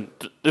 this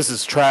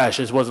is trash.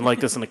 This wasn't like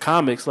this in the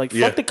comics." Like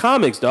fuck the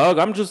comics, dog.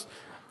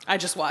 I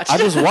just watch.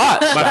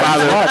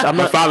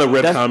 My father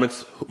read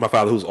comics. My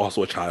father, who's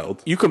also a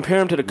child. You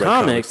compare him to the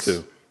comics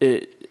too.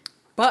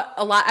 But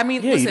a lot. I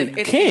mean, listen,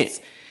 you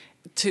can't.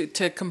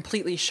 To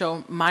completely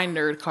show my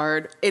nerd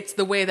card, it's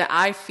the way that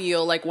I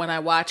feel like when I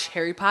watch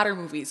Harry Potter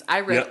movies. I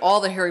read all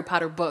the Harry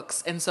Potter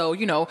books, and so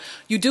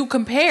you do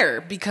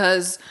compare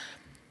because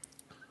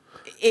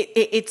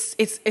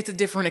it's a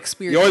different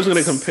experience. You're always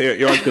going to compare.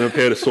 You're always going to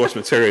compare the source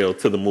material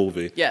to the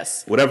movie.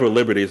 Yes. Whatever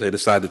liberties they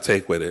decide to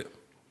take with it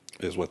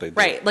is what they do.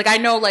 Right. Like I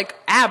know, like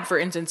Ab, for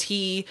instance,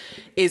 he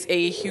is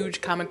a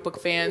huge comic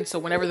book fan. So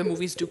whenever the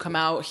movies do come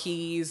out,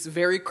 he's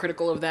very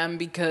critical of them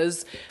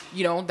because,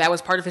 that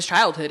was part of his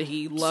childhood.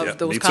 He loved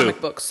those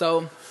comic books.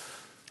 So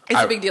it's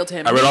a big deal to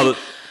him. I read all the...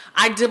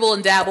 I dibble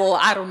and dabble.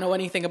 I don't know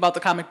anything about the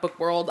comic book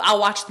world.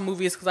 I'll watch the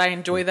movies because I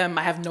enjoy them.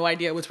 I have no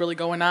idea what's really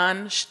going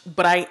on,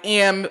 but I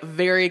am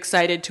very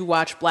excited to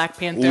watch Black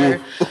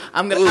Panther.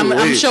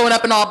 I'm showing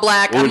up in all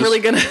black. I'm really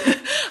gonna.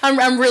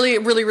 I'm really,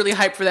 really, really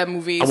hyped for that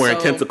movie. I'm wearing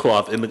kente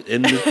cloth in the movie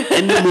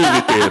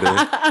theater.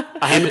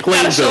 I have to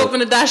gotta show up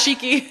in a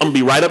dashiki. I'm gonna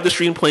be right up the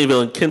street in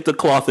Plainville in kente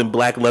cloth and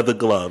black leather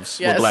gloves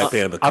when Black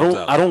Panther comes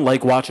out. I don't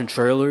like watching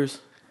trailers.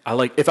 I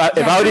like if I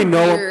already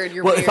know.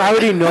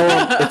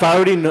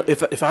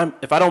 If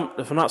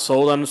I'm not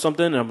sold on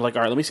something, and I'm like,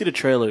 all right, let me see the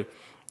trailer,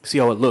 see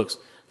how it looks.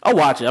 I'll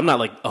watch it. I'm not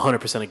like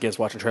 100% against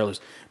watching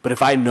trailers, but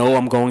if I know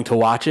I'm going to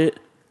watch it,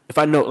 if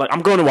I know like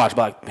I'm going to watch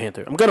Black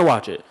Panther, I'm going to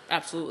watch it.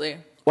 Absolutely.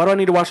 Why do I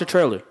need to watch a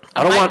trailer?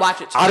 I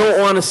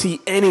don't want to see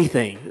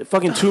anything. A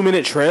fucking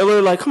 2-minute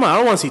trailer. Like, come on, I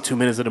don't want to see 2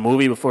 minutes of the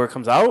movie before it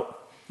comes out.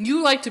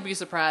 You like to be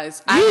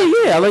surprised.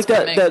 I like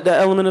that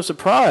element of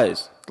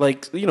surprise.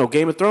 Like,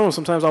 Game of Thrones,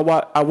 sometimes I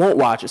won't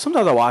watch it.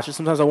 Sometimes I watch it.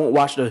 Sometimes I won't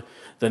watch the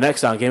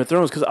next time Game of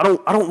Thrones because I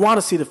don't want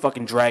to see the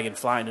fucking dragon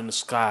flying in the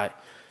sky.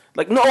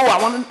 Like, no,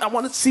 I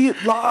want to see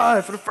it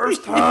live for the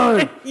first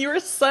time. You're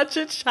such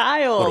a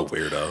child. What a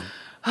weirdo.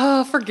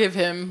 Oh, forgive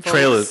him. But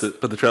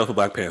the trailer for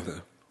Black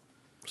Panther,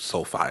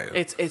 so fire.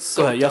 It's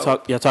so. Go ahead.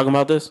 Y'all talking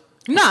about this?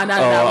 No.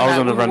 I was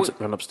gonna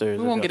run upstairs.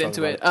 We won't get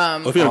into it.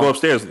 If you're gonna go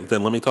upstairs,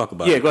 then let me talk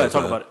about it. Yeah, go ahead.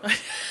 Talk about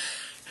it.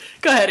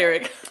 Go ahead,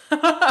 Eric.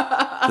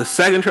 The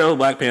second trailer of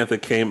Black Panther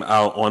came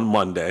out on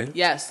Monday.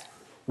 Yes.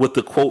 With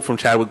the quote from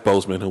Chadwick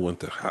Boseman, who went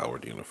to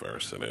Howard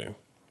University.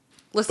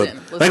 Listen. I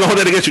ain't gonna hold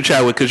that against you,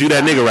 Chadwick, because you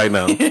that nigga right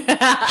now.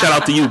 Shout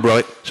out to you,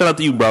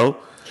 bro.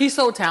 He's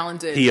so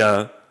talented.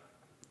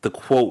 The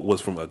quote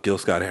was from a Gil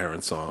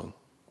Scott-Heron song.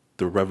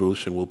 The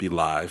revolution will be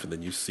live, and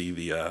then you see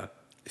the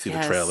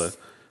trailer.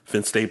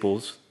 Vince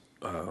Staples,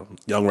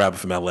 young rapper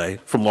from LA,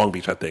 from Long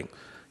Beach, I think.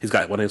 He's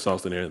got one of his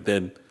songs in there. And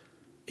then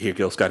you hear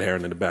Gil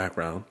Scott-Heron in the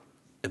background,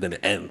 and then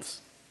it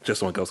ends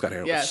just on Gil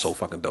Scott-Heron. It was so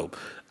fucking dope.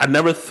 I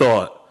never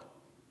thought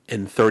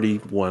in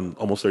 31,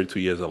 almost 32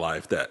 years of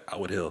life that I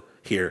would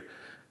hear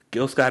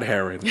Gil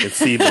Scott-Heron and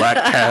see Black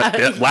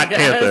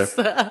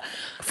Panther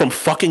from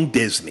fucking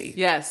Disney.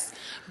 Yes.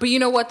 But you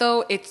know what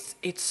though? It's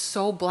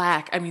so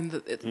black. I mean,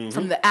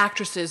 from the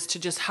actresses to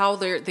just how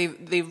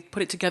they've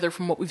put it together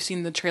from what we've seen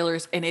in the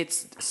trailers, and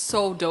it's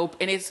so dope.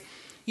 And it's,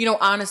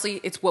 honestly,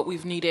 it's what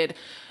we've needed.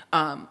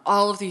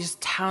 All of these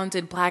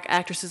talented black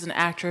actresses and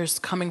actors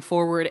coming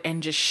forward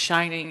and just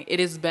shining.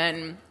 It has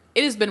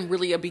been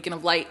really a beacon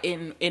of light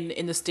in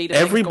the state of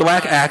every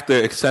black actor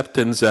except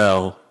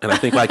Denzel, and I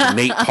think like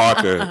Nate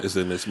Parker is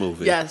in this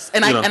movie. Yes,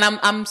 and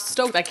I'm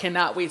stoked. I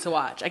cannot wait to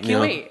watch. I can't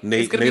wait.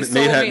 It's gonna be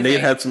so amazing. Nate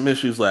had some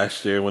issues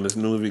last year when this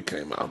movie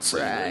came out. So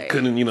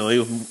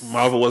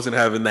Marvel wasn't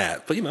having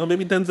that. But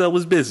maybe Denzel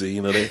was busy.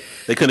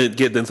 They couldn't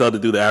get Denzel to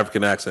do the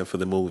African accent for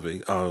the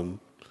movie.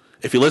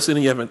 If you're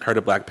listening, you haven't heard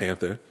of Black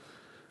Panther.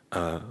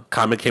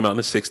 Comic came out in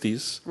the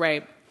 60s.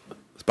 Right.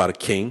 It's about a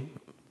king.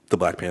 The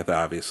Black Panther,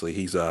 obviously.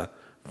 He's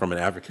from an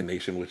African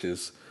nation, which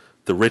is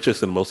the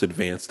richest and most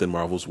advanced in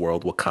Marvel's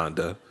world,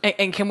 Wakanda.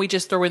 And can we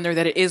just throw in there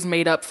that it is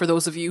made up for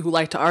those of you who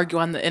like to argue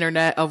on the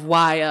internet of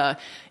why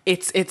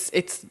it's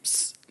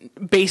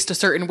based a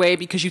certain way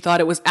because you thought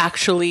it was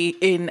actually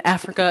in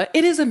Africa.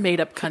 It is a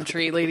made-up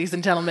country, ladies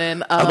and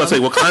gentlemen. I was about to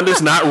say,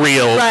 Wakanda's not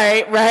real.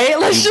 Right.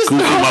 Let's just throw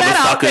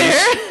that out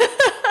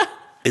there.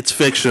 It's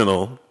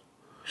fictional.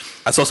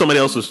 I saw somebody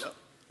else's...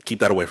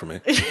 Keep that away from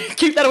me.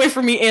 Keep that away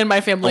from me and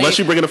my family. Unless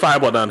you're bringing a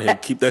fireball down here,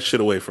 keep that shit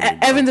away from me.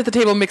 Evan's at the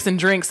table mixing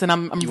drinks, and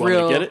I'm you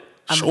real. Want to get it?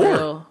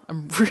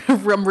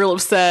 I'm real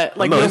upset.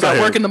 Like, we got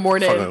work in the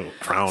morning.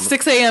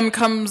 6 a.m.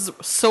 comes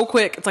so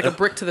quick. It's like a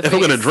brick to the face. If I'm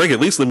going to drink,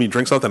 at least let me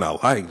drink something I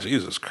like.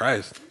 Jesus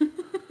Christ.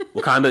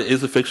 Wakanda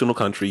is a fictional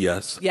country,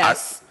 yes.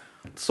 Yes.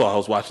 I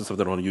was watching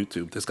something on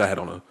YouTube. This guy had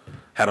on a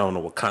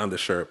Wakanda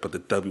shirt, but the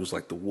W was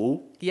like the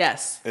woo.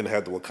 Yes. And it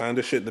had the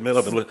Wakanda shit in the middle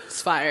of it.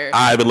 It's fire.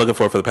 I've been looking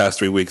for it for the past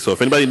 3 weeks. So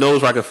if anybody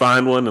knows where I can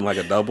find one in like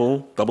a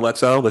double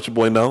XL, let your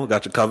boy know.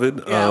 Got you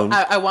covered.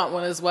 Yeah, I want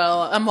one as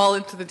well. I'm all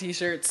into the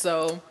t-shirts,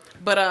 so...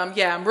 But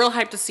I'm real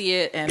hyped to see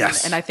it, and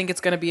I think it's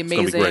going to be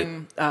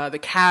amazing. The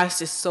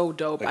cast is so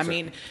dope. I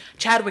mean,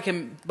 Chadwick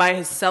by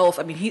himself.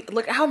 I mean,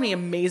 look at how many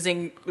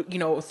amazing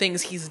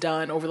things he's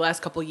done over the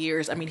last couple of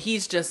years. I mean,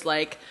 he's just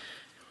like,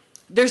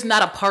 there's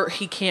not a part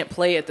he can't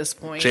play at this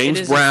point.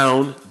 James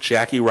Brown,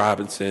 Jackie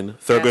Robinson,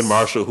 Thurgood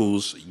Marshall,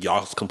 who's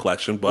y'all's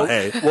complexion, but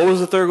hey, what was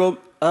the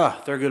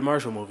Thurgood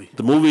Marshall movie?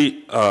 The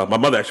movie, my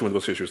mother actually went to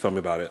go see it. She was telling me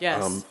about it.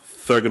 Yes.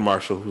 Thurgood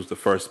Marshall, who's the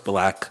first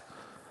black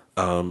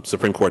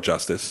Supreme Court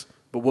justice.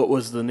 But what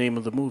was the name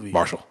of the movie?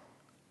 Marshall.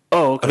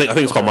 Oh, okay. I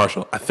think it's called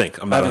Marshall.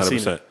 I'm not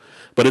 100%.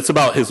 But it's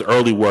about his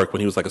early work when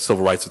he was like a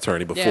civil rights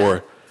attorney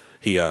before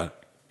he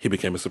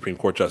became a Supreme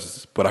Court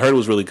justice. But I heard it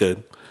was really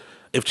good.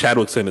 If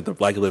Chadwick's in it, the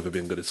likelihood of it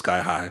being good is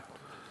sky high.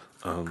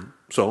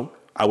 So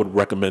I would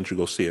recommend you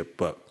go see it.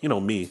 But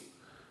me,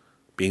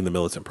 being the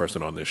militant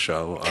person on this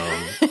show,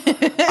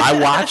 I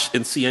watch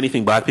and see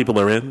anything black people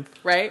are in.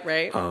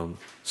 Right.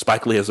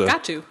 Spike Lee has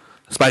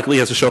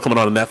a show coming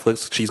on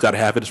Netflix. She's Gotta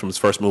Have It. It's from his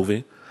first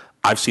movie.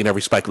 I've seen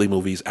every Spike Lee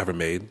movie he's ever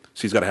made.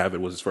 She's Gotta Have It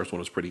was his first one.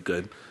 It was pretty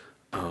good.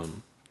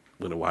 I'm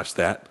going to watch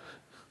that.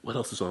 What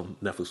else is on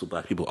Netflix with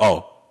black people?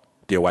 Oh,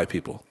 Dear White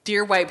People.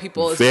 Dear White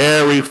People is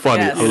very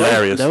funny,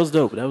 hilarious. That was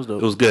dope. It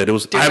was good. It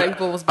was. Dear White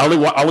People was. I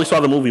only saw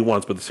the movie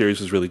once, but the series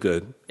was really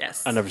good.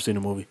 Yes, I never seen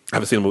the movie. I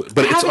haven't seen the movie,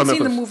 but it's on Netflix. I haven't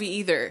seen the movie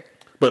either.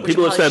 But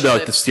people have said that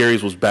like the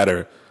series was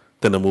better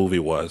than the movie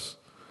was,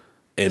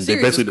 and the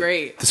series was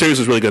great. The series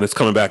was really good. It's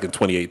coming back in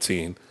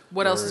 2018.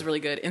 What else is really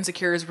good?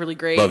 Insecure is really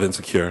great. Love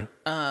Insecure.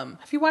 Have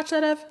you watched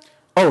that, Ev?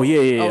 Oh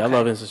yeah. Okay. I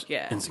love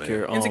Insecure.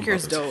 Insecure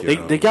is dope.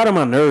 They got him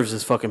on nerves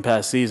this fucking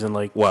past season.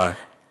 Like, why?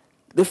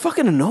 They're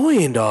fucking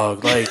annoying,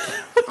 dog. Like,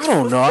 I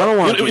don't know. I don't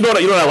want. You know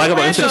what I like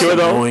about Insecure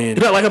though? You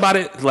know what I like about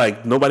it?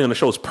 Like, nobody on the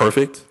show is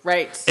perfect.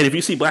 Right. And if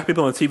you see black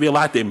people on TV a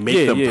lot, they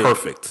make them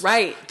perfect.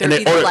 Right. They're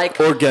either like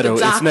or ghetto.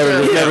 It's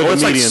never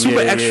it's like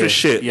super extra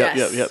shit.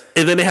 Yep.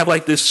 And then they have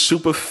like this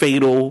super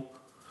fatal,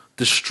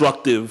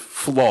 destructive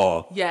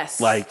flaw. Yes.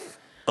 Like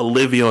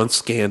Olivia on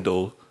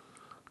Scandal,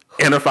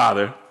 and her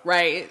father.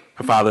 Right.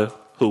 Her father,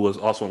 who was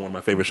also on one of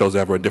my favorite shows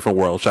ever, A Different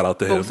World. Shout out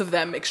to him. Both of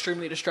them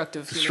extremely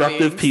destructive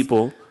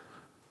people.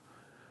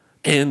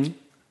 And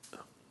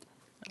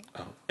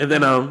And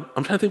then I'm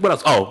trying to think what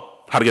else. Oh,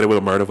 How to Get Away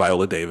with Murder,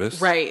 Viola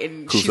Davis. Right,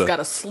 and she's got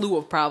a slew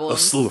of problems.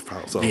 A slew of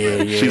problems. So I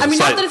mean,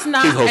 not that it's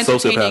not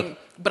entertaining,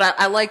 but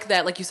I like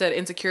that, like you said,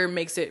 Insecure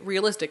makes it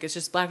realistic. It's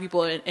just black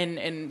people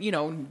and you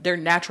know, their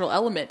natural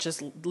element,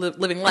 just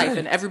living life. Right.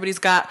 And everybody's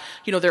got,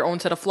 you know, their own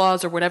set of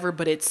flaws or whatever,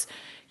 but it's,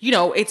 you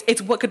know,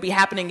 it's what could be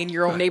happening in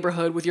your own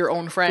neighborhood with your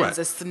own friends. Right.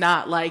 It's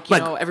not like, you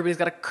know, everybody's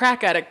got a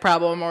crack addict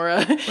problem or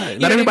a... Right.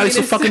 Not everybody's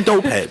a fucking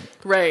dope head.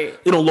 Right.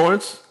 You know,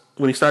 Lawrence,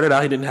 when he started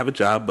out, he didn't have a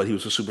job, but he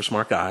was a super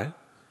smart guy.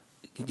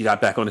 He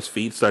got back on his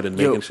feet, started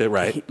making shit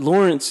right.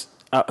 Lawrence...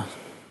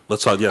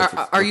 Let's talk.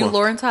 Yeah, are you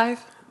Lawrence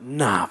Hive?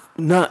 Nah,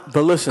 not.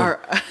 But listen,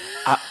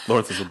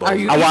 Lawrence is a ball.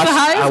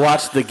 I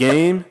watched the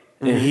game,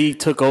 and he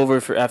took over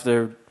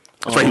after.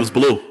 That's right. He was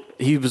blue.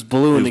 He was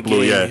blue in the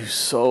game. Yeah. He was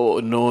so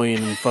annoying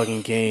in the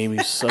fucking game.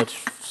 He's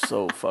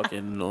so fucking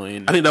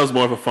annoying. I think that was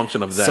more of a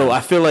function of that. So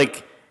I feel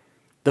like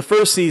the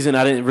first season,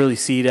 I didn't really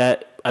see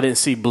that. I didn't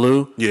see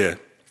blue. Yeah.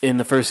 In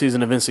the first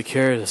season of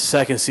Insecure, the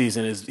second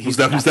season he's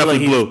definitely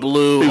blue.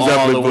 Blue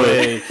all the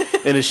way,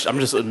 and I'm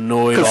just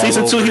annoyed. Because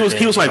season 2,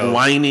 he was like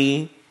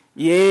whiny.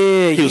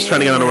 Yeah, he was trying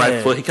to get on the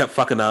right foot. He kept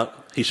fucking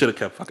up. He should have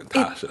kept fucking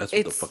Tasha. That's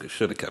what the fuck he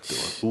should have kept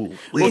doing. Ooh.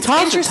 Well,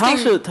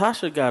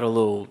 Tasha got a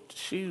little.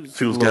 She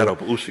was ghetto.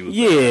 Ooh, she was.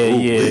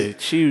 Yeah.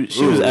 She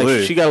was.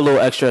 Extra, she got a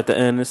little extra at the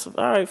end. It's all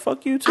right.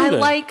 Fuck you too.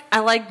 I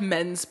like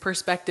men's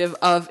perspective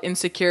of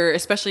Insecure,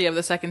 especially of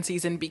the second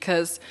season,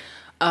 because.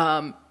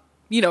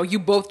 You know, you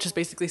both just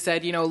basically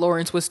said, you know,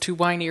 Lawrence was too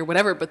whiny or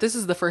whatever, but this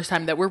is the first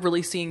time that we're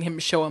really seeing him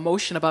show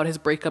emotion about his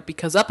breakup,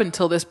 because up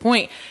until this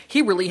point,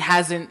 he really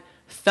hasn't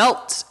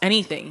felt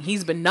anything.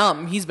 He's been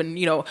numb. He's been,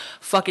 you know,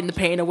 fucking the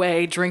pain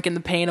away, drinking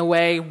the pain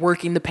away,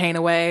 working the pain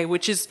away,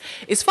 which is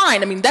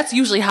fine. I mean, that's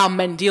usually how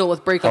men deal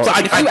with breakups.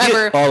 I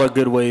get all the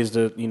good ways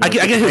to, you know. I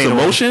get his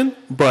emotion,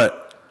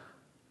 but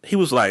he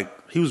was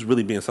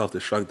really being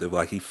self-destructive.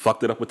 Like, he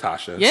fucked it up with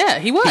Tasha. Yeah,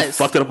 he was. He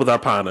fucked it up with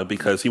Arpana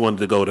because he wanted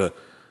to go to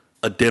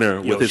a dinner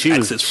with his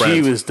ex's friends.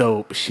 She was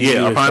dope.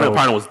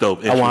 Arpana was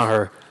dope. I want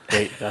her.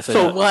 Wait,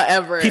 so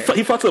whatever. He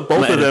fucked up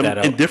both of them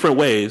in different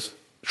ways,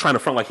 trying to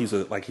front like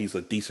he's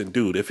a decent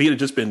dude. If he had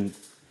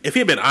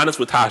been honest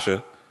with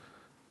Tasha,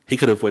 he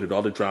could have avoided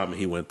all the drama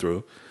he went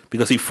through,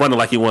 because he fronted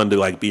like he wanted to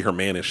like be her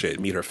man and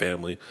shit, meet her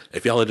family.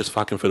 If y'all are just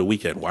fucking for the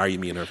weekend, why are you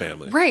meeting her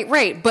family?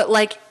 Right. But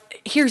like,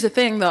 here's the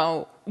thing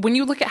though. When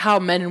you look at how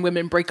men and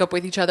women break up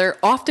with each other,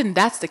 often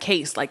that's the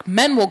case. Like,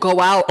 men will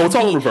go out. Oh, it's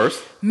all in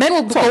reverse. Men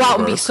will go out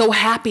and be so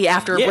happy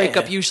after a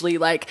breakup, usually.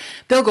 Like,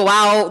 they'll go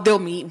out, they'll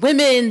meet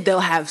women, they'll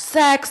have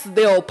sex,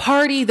 they'll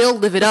party, they'll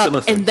live it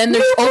up. And then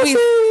there's always...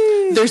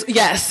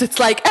 it's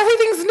like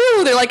everything's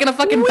new. They're like in a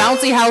fucking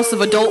bouncy house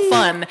of adult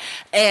fun.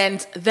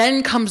 And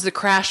then comes the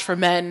crash for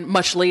men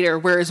much later,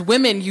 whereas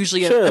women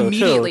usually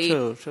immediately...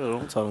 Chill.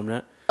 Don't tell them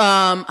that.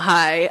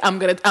 Hi, I'm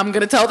gonna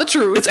tell the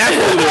truth. It's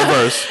absolutely the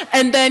reverse.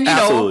 And then, you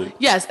know,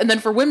 yes. And then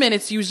for women,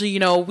 it's usually, you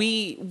know,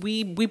 we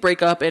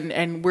break up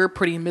and we're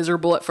pretty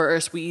miserable at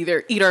first. We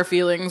either eat our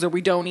feelings or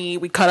we don't eat.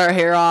 We cut our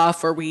hair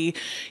off, or we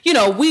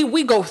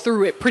go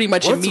through it pretty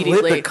much immediately.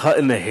 What's with the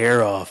cutting the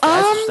hair off?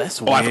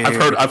 That's weird.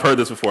 I've heard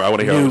this before. I want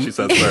to hear what she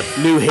says first.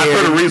 New hair.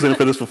 I've heard a reason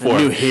for this before.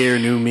 New hair,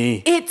 new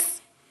me.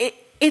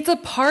 It's a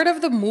part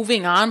of the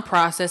moving on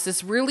process.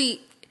 It's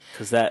really...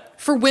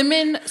 For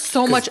women,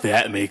 much...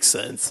 That makes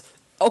sense.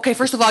 Okay,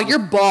 first of all, you're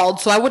bald,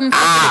 so I wouldn't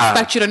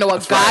expect you to know a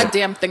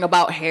goddamn thing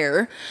about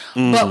hair.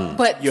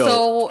 But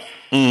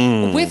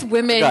with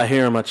women... I got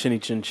hair on my chinny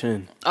chin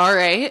chin. All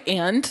right,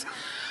 and...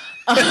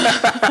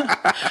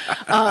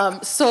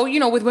 So, you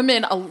know, with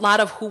women, a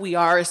lot of who we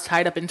are is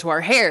tied up into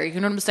our hair.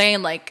 You know what I'm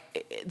saying?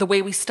 Like, the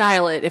way we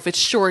style it, if it's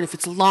short, if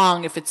it's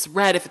long, if it's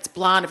red, if it's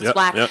blonde, if it's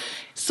black. Yep.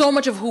 So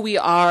much of who we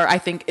are, I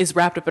think, is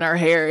wrapped up in our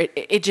hair.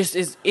 It just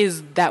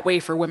is that way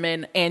for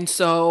women. And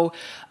so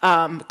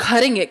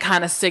cutting it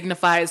kind of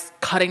signifies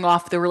cutting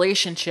off the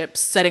relationships,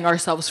 setting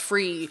ourselves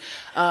free.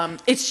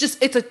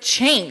 It's a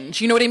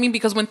change. You know what I mean?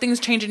 Because when things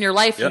change in your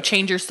life, you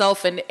change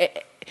yourself, and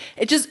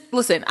it just,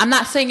 listen, I'm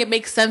not saying it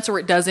makes sense or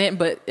it doesn't,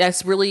 but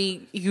that's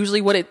really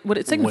usually what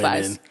it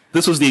signifies. Women.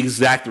 This was the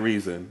exact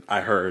reason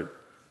I heard.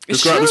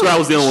 This girl I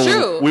was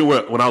dealing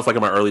with when I was like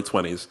in my early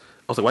 20s.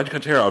 I was like, why'd you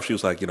cut your hair off? She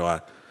was like, you know,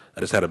 I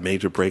just had a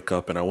major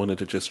breakup and I wanted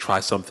to just try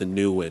something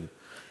new and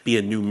be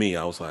a new me.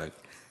 I was like,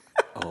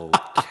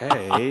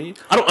 okay.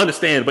 I don't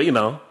understand, but you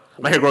know,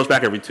 my hair grows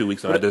back every 2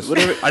 weeks, and I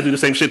do the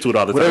same shit to it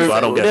all the time, so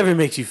I don't get it. Whatever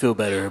makes you feel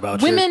better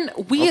about women.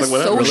 We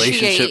associate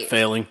relationship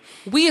failing.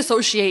 We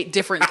associate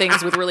different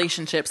things with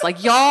relationships.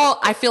 Like y'all,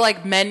 I feel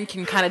like men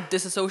can kind of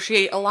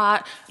disassociate a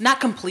lot. Not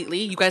completely.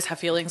 You guys have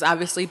feelings,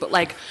 obviously, but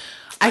like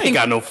I think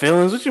I got no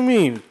feelings. What you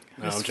mean?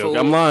 No, I'm joking.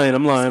 I'm lying.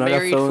 I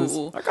got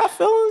feelings. I got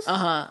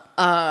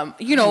feelings.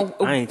 You know,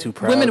 I ain't too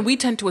proud. Women, we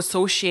tend to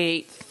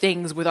associate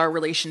things with our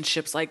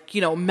relationships, like, you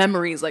know,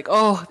 memories, like,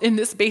 oh, in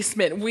this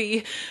basement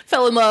we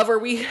fell in love, or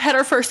we had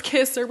our first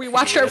kiss, or we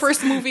watched our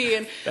first movie,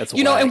 and that's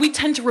you know, and we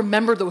tend to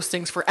remember those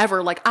things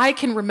forever. Like, I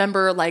can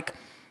remember, like,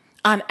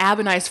 on Ab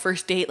and I's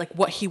first date, like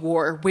what he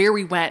wore, where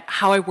we went,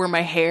 how I wore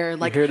my hair.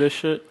 Like, you hear this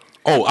shit?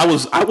 Oh, I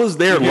was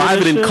there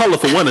live and in color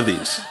for one of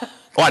these.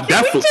 I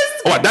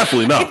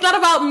definitely know. It's not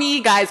about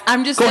me, guys.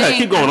 I'm just saying. Go ahead,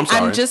 keep going. I'm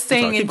sorry. I'm just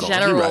saying in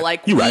general, right.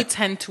 like we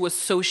tend to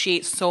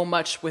associate so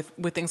much with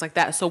things like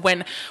that. So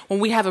when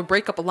we have a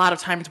breakup, a lot of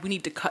times we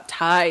need to cut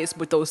ties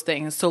with those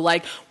things. So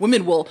like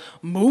women will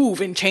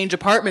move and change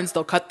apartments.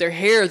 They'll cut their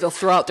hair. They'll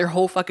throw out their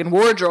whole fucking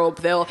wardrobe.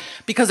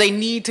 Because they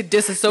need to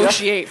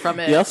disassociate from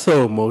it. Y'all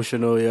so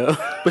emotional, yeah.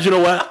 But you know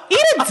what? Eat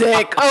a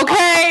dick,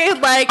 okay?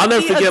 Like I'll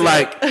never forget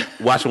like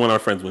watching one of our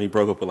friends when he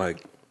broke up with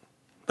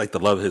like the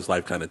love of his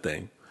life kind of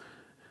thing.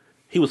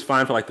 He was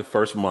fine for like the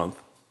first month.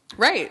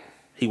 Right.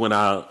 He went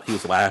out, he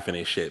was laughing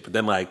and shit. But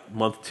then like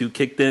month 2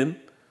 kicked in,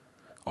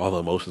 all the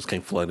emotions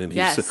came flooding.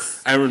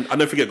 Yes. I'll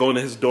never forget going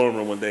to his dorm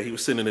room one day. He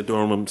was sitting in the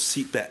dorm room,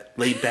 seat back,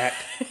 laid back.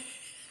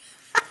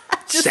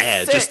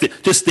 Sad.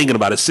 Just thinking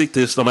about it, sick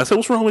to his stomach. I said,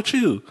 what's wrong with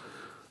you?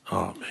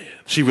 Oh man,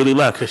 she really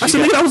left. I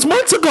said, nigga, that was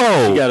months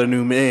ago. She got a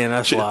new man.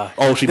 That's why.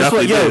 Oh, she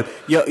definitely did.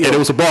 Yo, and it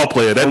was a ball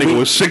player. That nigga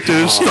was sick to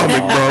his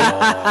stomach,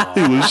 bro.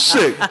 He was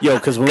sick. Yo,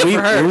 because when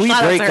we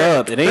break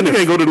up, it ain't. That nigga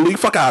ain't go to the league.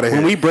 Fuck out of here.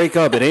 When we break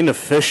up, it ain't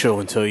official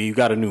until you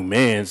got a new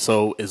man.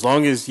 So as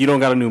long as you don't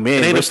got a new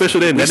man, it ain't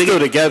official. Then we're still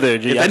together.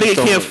 If that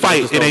nigga can't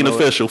fight, it ain't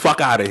official.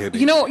 Fuck out of here.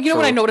 You know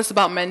what I noticed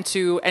about men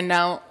too, and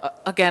now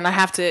again I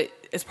have to.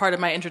 As part of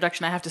my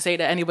introduction, I have to say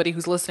to anybody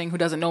who's listening who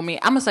doesn't know me,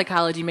 I'm a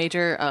psychology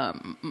major. I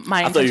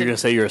thought you were going to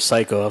say you're a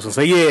psycho. I was going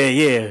to say,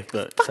 yeah.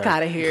 But, fuck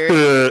out of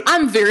here.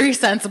 I'm very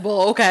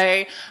sensible,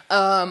 okay?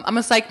 I'm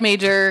a psych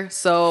major,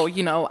 so,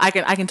 you know, I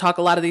can talk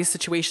a lot of these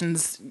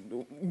situations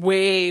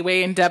way,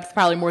 way in depth,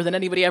 probably more than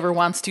anybody ever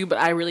wants to, but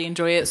I really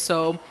enjoy it.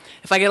 So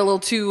if I get a little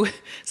too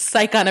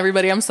psych on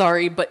everybody, I'm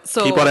sorry. But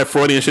so keep all that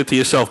Freudian shit to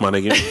yourself, my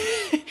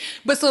nigga.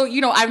 But so,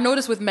 you know, I've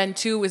noticed with men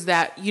too is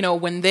that, you know,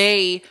 when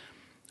they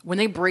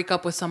break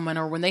up with someone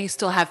or when they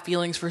still have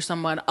feelings for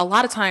someone, a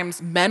lot of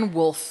times men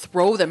will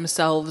throw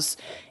themselves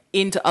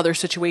into other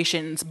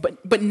situations,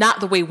 but not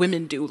the way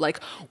women do. Like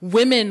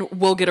women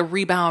will get a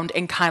rebound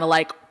and kind of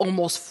like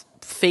almost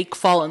fake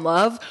fall in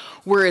love,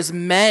 whereas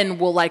men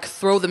will like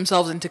throw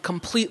themselves into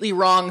completely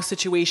wrong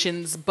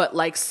situations, but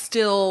like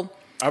still...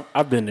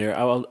 I've been there.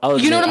 I'll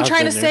you know what I'm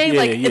trying to say?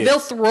 They'll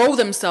throw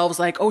themselves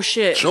like, oh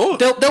shit. Sure.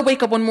 They'll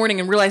wake up one morning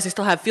and realize they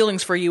still have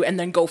feelings for you and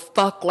then go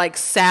fuck like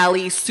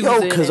Sally,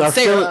 Susan, and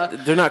Sarah.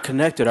 They're not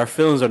connected. Our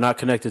feelings are not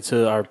connected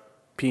to our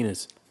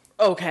penis.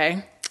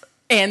 Okay.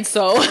 And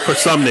so... For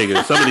some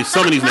niggas. Some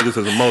of these niggas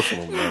is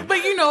emotional, man.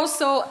 But you know,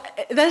 so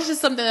that's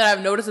just something that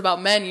I've noticed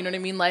about men. You know what I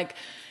mean? Like,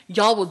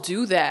 y'all will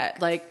do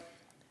that. Like,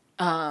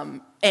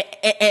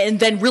 and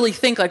then really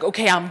think like,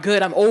 okay, I'm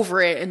good, I'm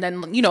over it, and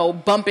then, you know,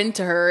 bump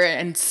into her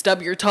and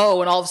stub your toe,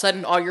 and all of a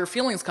sudden all your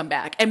feelings come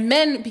back. And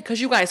men,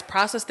 because you guys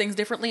process things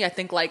differently, I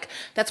think like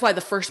that's why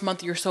the first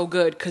month you're so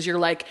good, because you're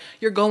like,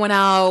 you're going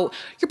out,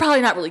 you're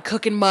probably not really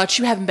cooking much,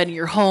 you haven't been in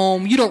your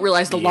home, you don't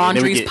realize the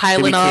laundry's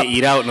piling up. We can't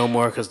eat out no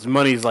more because the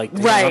money's like,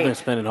 right. I've been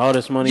spending all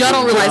this money. Y'all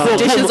don't realize the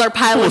dishes are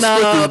piling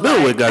up.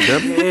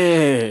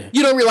 Yeah.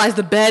 You don't realize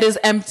the bed is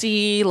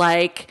empty.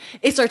 Like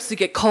it starts to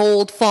get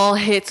cold, fall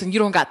hits, and you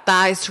don't got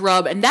thighs to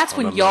rub, and that's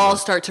when y'all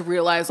start to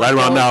realize like,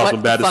 right around now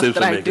some bad decisions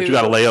to make. You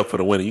got to lay up for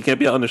the winter. You can't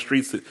be out on the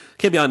streets.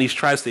 Can't be out on these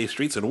tri-state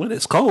streets in the winter.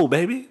 It's cold,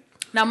 baby.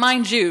 Now,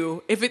 mind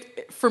you,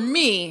 for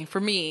me,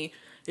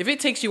 if it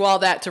takes you all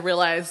that to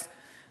realize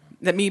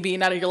that me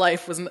being out of your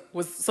life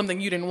was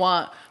something you didn't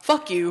want,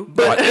 fuck you.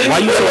 But why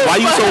you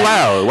so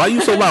loud? Why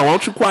you so loud? Why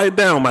don't you quiet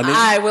down, my nigga?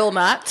 I will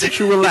not. Did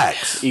you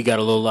relax? He got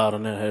a little loud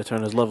on that. I had to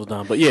turn his levels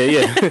down. But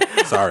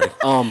yeah. Sorry.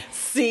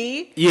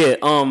 See? Yeah.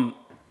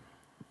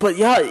 But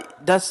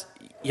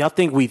y'all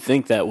think we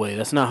think that way.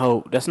 That's not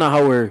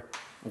how we're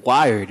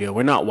wired, yo.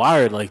 We're not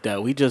wired like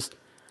that. We just,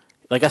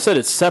 like I said,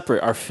 it's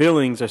separate. Our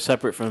feelings are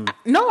separate from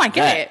No, I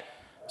get it.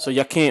 So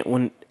y'all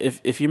can't,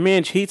 if your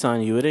man cheats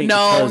on you, it ain't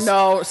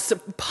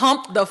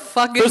pump the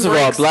fucking First of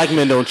all, black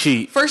men don't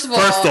cheat. First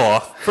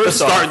off, let's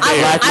start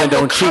there. Black men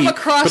don't cheat.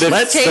 But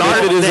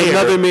if it is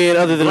another man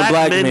other than a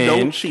black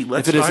man,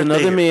 if it is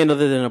another man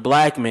other than a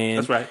black man,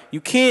 that's right.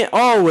 You can't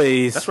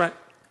always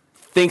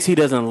thinks he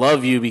doesn't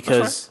love you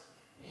because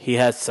he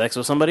has sex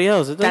with somebody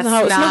else. It's not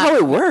how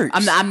it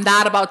works. I'm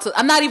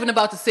not even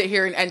about to sit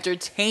here and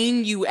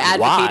entertain you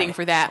advocating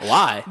for that.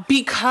 Why?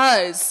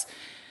 Because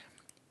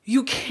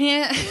you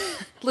can't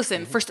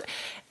listen first,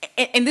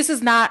 and this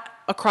is not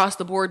across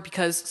the board,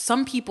 because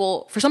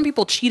for some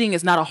people cheating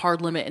is not a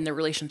hard limit in their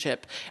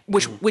relationship,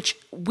 which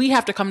we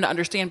have to come to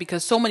understand,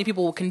 because so many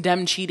people will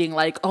condemn cheating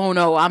like, oh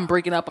no, I'm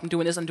breaking up, I'm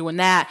doing this, I'm doing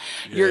that,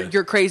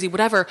 you're crazy,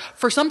 whatever.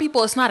 For some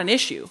people it's not an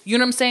issue. You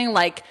know what I'm saying?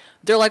 Like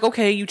they're like,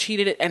 okay, you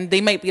cheated, and they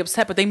might be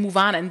upset, but they move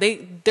on and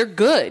they're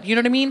good. You know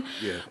what I mean?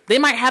 Yeah. They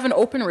might have an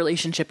open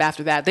relationship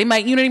after that. They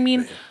might, you know what I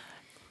mean? Yeah.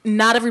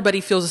 Not everybody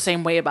feels the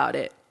same way about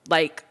it.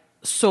 Like,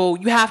 so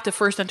you have to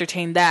first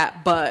entertain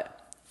that,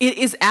 but it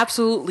is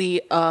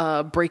absolutely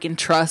breaking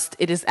trust.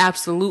 It is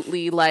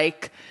absolutely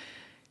like,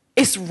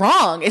 it's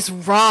wrong. It's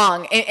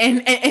wrong.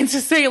 And to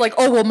say like,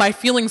 oh, well, my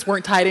feelings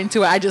weren't tied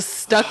into it. I just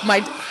stuck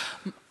my,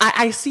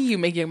 I see you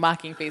making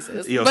mocking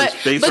faces. Yo, but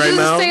his face but right just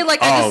now? say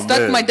like I just stuck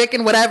Man. my dick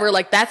in whatever.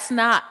 Like that's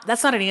not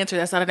an answer.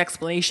 That's not an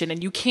explanation.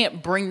 And you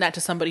can't bring that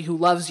to somebody who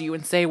loves you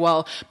and say,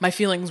 well, my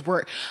feelings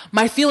weren't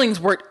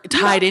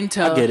tied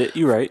into. I get it.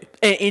 You're right.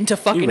 Into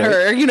fucking right.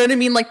 her. You know what I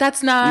mean? Like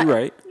that's not. You're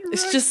right.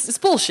 It's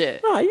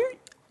bullshit. No,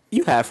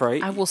 you half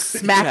right. I will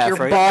smack half your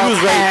right. bald You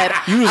was right. head.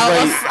 You was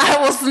right.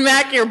 I will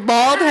smack your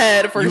bald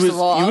head. First of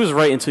all, You was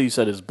right until you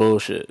said it's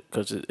bullshit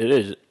because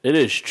it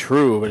is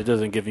true, but it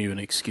doesn't give you an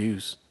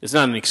excuse. It's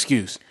not an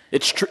excuse.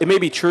 It's true. It may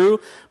be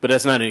true, but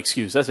that's not an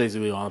excuse. That's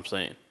basically all I'm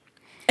saying.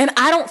 and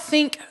I don't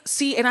think.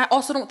 And I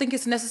also don't think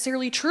it's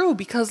necessarily true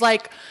because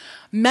like.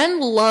 Men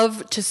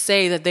love to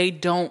say that they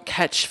don't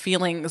catch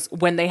feelings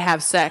when they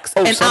have sex,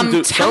 and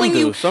I'm telling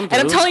you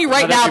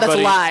right now that's a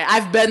lie.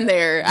 I've been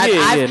there.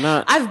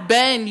 I've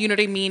been, you know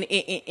what I mean,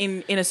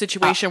 in a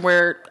situation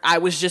where I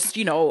was just,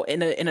 you know,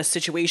 in a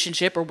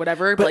situationship or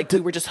whatever, but like we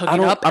were just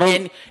hooking up,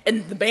 and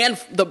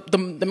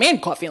the man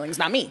caught feelings,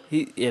 not me.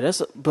 I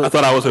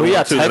thought I was in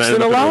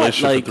a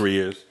relationship for 3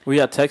 years. We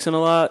got texting a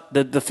lot.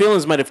 The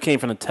feelings might have came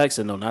from the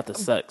texting though, not the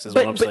sex. Is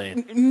what I'm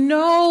saying.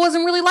 No, it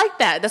wasn't really like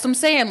that. That's what I'm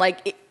saying.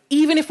 Like.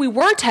 Even if we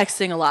were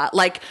texting a lot,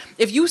 like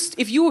if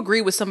you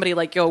agree with somebody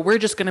like, yo, we're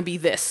just gonna be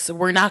this,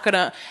 we're not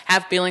gonna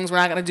have feelings, we're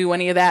not gonna do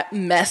any of that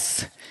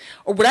mess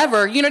or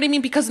whatever, you know what I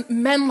mean? Because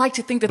men like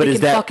to think that they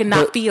can fucking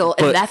not feel,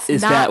 and that's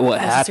not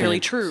necessarily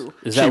true.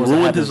 She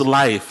ruined his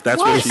life. That's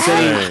what she's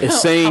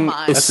saying.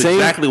 That's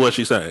exactly what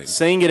she's saying.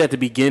 Saying it at the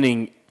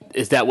beginning,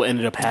 is that what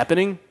ended up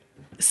happening?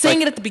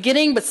 Saying it at the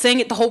beginning, but saying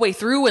it the whole way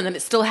through, and then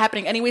it's still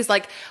happening anyways.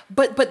 Like,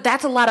 but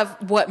that's a lot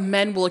of what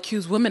men will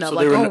accuse women of.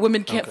 So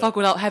women can't fuck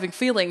without having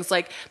feelings.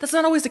 Like, that's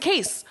not always the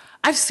case.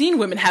 I've seen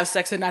women have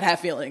sex and not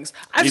have feelings.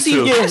 I've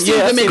seen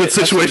women. Good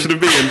situation to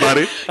be in,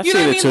 buddy. I've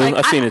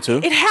seen it too.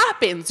 It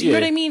happens. You know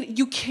what I mean?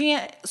 You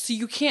can't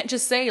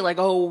just say like,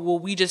 oh, well,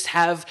 we just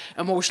have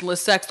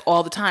emotionless sex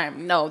all the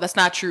time. No, that's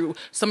not true.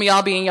 Some of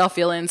y'all be in y'all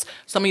feelings.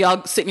 Some of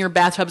y'all sit in your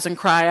bathtubs and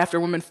cry after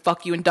women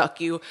fuck you and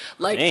duck you.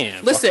 Like,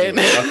 listen,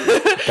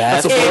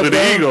 that's a part of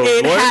the ego.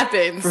 It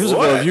happens. First of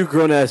all, if you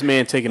grown ass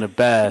man taking a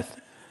bath.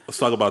 Let's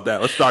talk about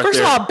that. Let's start First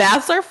of all,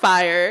 baths are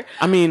fire.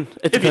 I mean,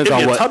 it depends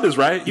on what tub is,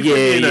 right?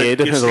 It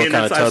depends on what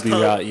kind of tub you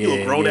got.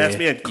 You're a grown ass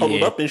man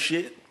cuddled up and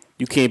shit.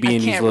 You can't be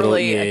in these little.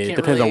 It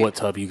depends on what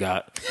tub you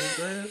got.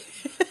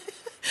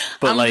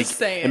 But I'm like, just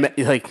saying.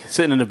 like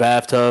sitting in the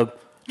bathtub,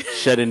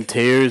 shedding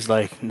tears.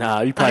 Like,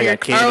 nah, you probably got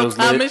candles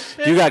lit.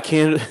 You got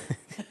candles.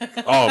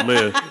 Oh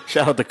man!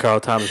 Shout out to Carl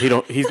Thomas.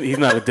 He's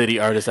not a Diddy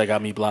artist that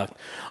got me blocked.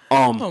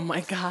 Oh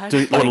my god!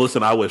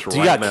 Listen, I wish. Do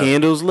you got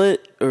candles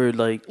lit or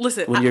like?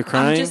 Listen, when you're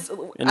crying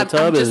in the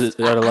tub,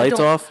 are the lights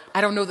off?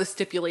 I don't know the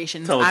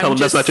stipulations. Tell them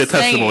that's not your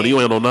testimony.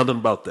 You ain't know nothing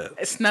about that.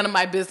 It's none of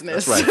my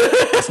business. That's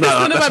right. That's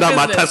not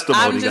my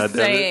testimony. I'm just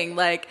saying,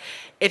 like,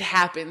 it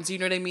happens. You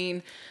know what I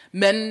mean?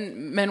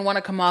 Men want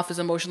to come off as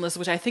emotionless,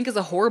 which I think is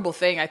a horrible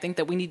thing. I think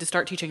that we need to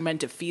start teaching men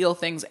to feel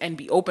things and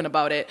be open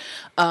about it.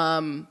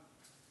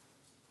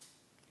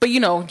 But you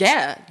know,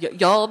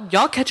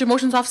 y'all catch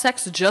emotions off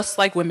sex just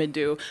like women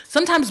do.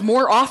 Sometimes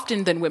more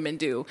often than women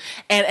do.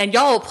 And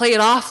y'all play it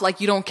off like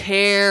you don't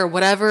care,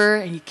 whatever,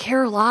 and you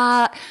care a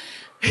lot.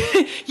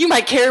 You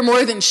might care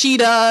more than she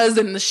does,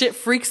 and the shit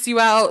freaks you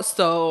out.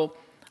 So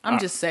I'm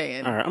just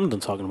saying. All right, I'm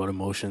done talking about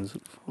emotions.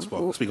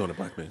 Speak on the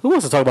black man. Who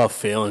wants to talk about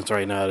feelings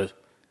right now?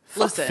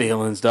 Listen,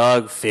 feelings,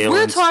 dog. Feelings.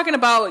 We're talking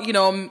about, you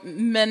know,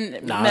 men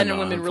and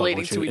women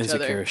relating to each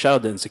Insecure. other. Shout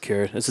out to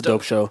Insecure. It's a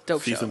dope show.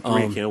 Season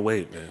 3, can't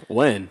wait,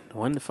 man.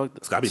 When the fuck?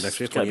 It's gotta be next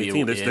year,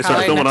 2018. They Probably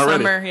started filming next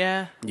already. summer,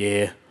 yeah.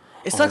 Yeah.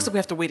 It sucks that we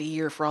have to wait a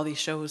year for all these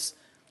shows.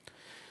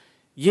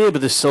 Yeah,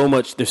 but there's so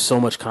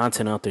much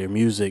content out there.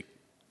 Music,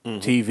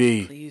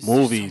 TV, Please,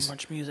 movies. So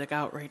much music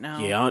out right now.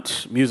 Yeah,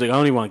 music. I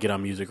don't even want to get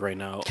on music right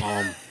now.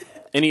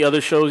 Any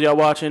other shows y'all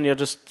watching?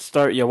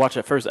 Y'all watch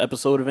that first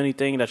episode of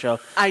anything that y'all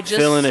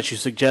feeling that you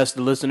suggest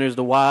the listeners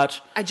to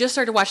watch? I just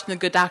started watching The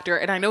Good Doctor,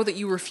 and I know that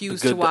you refuse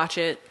to watch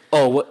it.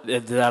 Oh, what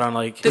is that on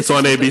like? It's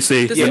on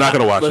ABC. You're not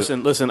gonna watch it.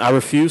 Listen. I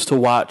refuse to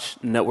watch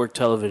network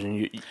television.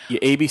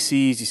 Your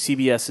ABCs,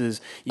 your CBSs,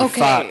 your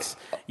Fox,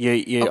 your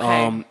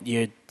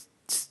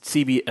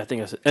CB. I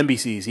think I said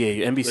NBCs. Yeah,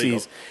 your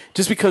NBCs.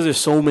 Just because there's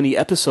so many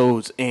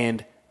episodes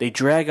and they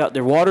drag out,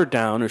 they're watered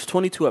down. There's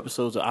 22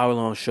 episodes of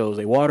hour-long shows.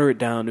 They water it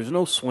down. There's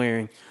no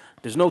swearing.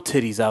 There's no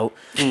titties out.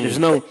 There's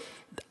no.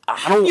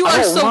 I don't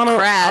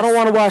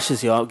want to watch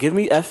this, y'all. Give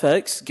me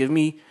FX. Give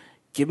me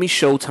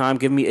Showtime.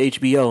 Give me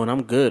HBO, and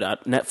I'm good.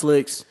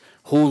 Netflix,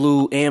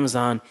 Hulu,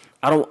 Amazon.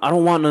 I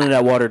don't want none of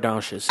that watered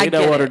down shit. Say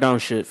that watered down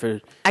shit for.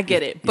 I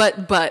get it,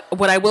 but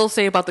what I will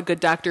say about The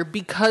Good Doctor,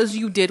 because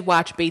you did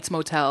watch Bates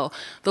Motel,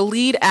 the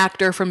lead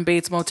actor from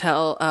Bates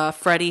Motel,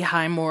 Freddie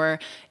Highmore,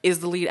 is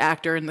the lead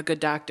actor in The Good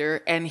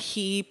Doctor, and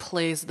he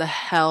plays the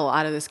hell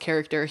out of this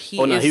character. He's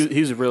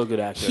a real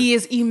good actor. He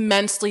is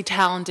immensely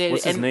talented.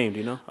 What's his name? Do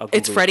you know?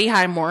 It's Freddie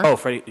Highmore. Oh,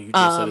 Freddie! You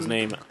just said his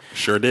name.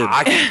 Sure did.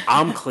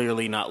 I'm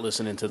clearly not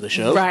listening to the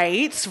show.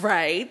 Right.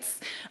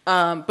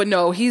 But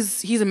no,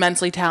 he's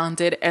immensely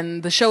talented, and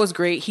the show is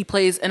great. He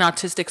plays an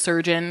autistic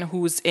surgeon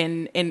who's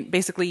in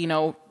basically, you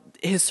know,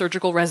 his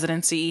surgical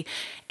residency,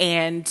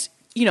 and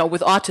you know,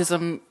 with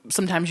autism,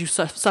 sometimes you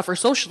suffer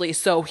socially.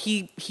 So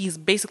he's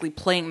basically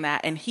playing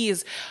that, and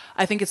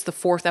I think it's the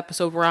 4th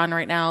episode we're on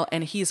right now,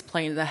 and he's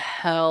playing the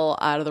hell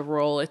out of the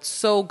role. It's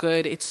so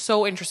good. It's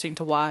so interesting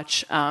to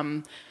watch.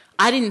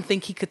 I didn't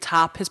think he could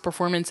top his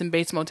performance in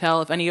Bates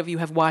Motel. If any of you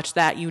have watched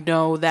that, you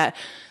know that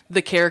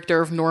the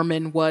character of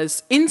Norman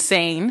was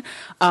insane.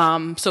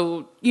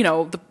 So, you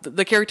know,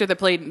 the actor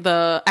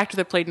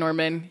that played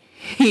Norman,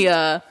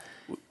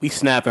 we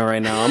snapping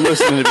right now. I'm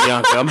listening to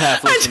Bianca. I'm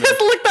half listening. I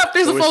just looked up.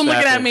 There's a phone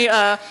looking at me.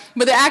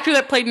 But the actor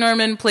that played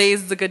Norman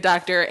plays the good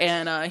doctor,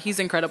 and he's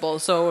incredible.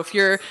 So if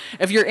you're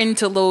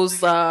into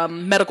those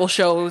medical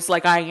shows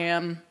like I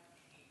am,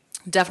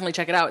 definitely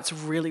check it out. It's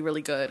really,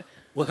 really good.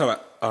 What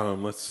about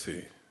let's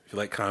see. If you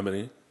like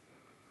comedy,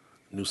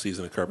 new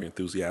season of Curb Your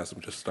Enthusiasm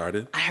just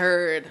started. I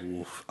heard.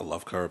 Oof, I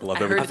love Curb. I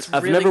love everything.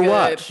 I've never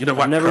watched. You know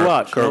what? I've never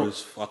watched. Curb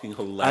is fucking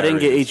hilarious. I didn't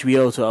get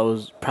HBO, so I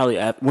was probably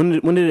at. When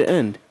did it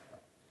end?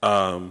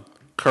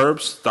 Curb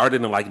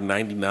started in like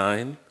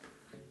 99.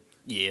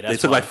 Yeah, they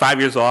took like 5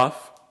 years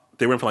off.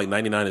 They went from like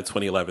 99 to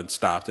 2011,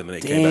 stopped, and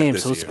then they came back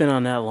this year. So it's been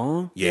on that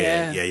long?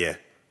 Yeah.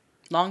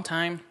 Long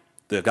time.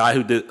 The guy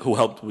who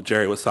helped with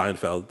Jerry with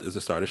Seinfeld is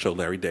the star of the show,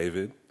 Larry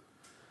David.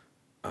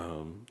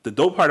 The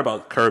dope part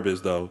about Curb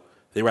is, though,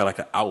 they write like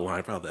an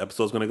outline for how the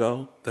episode's going to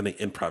go, then they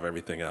improv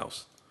everything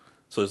else.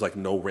 So there's like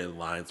no written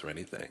lines or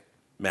anything.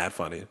 Mad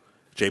funny.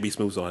 J.B.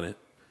 Smooth's on it.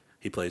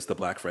 He plays the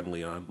black friend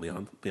Leon.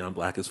 Leon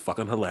Black is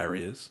fucking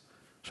hilarious.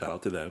 Shout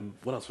out to them.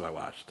 What else have I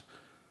watched?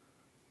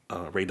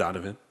 Ray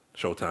Donovan,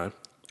 Showtime.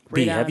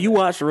 B, have you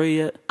watched Ray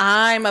yet?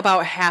 I'm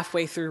about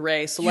halfway through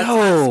Ray, so let's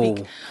not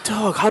speak.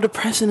 Dog, how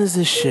depressing is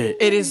this shit?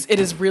 It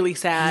is really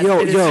sad.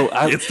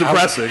 It's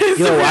depressing. I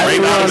threw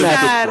on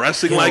that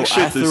depressing like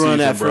shit this season, on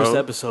that bro. first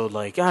episode,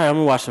 like, all right, I'm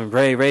gonna watch some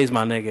Ray. Ray's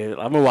my nigga.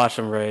 I'm gonna watch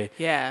some Ray.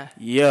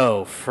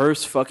 Yeah.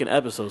 First fucking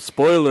episode.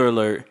 Spoiler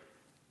alert.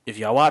 If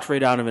y'all watch Ray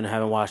Donovan and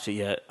haven't watched it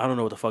yet, I don't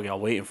know what the fuck y'all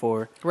waiting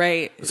for.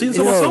 Right. The season's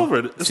almost over.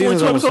 It's only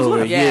 2 episodes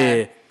left.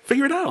 Yeah.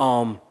 Figure it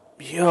out.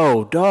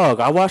 Dog,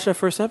 I watched that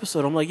first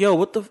episode. I'm like,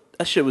 that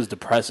shit was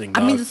depressing,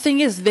 dog. I mean, the thing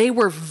is, they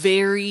were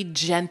very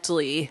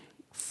gently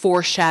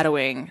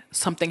foreshadowing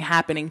something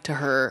happening to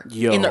her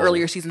in the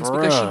earlier seasons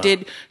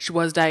because she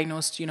was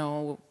diagnosed, you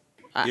know,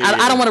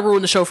 I don't want to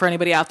ruin the show for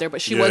anybody out there,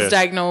 but she was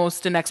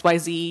diagnosed in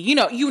XYZ, you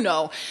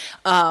know.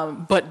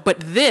 But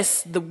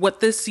what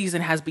this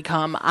season has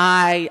become,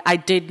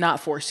 I did not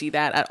foresee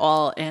that at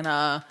all. And,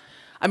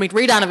 I mean,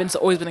 Ray Donovan's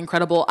always been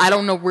incredible. I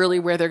don't know really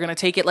where they're going to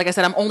take it. Like I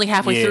said, I'm only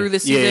halfway through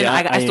this season.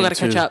 I still got to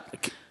catch up.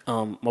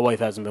 My wife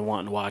hasn't been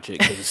wanting to watch it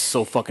because it's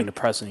so fucking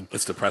depressing.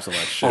 It's depressing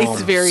like shit.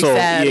 It's very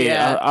sad.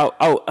 Yeah,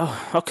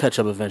 I'll catch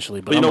up eventually.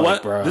 But you know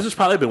what? This has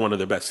probably been one of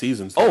their best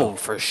seasons. Though. Oh,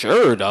 for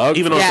sure, dog.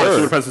 Even on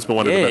Pursuit of Princess, it's been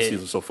one of the best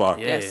seasons so far.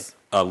 Yes.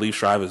 Liev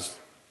Schreiber's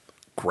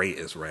great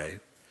as Ray.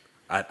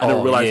 I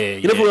didn't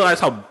realize. You never realize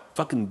how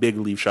fucking big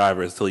Liev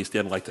Schreiber is until he's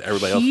standing like to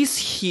everybody else. He's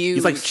huge.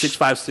 He's like 6'5",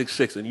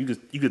 6'6", and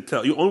you could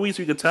tell. The only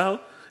reason you could tell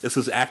is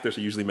his actors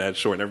are usually mad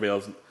short, and everybody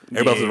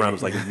else around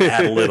is like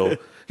mad little.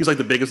 He's like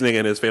the biggest nigga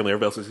in his family.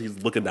 Everybody else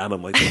he's looking down on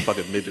him like some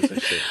fucking midgets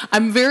and shit.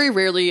 I'm very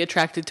rarely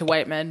attracted to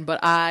white men,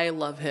 but I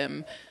love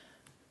him.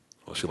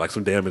 Well, she likes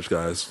some damage,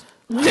 guys.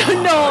 No,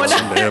 not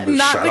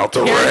Shout out the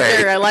to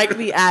character. Ray. I like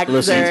the actor.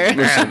 Listen,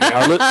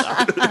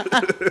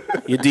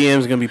 your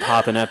DM's gonna be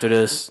popping after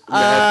this.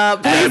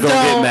 Ab gonna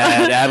get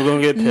mad. Ab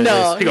gonna get pissed.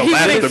 No, he gonna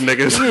laugh at them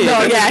niggas.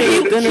 No, yeah,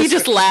 he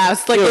just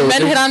laughs. Like when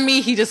men hit on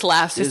me, he just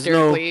laughs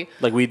hysterically.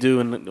 Like we do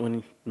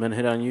when men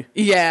hit on you.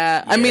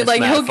 Yeah, I mean,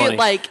 like he'll get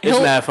like it's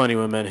not funny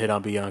when men hit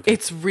on Bianca.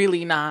 It's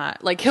really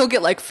not. Like he'll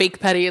get like fake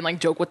petty and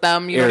like joke with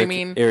them. You know what I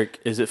mean? Eric,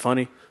 is it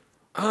funny?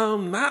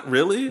 Not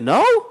really.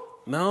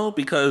 No,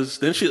 because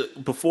then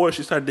before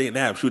she started dating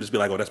Ab, she would just be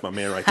like, "Oh, that's my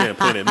man right there," and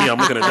pointing at me. I'm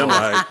looking at them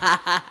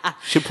like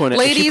she pointed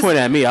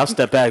at me. I'll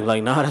step back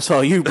like, "Nah, that's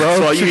all you, bro.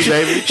 That's all you,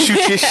 baby.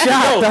 Shoot your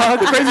shot, dog."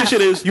 The crazy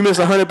shit is you miss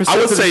 100% of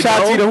the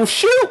shots you don't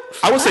shoot.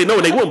 I would say no,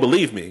 and they wouldn't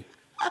believe me.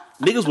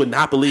 Niggas would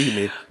not believe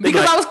me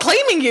because I was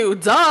claiming you.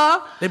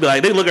 Duh. They'd be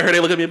like, they look at her, they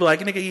look at me, and be like,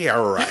 "Nigga, yeah,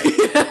 right."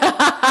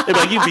 They'd be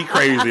like, "You be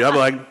crazy." I'd be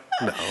like,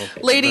 "No."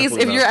 Ladies,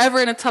 if you're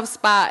ever in a tough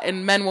spot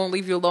and men won't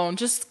leave you alone,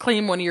 just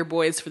claim one of your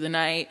boys for the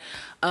night.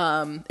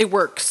 It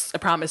works, I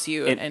promise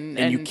you.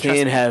 And you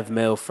can have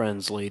male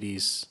friends,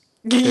 ladies.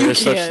 There's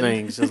such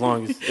things as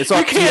long as it's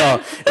up to y'all.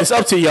 It's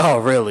up to y'all,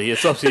 really.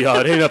 It's up to y'all.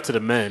 It ain't up to the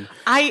men.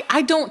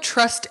 I don't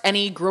trust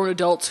any grown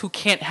adults who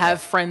can't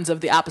have friends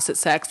of the opposite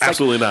sex.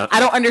 Absolutely not. I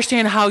don't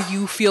understand how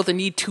you feel the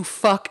need to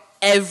fuck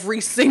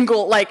every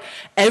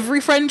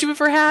friend you've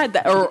ever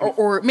had,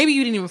 or maybe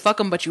you didn't even fuck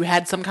them, but you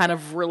had some kind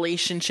of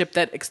relationship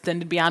that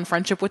extended beyond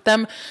friendship with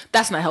them.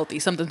 That's not healthy.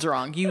 Something's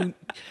wrong.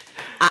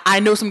 I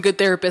know some good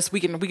therapists. We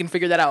can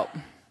figure that out.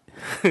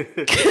 We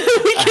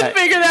can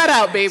figure that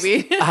out,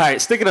 baby. All right,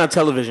 sticking on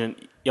television.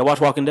 Y'all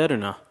watch Walking Dead or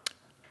no?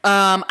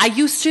 I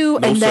used to,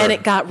 then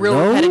it got real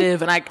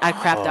repetitive, and I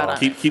crapped out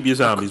on it. Keep your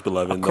zombies,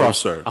 beloved. I'll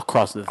cross that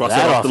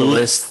off the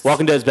list.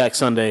 Walking Dead's back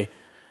Sunday.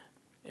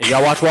 If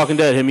y'all watch Walking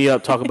Dead, hit me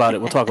up. Talk about it.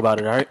 We'll talk about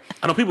it. All right.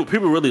 I know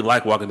people really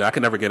like Walking Dead. I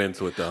can never get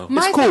into it though.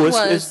 My It's cool. thing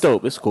was- It's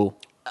dope. It's cool.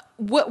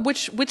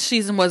 Which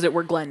season was it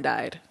where Glenn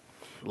died?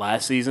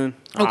 Last season.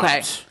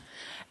 Okay.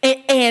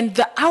 And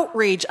the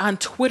outrage on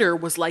Twitter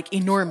was like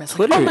enormous.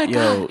 Twitter, like, oh my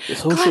yo, god,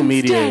 social Glenn's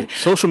media. dead.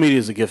 Social media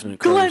is a gift and a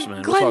curse,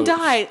 man. Glenn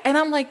died, and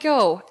I'm like,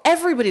 yo,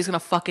 everybody's gonna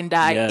fucking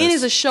die. Yes. It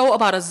is a show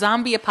about a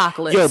zombie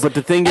apocalypse. Yeah, but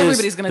the thing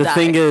everybody's is, gonna die.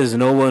 thing is,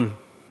 no one.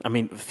 I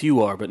mean,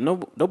 few are, but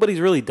nobody's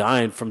really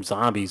dying from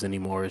zombies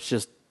anymore. It's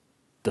just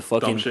the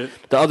fucking Dumb shit.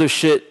 the other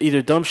shit,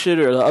 either dumb shit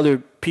or the other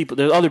people.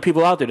 There's other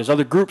people out there. There's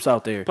other groups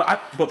out there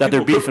that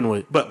they're beefing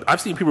with. But I've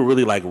seen people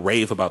really like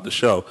rave about the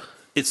show.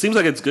 It seems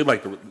like it's good.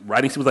 Like the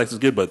writing seems like it's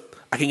good, but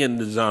I can get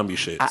into zombie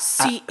shit.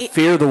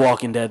 Fear the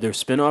Walking Dead, their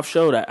spinoff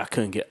show that I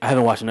couldn't get. I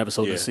haven't watched an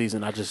episode this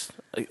season. I just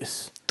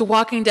The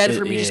Walking Dead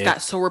for me just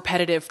got so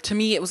repetitive. To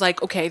me, it was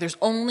like, okay, there's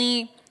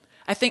only.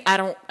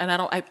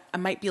 I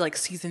might be like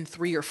season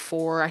 3 or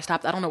 4. I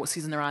stopped. I don't know what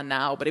season they're on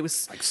now, but it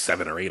was like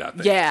 7 or 8, I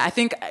think. Yeah, I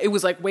think it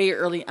was like way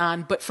early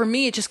on. But for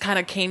me, it just kind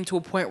of came to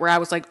a point where I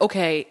was like,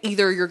 okay,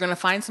 either you're going to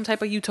find some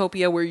type of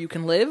utopia where you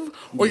can live,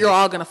 or you're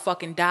all going to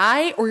fucking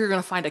die, or you're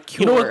going to find a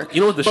cure.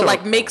 You know what the show...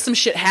 like, make some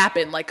shit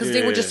happen. Like, because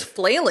they were just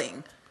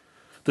flailing.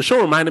 The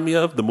show reminded me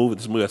of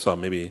this movie I saw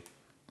maybe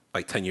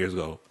like 10 years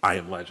ago, I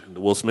Am Legend, the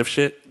Will Smith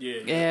shit.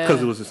 Yeah.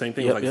 Because it was the same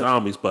thing, like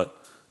zombies, but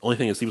the only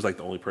thing is he was like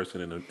the only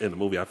person in the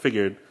movie. I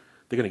figured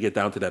they're going to get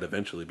down to that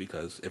eventually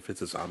because if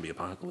it's a zombie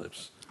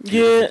apocalypse.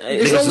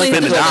 There's only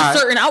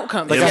certain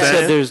outcomes. Like I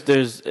said,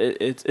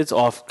 it's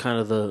off kind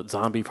of the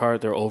zombie part.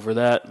 They're over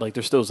that. Like,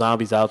 there's still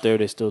zombies out there.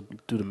 They still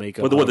do the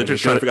makeup. But they're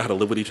just trying to figure out how to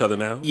live with each other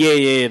now?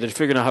 Yeah. They're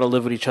figuring out how to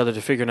live with each other.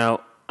 They're figuring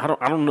out...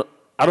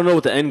 I don't know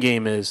what the end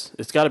game is.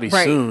 It's got to be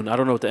soon. I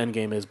don't know what the end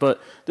game is,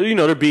 but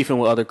they're beefing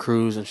with other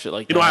crews and shit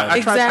like that. I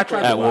tried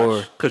at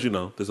war because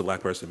there's a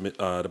black person.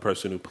 The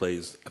person who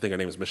plays, I think her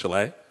name is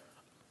Michelet.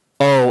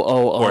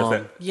 Or is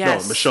that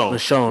yes, no,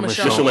 Michonne.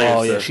 Michonne.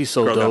 Oh yeah, she's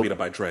so girl dope. Got beat up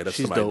by Dre. That's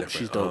she's somebody dope. different.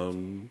 She's dope.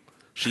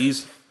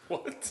 She's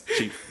what?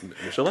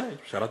 Michelet.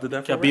 Shout out to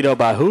that. Got beat up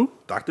by who?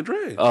 Dr.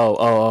 Dre.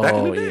 Oh, back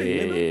in the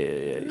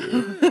day.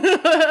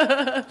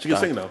 Yeah. She can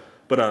sing though,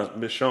 but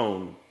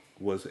Michonne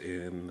was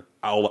in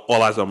All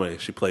Eyes on Me.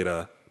 She played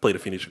a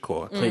Phoenix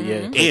Shakur.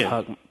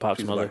 And Pop's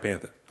she's mother. Black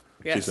Panther.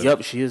 Yes.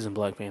 Yep, she is in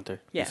Black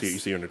Panther. Yes. You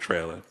see her in the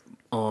trailer.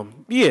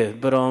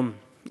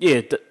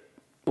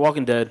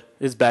 Walking Dead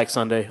is back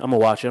Sunday. I'm gonna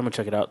watch it. I'm gonna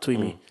check it out. Tweet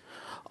me.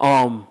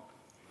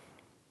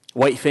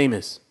 White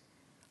Famous.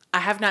 I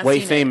have not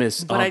White seen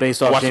Famous, it, but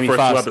based off Jamie Foxx.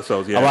 I watched the Foxx. first 2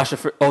 episodes, yeah. I watched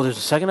the there's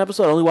a second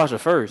episode? I only watched the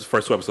first.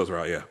 First 2 episodes are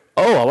out, yeah.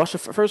 Oh, I watched the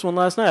first one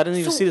last night. I didn't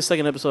even see the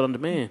second episode on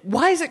demand.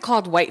 Why is it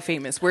called White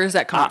Famous? Where is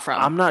that coming from?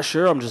 I'm not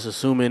sure. I'm just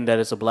assuming that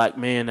it's a black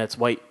man that's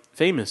white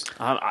famous.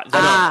 Okay.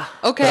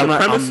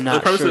 The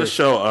premise of the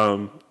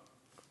show,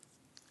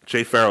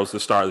 Jay Farrell's the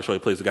star of the show. He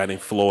plays a guy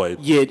named Floyd.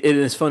 Yeah,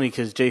 it's funny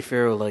because Jay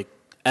Farrell, like,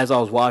 as I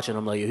was watching,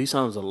 I'm like, he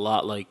sounds a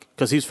lot like,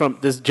 because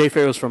Jay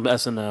Farrell's from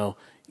SNL.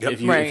 Yep.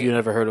 If you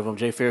never heard of him,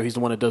 Jay Farrell, he's the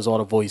one that does all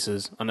the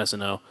voices on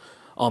SNL.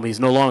 He's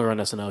no longer on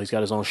SNL. He's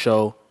got his own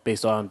show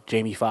based on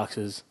Jamie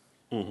Foxx's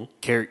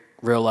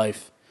real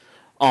life.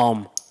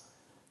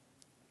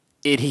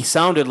 He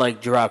sounded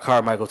like Gerard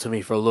Carmichael to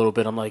me for a little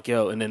bit. I'm like,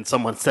 yo, and then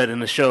someone said in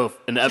the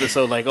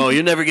episode, like, oh,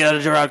 you never get out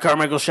of Gerard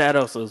Carmichael's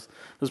shadow. So it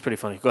was pretty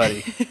funny. Go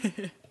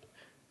ahead.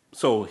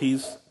 So I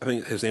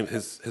think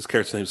his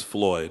character's name's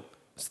Floyd,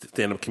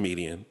 stand-up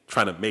comedian,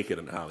 trying to make it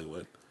in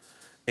Hollywood.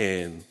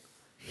 And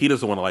he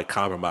doesn't want to like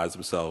compromise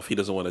himself. He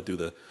doesn't want to do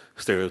the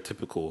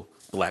stereotypical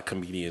black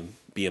comedian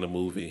be in a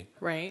movie,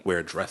 right? Wear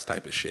a dress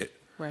type of shit,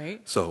 right?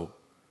 So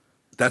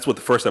that's what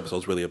the first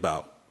episode's really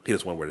about. He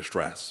doesn't want to wear this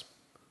dress.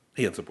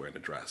 He ends up wearing the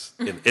dress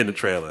in the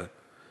trailer.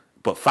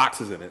 But Fox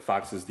is in it.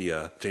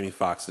 Jamie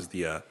Foxx is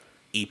the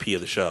EP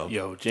of the show.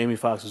 Yo, Jamie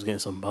Foxx was getting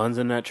some buns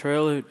in that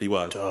trailer. He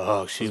was.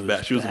 Dog, she was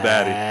bad. She was a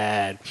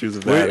baddie. She was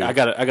a baddie. I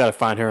gotta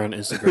find her on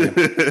Instagram.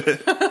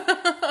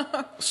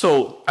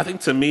 So I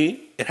think to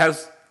me, it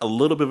has a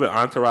little bit of an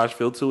entourage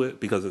feel to it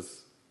because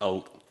it's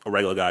a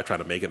regular guy trying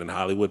to make it in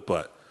Hollywood,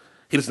 but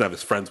he doesn't have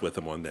his friends with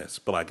him on this.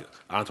 But like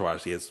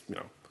entourage, he has,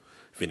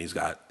 Vinny's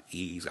got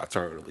he's got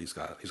Turtle, he's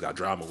got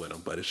drama with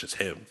him, but it's just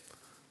him.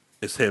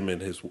 It's him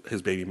and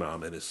his baby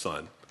mom and his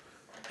son.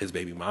 His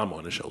baby mom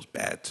on the show's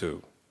bad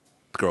too.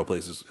 The girl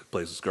plays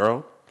this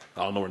girl.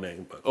 I don't know her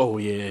name, but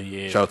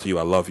yeah. Shout out to you.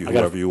 I love you,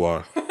 whoever you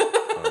are.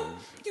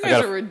 You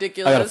guys are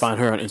ridiculous. I gotta find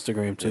her on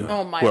Instagram too.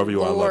 Oh my whoever you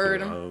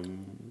Lord. are, I love you.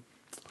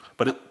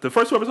 But the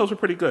first 2 episodes were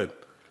pretty good.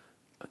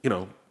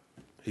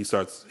 He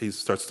starts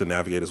to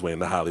navigate his way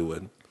into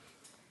Hollywood.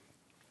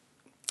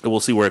 And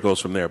we'll see where it goes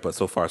from there, but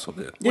so far so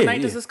good. What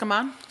night does this come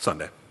on?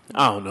 Sunday.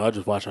 I don't know. I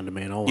just watch on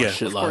demand. I don't watch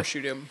shit Of live. course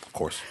you do. Of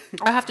course.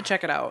 I have to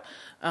check it out.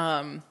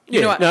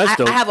 You know what? No,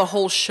 I have a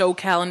whole show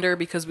calendar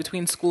because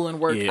between school and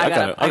work, Yeah, I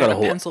gotta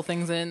whole, pencil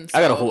things in. So.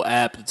 I got a whole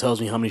app that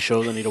tells me how many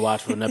shows I need to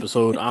watch for an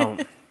episode.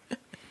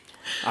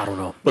 I don't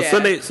know. But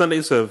Sundays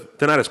they're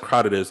not as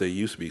crowded as they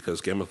used to be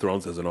because Game of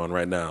Thrones isn't on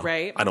right now.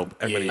 Right. I know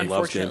everybody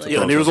loves Game of Thrones.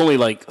 Yeah, and there was only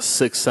like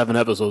 6-7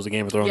 episodes of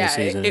Game of Thrones this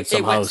season. It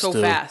went so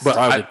fast.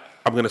 But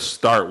I'm gonna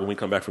start when we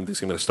come back from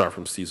DC. I'm gonna start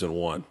from season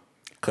 1.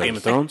 Game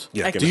of Thrones.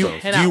 Yeah, I Game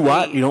of Thrones. Do you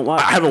watch? You don't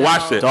watch? I haven't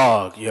watched it,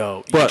 dog.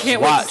 Yo, but I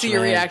can't wait to see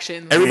your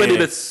reaction. Everybody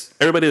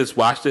that's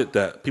watched it,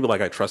 that people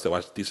like I trust that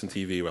watch decent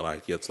TV, were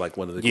like, yeah, it's like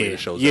one of the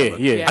greatest shows ever.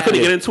 Yeah. I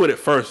couldn't get into it at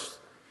first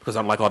because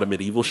I'm like all the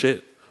medieval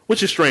shit,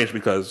 which is strange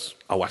because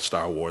I watch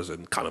Star Wars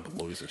and comic book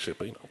movies and shit,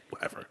 but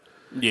whatever.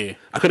 Yeah,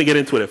 I couldn't get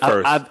into it at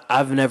first.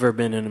 I've never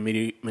been in a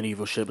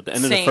medieval shit, but the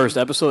end of the Same. first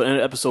episode, end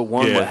of episode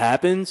 1, what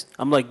happens?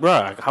 I'm like,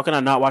 bruh, how can I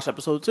not watch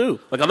episode 2?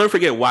 Like, I'll never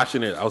forget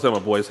watching it. I was at my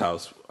boy's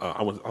house.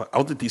 I went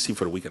to DC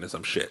for the weekend or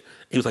some shit.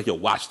 He was like, yo,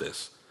 watch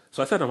this.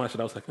 So I sat down and watched it.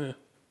 I was like,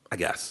 I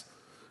guess.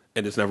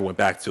 And just never went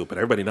back to it. But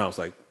everybody now is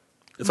like,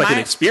 it's like an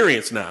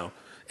experience now.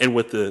 And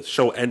with the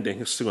show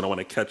ending soon, I want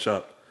to catch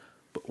up.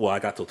 Well, I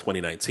got till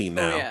 2019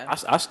 now. Oh, yeah.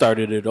 I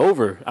started it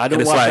over. I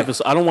don't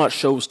watch I don't watch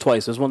shows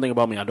twice. There's one thing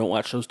about me. I don't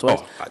watch shows twice.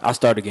 I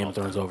started Game of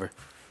Thrones over.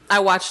 I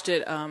watched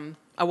it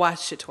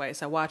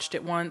twice. I watched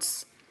it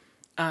once,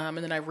 and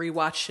then I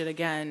rewatched it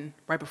again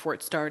right before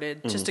it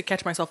started, just to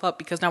catch myself up,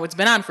 because now it's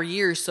been on for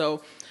years.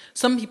 So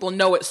some people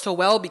know it so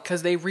well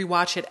because they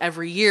rewatch it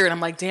every year, and I'm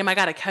like, damn, I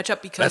got to catch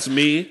up because that's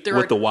me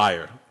with The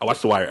Wire. I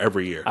watch The Wire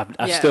every year.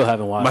 I still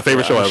haven't watched it. My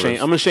favorite show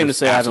ever. I'm ashamed to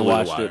say I haven't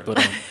watched it, but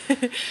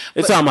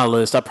it's on my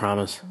list, I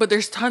promise. But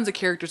there's tons of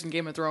characters in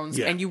Game of Thrones,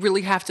 and you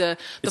really have to.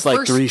 It's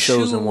like 3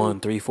 shows in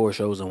one, 4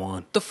 shows in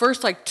one. The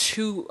first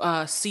 2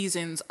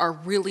 seasons are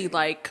really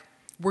like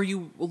where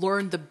you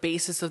learn the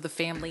basis of the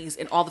families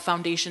and all the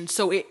foundations.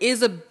 So it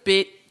is a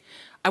bit,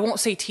 I won't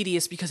say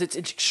tedious because it's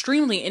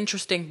extremely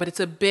interesting, but it's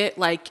a bit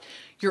like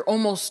you're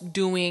almost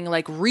doing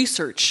like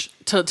research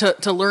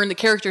to learn the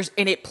characters,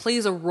 and it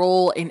plays a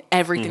role in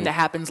everything that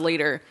happens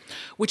later,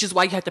 which is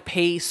why you have to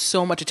pay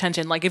so much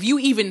attention. Like if you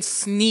even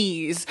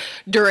sneeze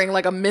during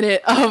like a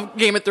minute of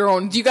Game of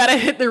Thrones, you got to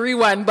hit the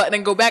rewind button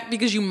and go back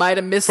because you might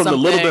have missed something.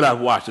 From the little bit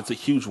I've watched, it's a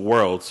huge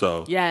world,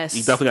 so yes,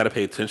 you definitely got to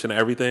pay attention to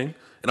everything.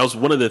 And that was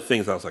one of the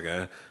things I was like,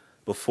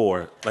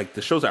 before. Like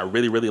the shows I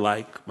really, really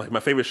like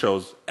my favorite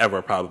shows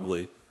ever,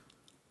 probably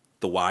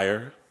The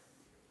Wire,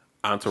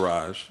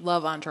 Entourage.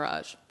 Love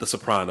Entourage. The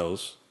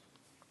Sopranos.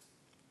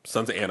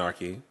 Sons of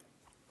Anarchy.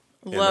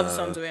 Love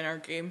Sons of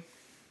Anarchy.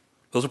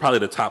 Those are probably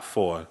the top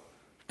 4.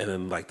 And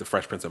then like The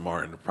Fresh Prince of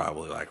Martin,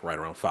 probably like right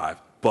around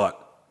 5.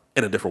 But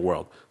in a different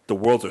world. The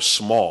worlds are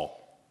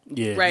small.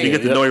 Yeah. Right. You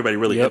get to know everybody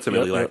really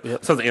intimately.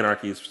 Sons of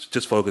Anarchy is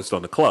just focused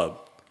on the club.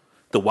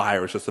 The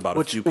Wire is just about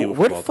a few people.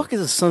 Where the fuck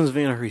is the Sons of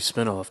Anarchy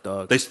spinoff,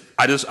 dog?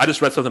 I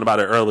just read something about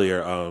it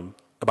earlier,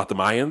 about the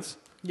Mayans.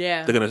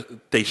 Yeah.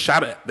 They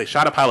shot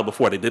a pilot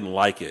before, they didn't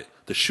like it.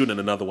 They're shooting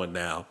another one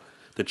now.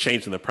 They're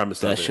changing the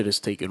premise of it. That shit has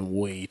taken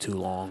way too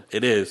long.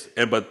 It is.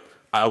 But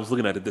I was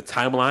looking at it. The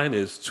timeline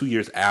is 2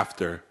 years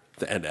after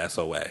the end of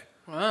SOA.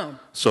 Wow.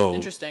 So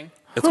interesting.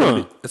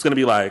 It's gonna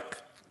be like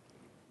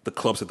the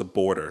clubs at the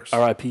borders.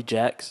 R.I.P.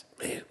 Jax.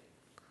 Man.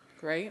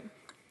 Great.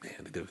 Man,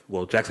 they did.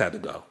 Well, Jax had to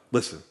go.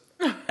 Listen.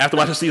 After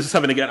watching season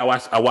 7 again, I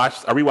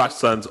rewatched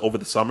Sons over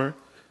the summer.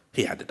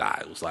 He had to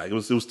die. It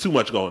was too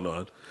much going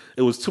on.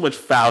 It was too much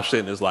foul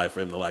shit in his life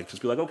for him to like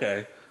just be like,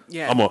 okay,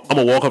 I'm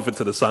gonna walk off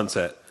into the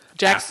sunset.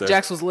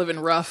 Jax was living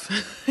rough.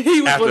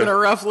 He was living a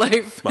rough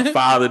life. My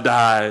father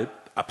died.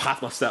 I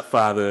popped my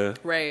stepfather.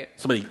 Right.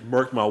 Somebody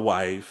murked my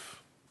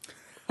wife.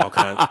 All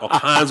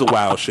kinds of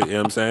wild shit. You know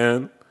what I'm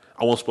saying?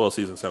 I won't spoil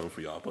season 7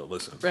 for y'all, but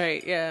listen.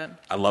 Right. Yeah.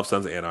 I love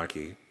Sons of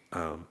Anarchy.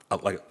 I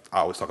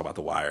always talk about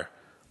The Wire.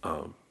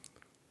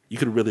 You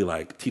could really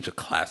like teach a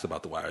class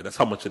about The Wire. That's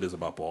how much it is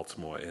about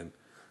Baltimore. And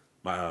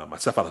my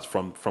stepfather's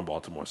from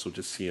Baltimore, so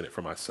just seeing it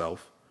for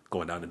myself,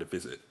 going down there to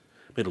visit,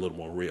 made it a little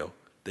more real.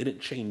 They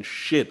didn't change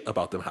shit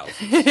about them houses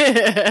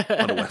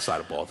on the west side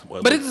of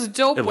Baltimore. But it's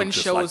dope when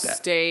shows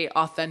stay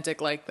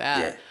authentic like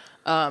that.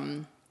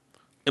 Yeah.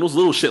 It was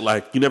little shit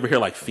like you never hear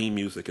like theme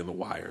music in The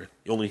Wire.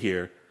 You only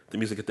hear the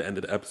music at the end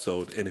of the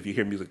episode, and if you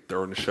hear music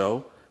during the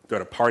show, they're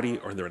at a party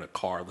or they're in a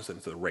car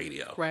listening to the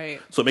radio. Right.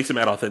 So it makes it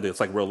mad authentic. It's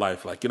like real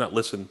life. Like you're not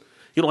listening.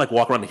 You don't like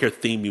walk around and hear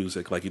theme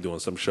music like you do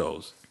on some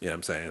shows. You know what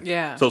I'm saying?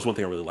 Yeah. So that's one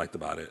thing I really liked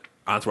about it.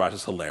 Entourage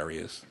is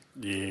hilarious.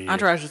 Yeah.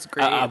 Entourage is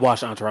great. I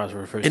watched Entourage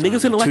for the first and time. And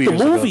niggas didn't like the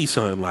movie,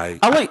 son. Like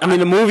I mean,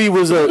 the movie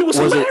was a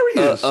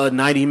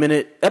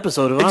 90-minute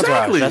episode of Entourage.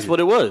 Exactly. That's what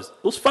it was.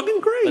 It was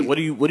fucking great. Like, what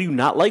do you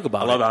not like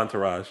about it? I love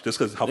Entourage just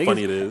because how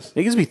funny it is.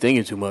 Niggas be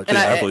thinking too much.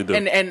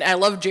 And I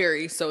love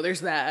Jerry, so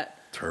there's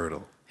that.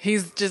 Turtle.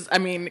 He's just, I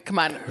mean, come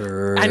on.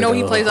 Turtle. I know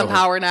he plays on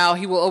Power now.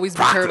 He will always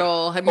be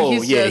Turtle. I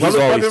mean, he's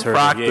always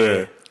Turtle.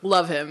 Yeah.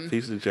 Love him.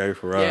 He's the Jerry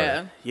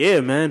Ferrari.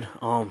 Yeah, man.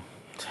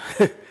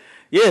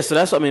 Yeah, so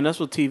that's what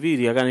TV.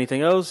 Do y'all got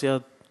anything else? Yeah,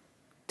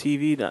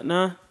 TV?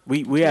 Nah.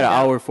 We had an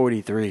hour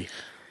 43.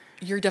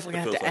 You're definitely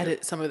gonna have to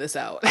edit some of this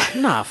out.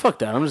 Nah, fuck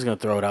that. I'm just gonna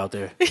throw it out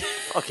there.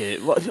 Fuck it.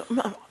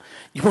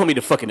 You want me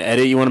to fucking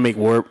edit? You want to make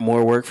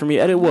more work for me?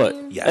 Edit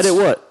what? Yes. Edit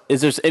what?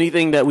 Is there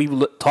anything that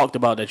we've talked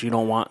about that you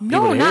don't want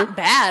people to hear? No, not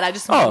bad. I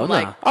just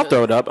like I'll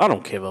throw it up. I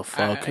don't give a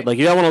fuck. Right. Like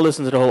if y'all want to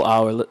listen to the whole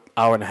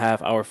hour and a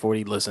half, hour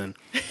 40, listen.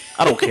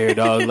 I don't care,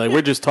 dog. Like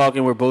we're just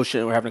talking, we're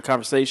bullshitting, we're having a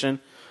conversation.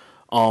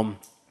 One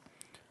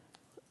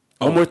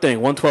more thing.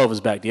 112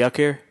 is back. Do y'all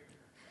care?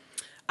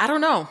 I don't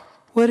know.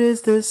 What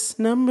is this?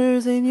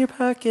 Numbers in your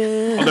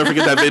pocket. I'll never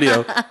forget that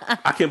video.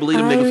 I can't believe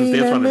them niggas was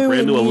dancing on the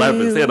brand new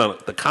 11s. They had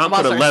the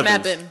Concord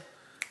 11s.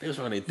 They was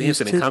running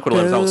dancing in Concord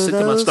 11s. I was sick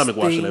to my stomach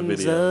watching that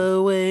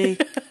video.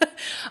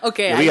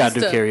 Okay, yeah, we gotta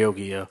do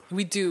karaoke, yo.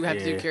 We do have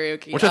to do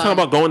karaoke. Weren't you talking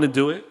about going to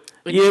do it?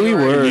 Yeah, we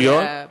were. In New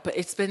York? Yeah, but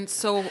it's been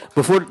so...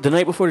 The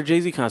night before the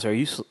Jay-Z concert, are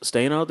you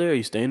staying out there? Are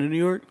you staying in New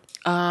York?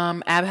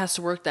 Ab has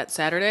to work that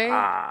Saturday.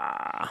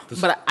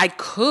 But I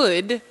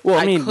could. Well,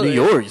 I mean, New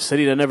York,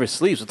 city that never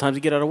sleeps. What time do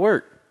you get out of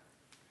work?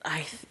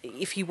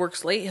 If he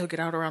works late, he'll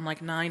get out around like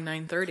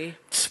 9:30.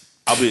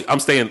 I'm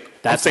staying.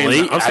 That's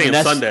late. I'm staying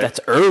Sunday. That's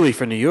early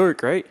for New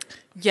York, right?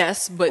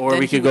 Yes, but or then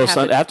we could go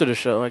after the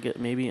show. I get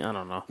maybe I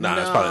don't know. Nah,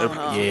 it's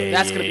probably yeah.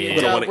 That's gonna be a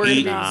job. We're gonna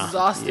be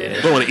exhausted. Yeah.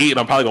 I don't want to eat, and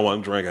I'm probably gonna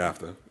want to drink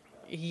after.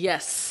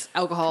 Yes,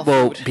 alcohol.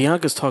 Well, food.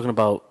 Bianca's talking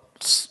about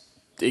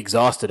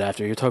exhausted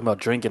after. You're talking about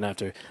drinking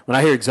after. When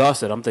I hear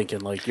exhausted, I'm thinking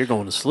like you're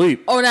going to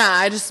sleep. Oh, nah.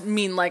 I just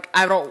mean like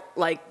I don't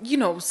like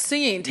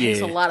singing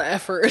takes a lot of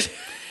effort.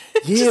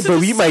 Yeah, but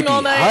we might be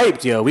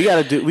hyped, yo. We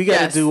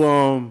gotta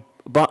do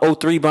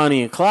 03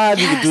 Bonnie and Clyde.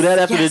 We can do that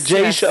after the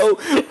J show.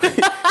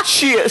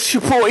 Cheers,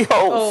 your boy ho.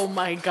 Oh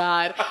my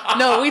god.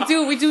 No, we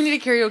do need a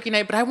karaoke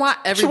night, but I want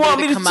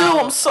everybody to come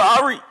out. I'm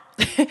sorry.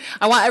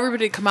 I want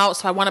everybody to come out,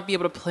 so I want to be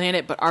able to plan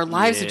it, but our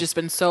lives have just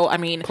been so,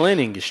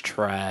 planning is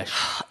trash.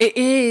 It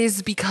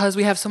is, because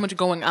we have so much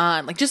going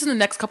on. Like, just in the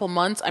next couple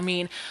months,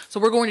 so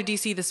we're going to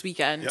DC this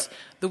weekend. Yep.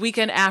 The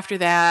weekend after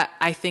that,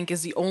 I think,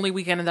 is the only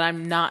weekend that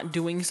I'm not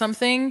doing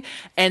something.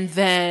 And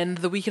then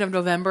the weekend of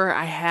November,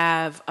 I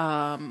have,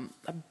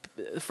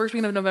 the first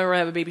weekend of November, I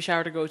have a baby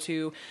shower to go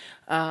to.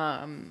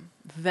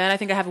 Then I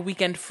think I have a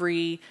weekend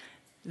free.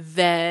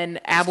 Then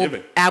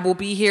Ab will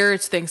be here.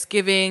 It's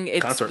Thanksgiving.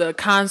 It's the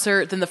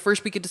concert. Then the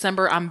first week of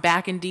December, I'm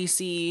back in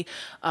DC.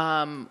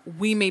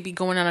 We may be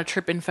going on a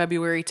trip in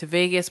February to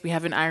Vegas. We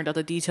haven't ironed out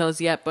the details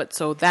yet, but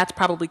so that's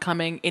probably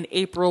coming. In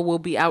April, we'll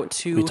be out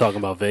to... We talking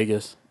about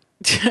Vegas?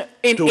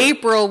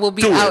 April, we'll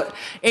be out...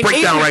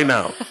 Break down right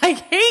now. I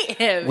hate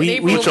him.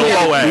 We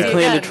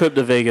planned a trip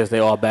to Vegas. They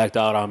all backed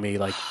out on me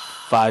like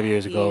 5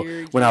 years ago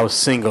when I was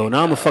single.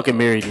 Now I'm a fucking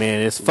married man.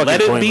 It's fucking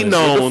Let it be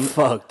known.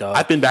 Fuck, dog.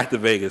 I've been back to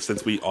Vegas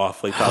since we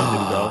off. Like,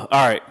 all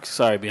right.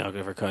 Sorry,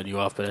 Bianca, for cutting you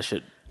off, but that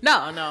shit.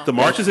 No. The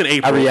march is in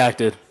April. I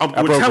reacted.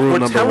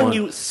 We're telling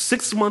you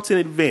 6 months in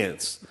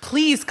advance.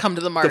 Please come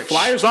to the march. The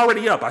flyer's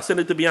already up. I sent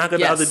it to Bianca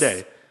the other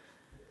day.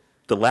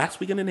 The last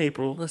weekend in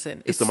April,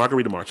 it's the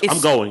Margarita March.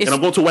 I'm going, and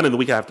I'm going to a wedding the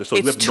week after, so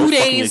we have no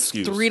fucking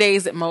excuse. 3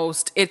 days at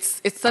most.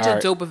 It's such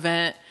a dope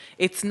event.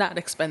 It's not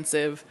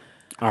expensive.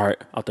 All right,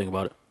 I'll think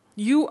about it.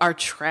 You are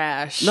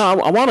trash. No,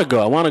 I want to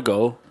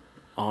go.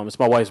 It's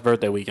my wife's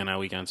birthday weekend that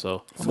weekend,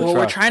 so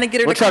we're trying to get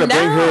her to come down. We'll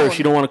try to bring her if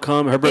she don't want to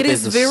come. Her birthday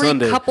is very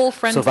Sunday. couple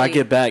friendly. So if I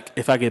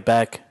get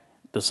back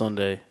the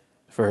Sunday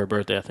for her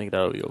birthday, I think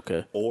that'll be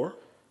okay. Or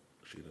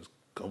she just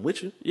come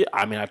with you. Yeah,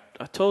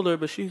 I told her,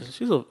 but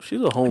she's a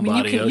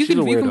homebody.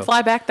 You can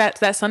fly back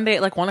that Sunday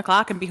at like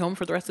 1:00 and be home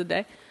for the rest of the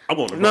day. I'm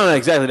going to brunch. No,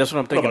 exactly. That's what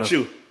I'm thinking. What about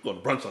you?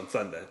 Going to brunch on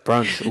Sunday.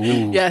 Brunch.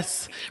 Ooh.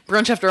 Yes,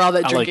 brunch after all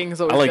that drinking is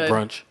always good. I like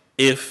brunch.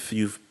 If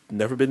you've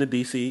never been to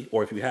DC,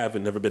 or if you have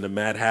and never been to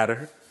Mad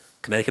Hatter,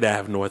 Connecticut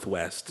Ave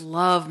Northwest.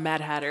 Love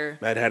Mad Hatter.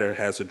 Mad Hatter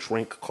has a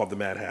drink called the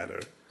Mad Hatter.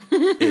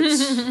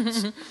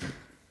 It's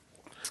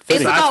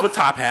size of a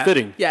top hat.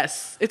 Fitting.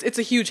 Yes, it's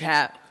a huge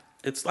hat.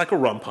 It's like a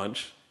rum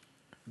punch.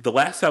 The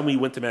last time we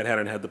went to Mad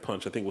Hatter and had the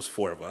punch, I think it was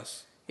 4 of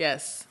us.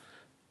 Yes.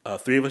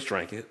 3 of us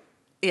drank it.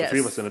 Yes.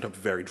 3 of us ended up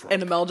very drunk.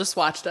 And Amel just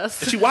watched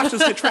us. And she watched us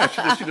get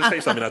trashed. She just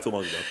tasted something not too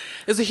long ago.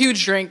 It was a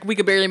huge drink. We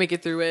could barely make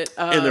it through it.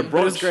 And the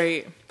brunch, it was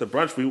great. The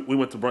brunch, we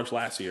went to brunch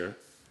last year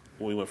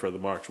when we went for the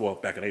March. Well,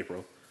 back in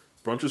April.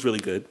 Brunch was really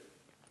good.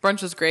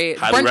 Brunch was great.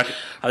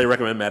 Highly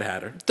recommend Mad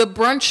Hatter. The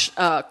brunch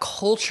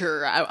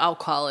culture, I'll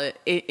call it,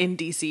 in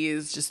DC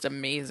is just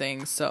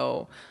amazing.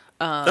 So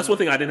that's one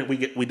thing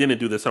we didn't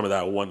do this summer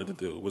that I wanted to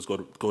do was go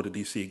to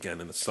DC again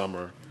in the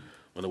summer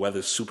when the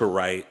weather's super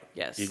right.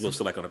 Yes, you can go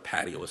sit like on a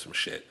patio or some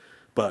shit.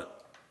 But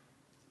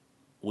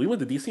we went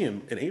to DC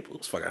in April. It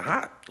was fucking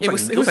hot. It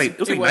was like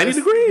 90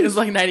 degrees. It was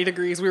like 90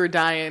 degrees. We were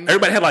dying.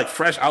 Everybody had like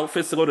fresh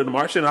outfits to go to the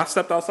march, and I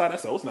stepped outside. I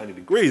said, "Oh, it's 90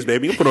 degrees,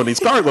 baby. You put on these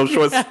cargo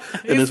shorts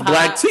and this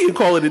black tee and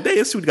call it a day.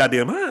 It's too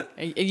goddamn hot."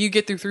 And you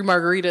get through 3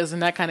 margaritas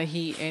and that kind of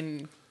heat,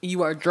 and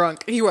you are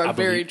drunk. You are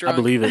very drunk. I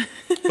believe it.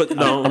 But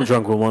no, I'm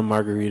drunk with 1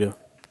 margarita.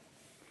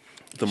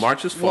 The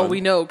march is fun. Well, we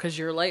know because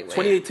you're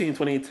lightweight.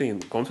 2018,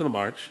 going to the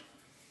march.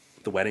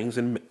 The weddings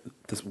in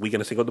this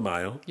weekend of Cinco de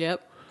Mayo.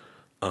 Yep.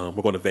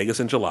 We're going to Vegas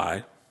in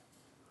July.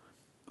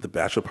 The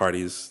bachelor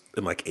party's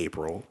in like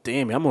April.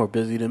 Damn, y'all more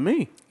busy than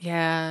me.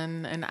 Yeah,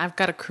 and I've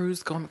got a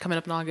cruise coming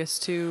up in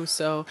August too.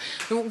 So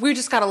we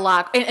just got a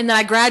lot. And then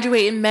I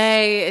graduate in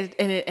May,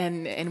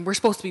 and we're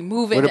supposed to be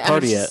moving. Where the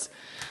party at?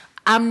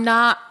 I'm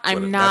not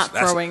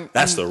throwing.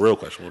 That's the real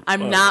question.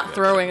 I'm not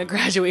throwing a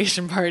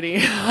graduation party.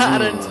 I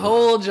done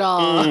told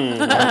y'all.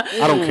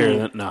 I don't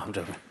care. No, I'm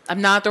joking. I'm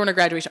not throwing a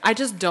graduation. I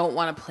just don't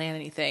want to plan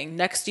anything.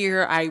 Next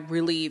year, I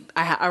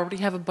already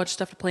have a bunch of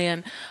stuff to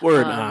plan.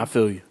 Word, I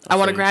feel you. I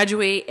want to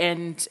graduate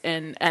and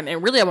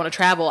really I want to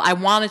travel. I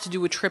wanted to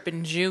do a trip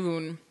in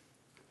June.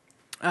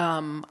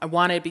 I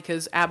wanted,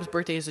 because Ab's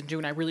birthday is in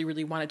June, I really,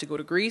 really wanted to go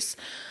to Greece.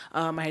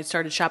 I had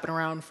started shopping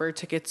around for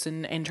tickets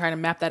and trying to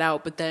map that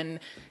out, but then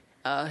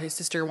his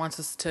sister wants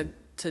us to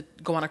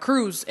go on a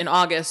cruise in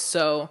August,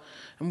 and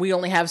we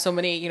only have so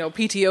many,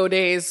 PTO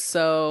days,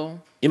 so...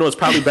 It's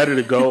probably better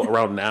to go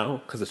around now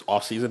because it's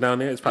off season down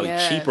there. It's probably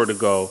cheaper to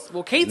go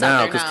Kate's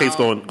now because Kate's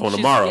going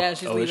tomorrow. Yeah,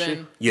 she's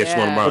leaving. Yeah, she's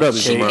going tomorrow. What up,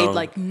 she's Kate? Paid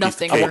like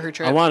nothing for her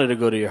trip. I wanted to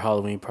go to your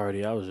Halloween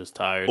party. I was just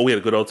tired. Oh, we had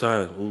a good old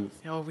time. Ooh.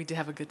 Oh, we did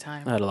have a good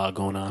time. I had a lot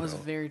going on. I was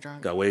very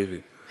drunk. Got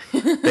wavy. She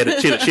had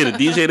a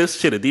DJ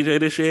this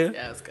year.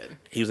 Yeah, it was good.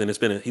 He was in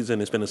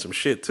there spinning some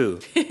shit too.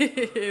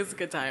 It was a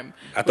good time.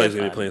 I thought he was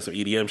gonna be playing some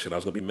EDM shit. I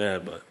was gonna be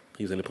mad, but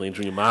he was in there playing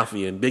Junior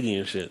Mafia and Biggie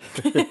and shit.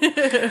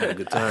 Had a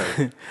good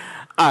time.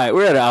 All right,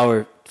 we're at an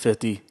hour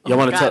 50. Y'all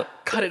want to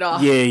cut it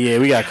off? Yeah,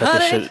 we gotta cut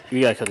this shit.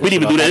 We gotta cut this. We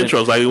didn't even do the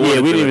intros like we wanted.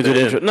 Yeah, we didn't even do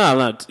the intro. No,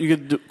 not. You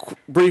could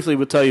briefly.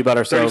 We'll tell you about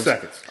ourselves.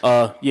 30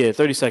 seconds.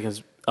 30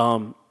 seconds.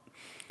 I'm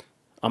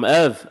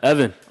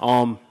Evan.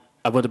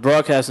 I went to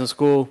broadcasting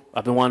school.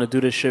 I've been wanting to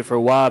do this shit for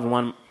a while. I've been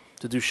wanting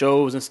to do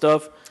shows and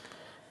stuff.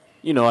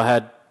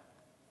 I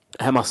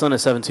had my son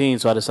at 17,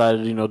 so I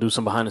decided to, do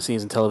some behind the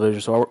scenes in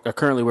television. So I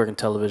currently work in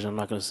television. I'm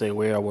not going to say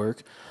where I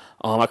work.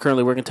 I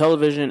currently work in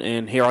television,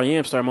 and here I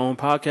am, starting my own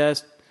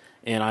podcast.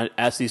 And I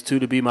asked these two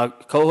to be my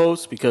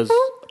co-hosts because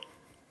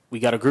we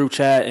got a group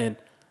chat, and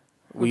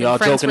we all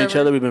joking each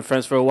other. We've been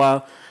friends for a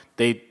while.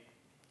 They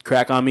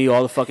crack on me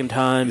all the fucking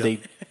time.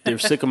 They're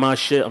sick of my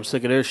shit. I'm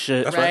sick of their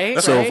shit. That's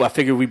right. So if I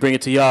figure we bring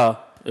it to y'all,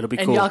 it'll be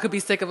cool. And y'all could be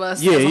sick of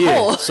us as a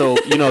whole. So,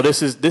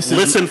 this is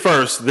listen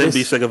first, then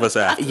be sick of us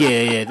after.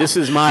 Yeah. This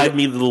is my Give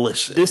me the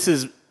listen. This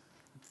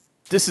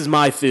is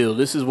my field.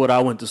 This is what I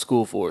went to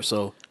school for.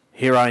 So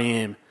here I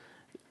am.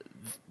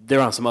 They're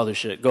on some other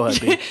shit. Go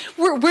ahead, B.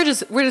 we're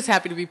just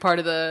happy to be part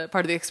of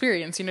the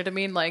experience. You know what I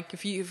mean? Like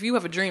if you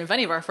have a dream, if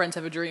any of our friends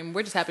have a dream,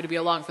 we're just happy to be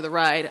along for the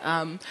ride.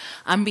 I'm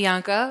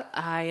Bianca.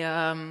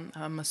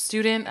 I'm a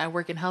student. I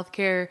work in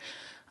healthcare.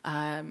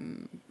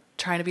 I'm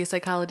trying to be a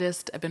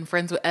psychologist. I've been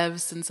friends with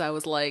Ev since I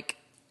was like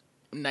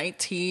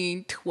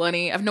 19,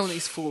 20. I've known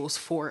these fools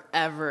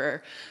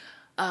forever.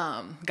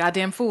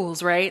 Goddamn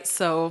fools, right?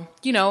 So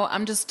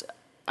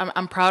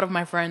I'm proud of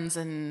my friends,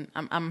 and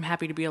I'm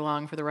happy to be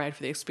along for the ride,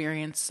 for the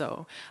experience.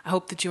 So I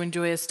hope that you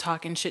enjoy us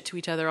talking shit to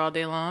each other all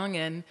day long.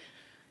 And,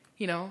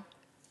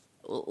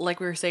 like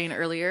we were saying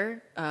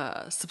earlier,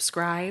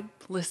 subscribe,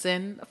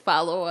 listen,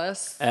 follow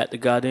us. At the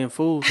Goddamn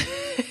Fools.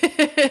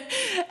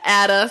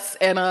 Add us,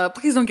 and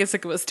please don't get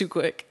sick of us too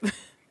quick.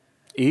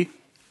 E?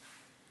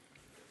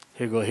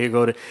 Here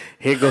go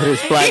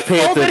this Black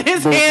Panther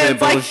movement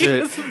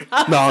bullshit.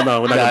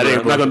 No, we're not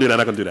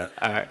gonna do that.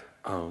 All right.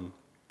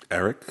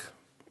 Eric,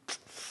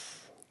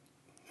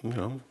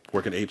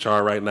 working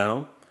HR right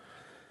now.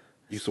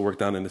 Used to work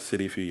down in the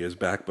city a few years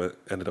back, but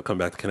ended up coming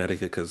back to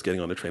Connecticut because getting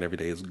on the train every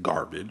day is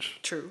garbage.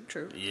 True.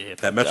 Yeah.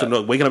 That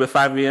Metro, waking up at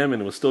 5 a.m.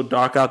 and it was still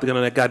dark out to get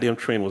on that goddamn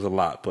train was a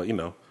lot. But,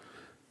 we'll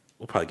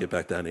probably get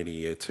back down in a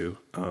year or two.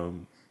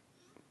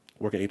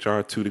 Working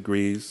HR, 2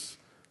 degrees.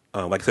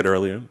 Like I said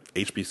earlier,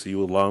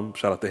 HBCU alum.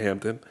 Shout out to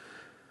Hampton.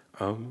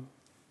 I'm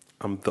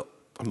the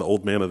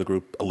old man of the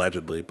group,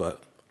 allegedly,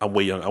 but I'm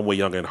way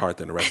younger in heart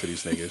than the rest of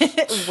these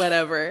niggas.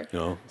 Whatever.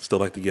 Still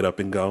like to get up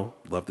and go.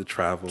 Love to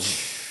travel.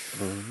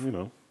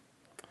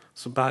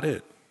 That's about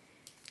it.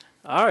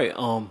 All right.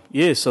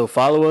 So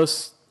follow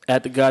us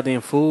at the Goddamn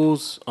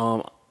Fools.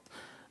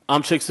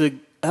 I'm Chicks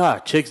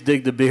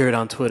Dig the Beard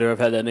on Twitter. I've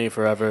had that name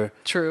forever.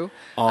 True.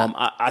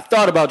 I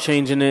thought about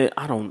changing it.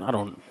 I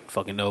don't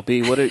fucking know.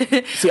 B.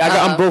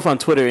 I'm both on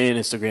Twitter and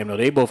Instagram though.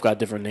 They both got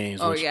different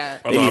names. Oh yeah.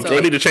 I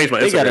need to change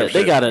my Instagram.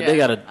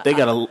 They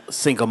gotta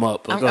sync them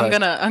up. I'm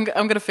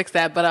gonna fix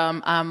that. But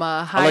I'm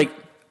hi.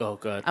 Oh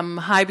god. I'm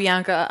Hi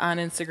Bianca on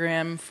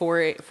Instagram.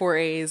 4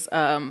 A's.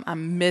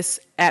 I'm Miss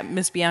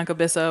Bianca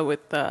Bissa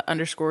with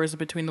underscores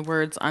between the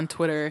words on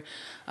Twitter.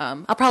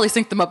 I'll probably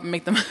sync them up and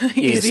make them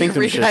easy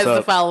for you guys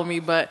to follow me.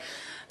 But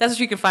that's what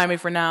you can find me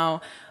for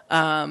now.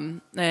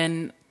 And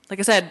like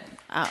I said,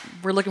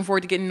 we're looking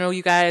forward to getting to know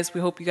you guys.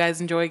 We hope you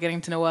guys enjoy getting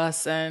to know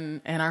us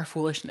and our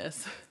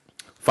foolishness.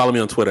 Follow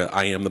me on Twitter.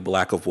 I am the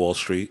Black of Wall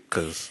Street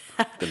because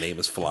the name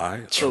is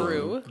fly.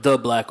 True. The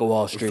Black of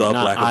Wall Street. The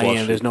not Black of I Wall am.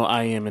 Street. There's no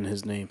I am in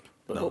his name.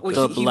 He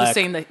was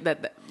saying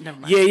that never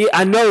mind. Yeah,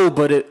 I know,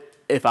 but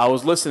if I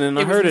was listening and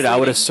I heard it, I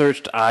would have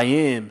searched I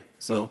am.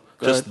 So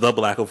just the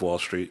Black of Wall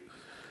Street.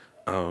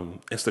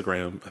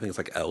 Instagram, I think it's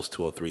like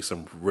Els203,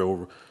 some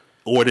real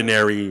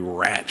ordinary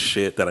rat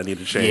shit that I need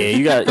to change. Yeah,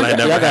 you got. I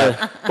never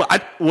had. Well,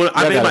 when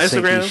I made my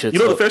Instagram,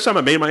 the up. first time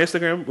I made my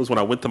Instagram was when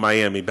I went to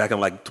Miami back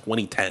in like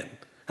 2010, and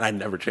I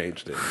never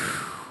changed it.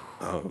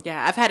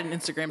 Yeah, I've had an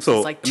Instagram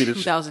since like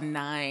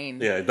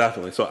 2009. Yeah,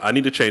 definitely. So I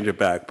need to change it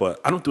back, but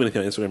I don't do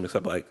anything on Instagram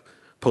except like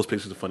post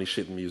pictures of funny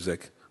shit and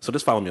music. So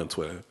just follow me on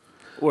Twitter.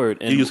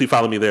 Word. You usually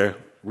follow me there,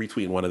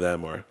 retweeting one of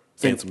them or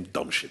saying some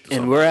dumb shit.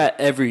 And we're at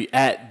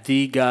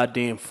the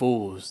goddamn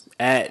fools.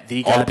 At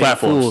the all goddamn the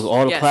platforms. Fools.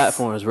 All the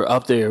platforms. We're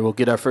up there. We'll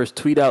get our first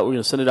tweet out. We're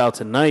going to send it out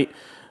tonight.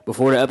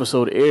 Before the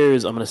episode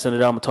airs, I'm going to send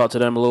it out. I'm going to talk to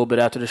them a little bit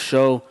after the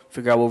show,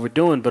 figure out what we're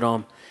doing.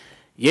 But,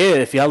 yeah,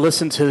 if y'all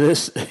listen to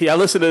this, y'all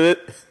listen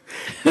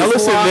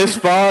this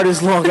far,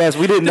 this long ass.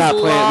 We did not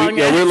plan.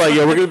 We're like,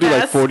 we're going to do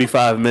like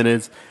 45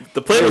 minutes.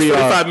 The plan was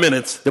 45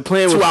 minutes. The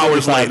plan was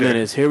 45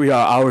 minutes. Here we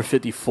are, hour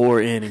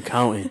 54 in and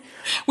counting.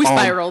 We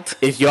spiraled.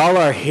 If y'all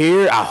are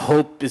here, I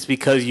hope it's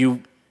because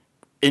you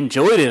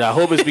enjoyed it. I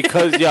hope it's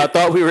because y'all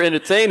thought we were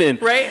entertaining.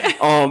 Right.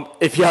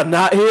 If y'all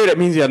not here, that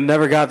means y'all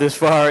never got this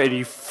far and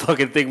you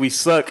fucking think we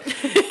suck.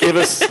 Give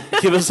us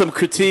some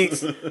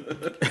critiques.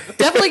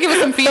 Definitely give us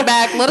some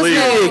feedback. Let us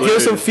know. Yeah, give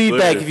us some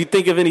feedback. If you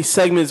think of any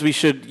segments we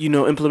should,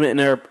 implement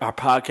in our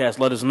podcast,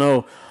 let us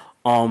know.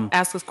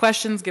 Ask us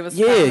questions, give us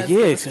comments,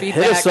 give us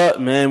feedback. Hit us up,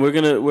 man.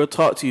 We'll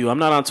talk to you. I'm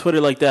not on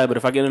Twitter like that, but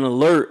if I get an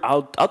alert,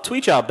 I'll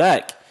tweet y'all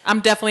back. I'm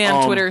definitely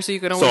on Twitter, so you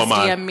can always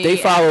DM me.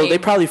 They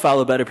probably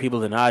follow better people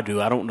than I do.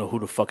 I don't know who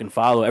to fucking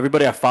follow.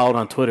 Everybody I followed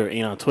on Twitter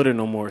ain't on Twitter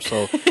no more,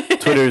 so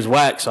Twitter is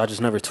whack, so I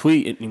just never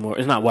tweet anymore.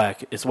 It's not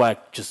whack. It's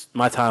whack. Just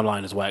my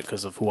timeline is whack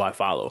because of who I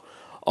follow.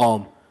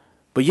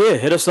 But yeah,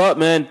 hit us up,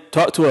 man.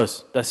 Talk to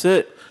us. That's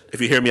it. If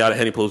you hear me out at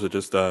Henny Palooza,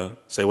 just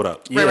say what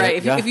up. Yeah,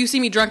 right. If you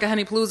see me drunk at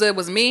Henny Palooza, it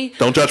was me.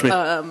 Don't judge me.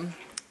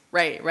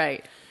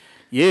 Right.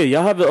 Yeah,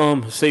 y'all have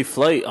a safe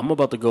flight. I'm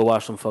about to go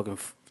watch some fucking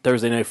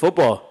Thursday Night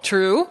Football.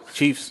 True.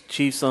 Chiefs,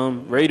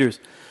 Raiders.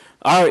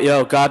 All right,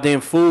 yo,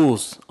 goddamn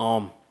fools.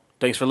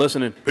 Thanks for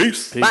listening.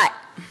 Peace. Bye.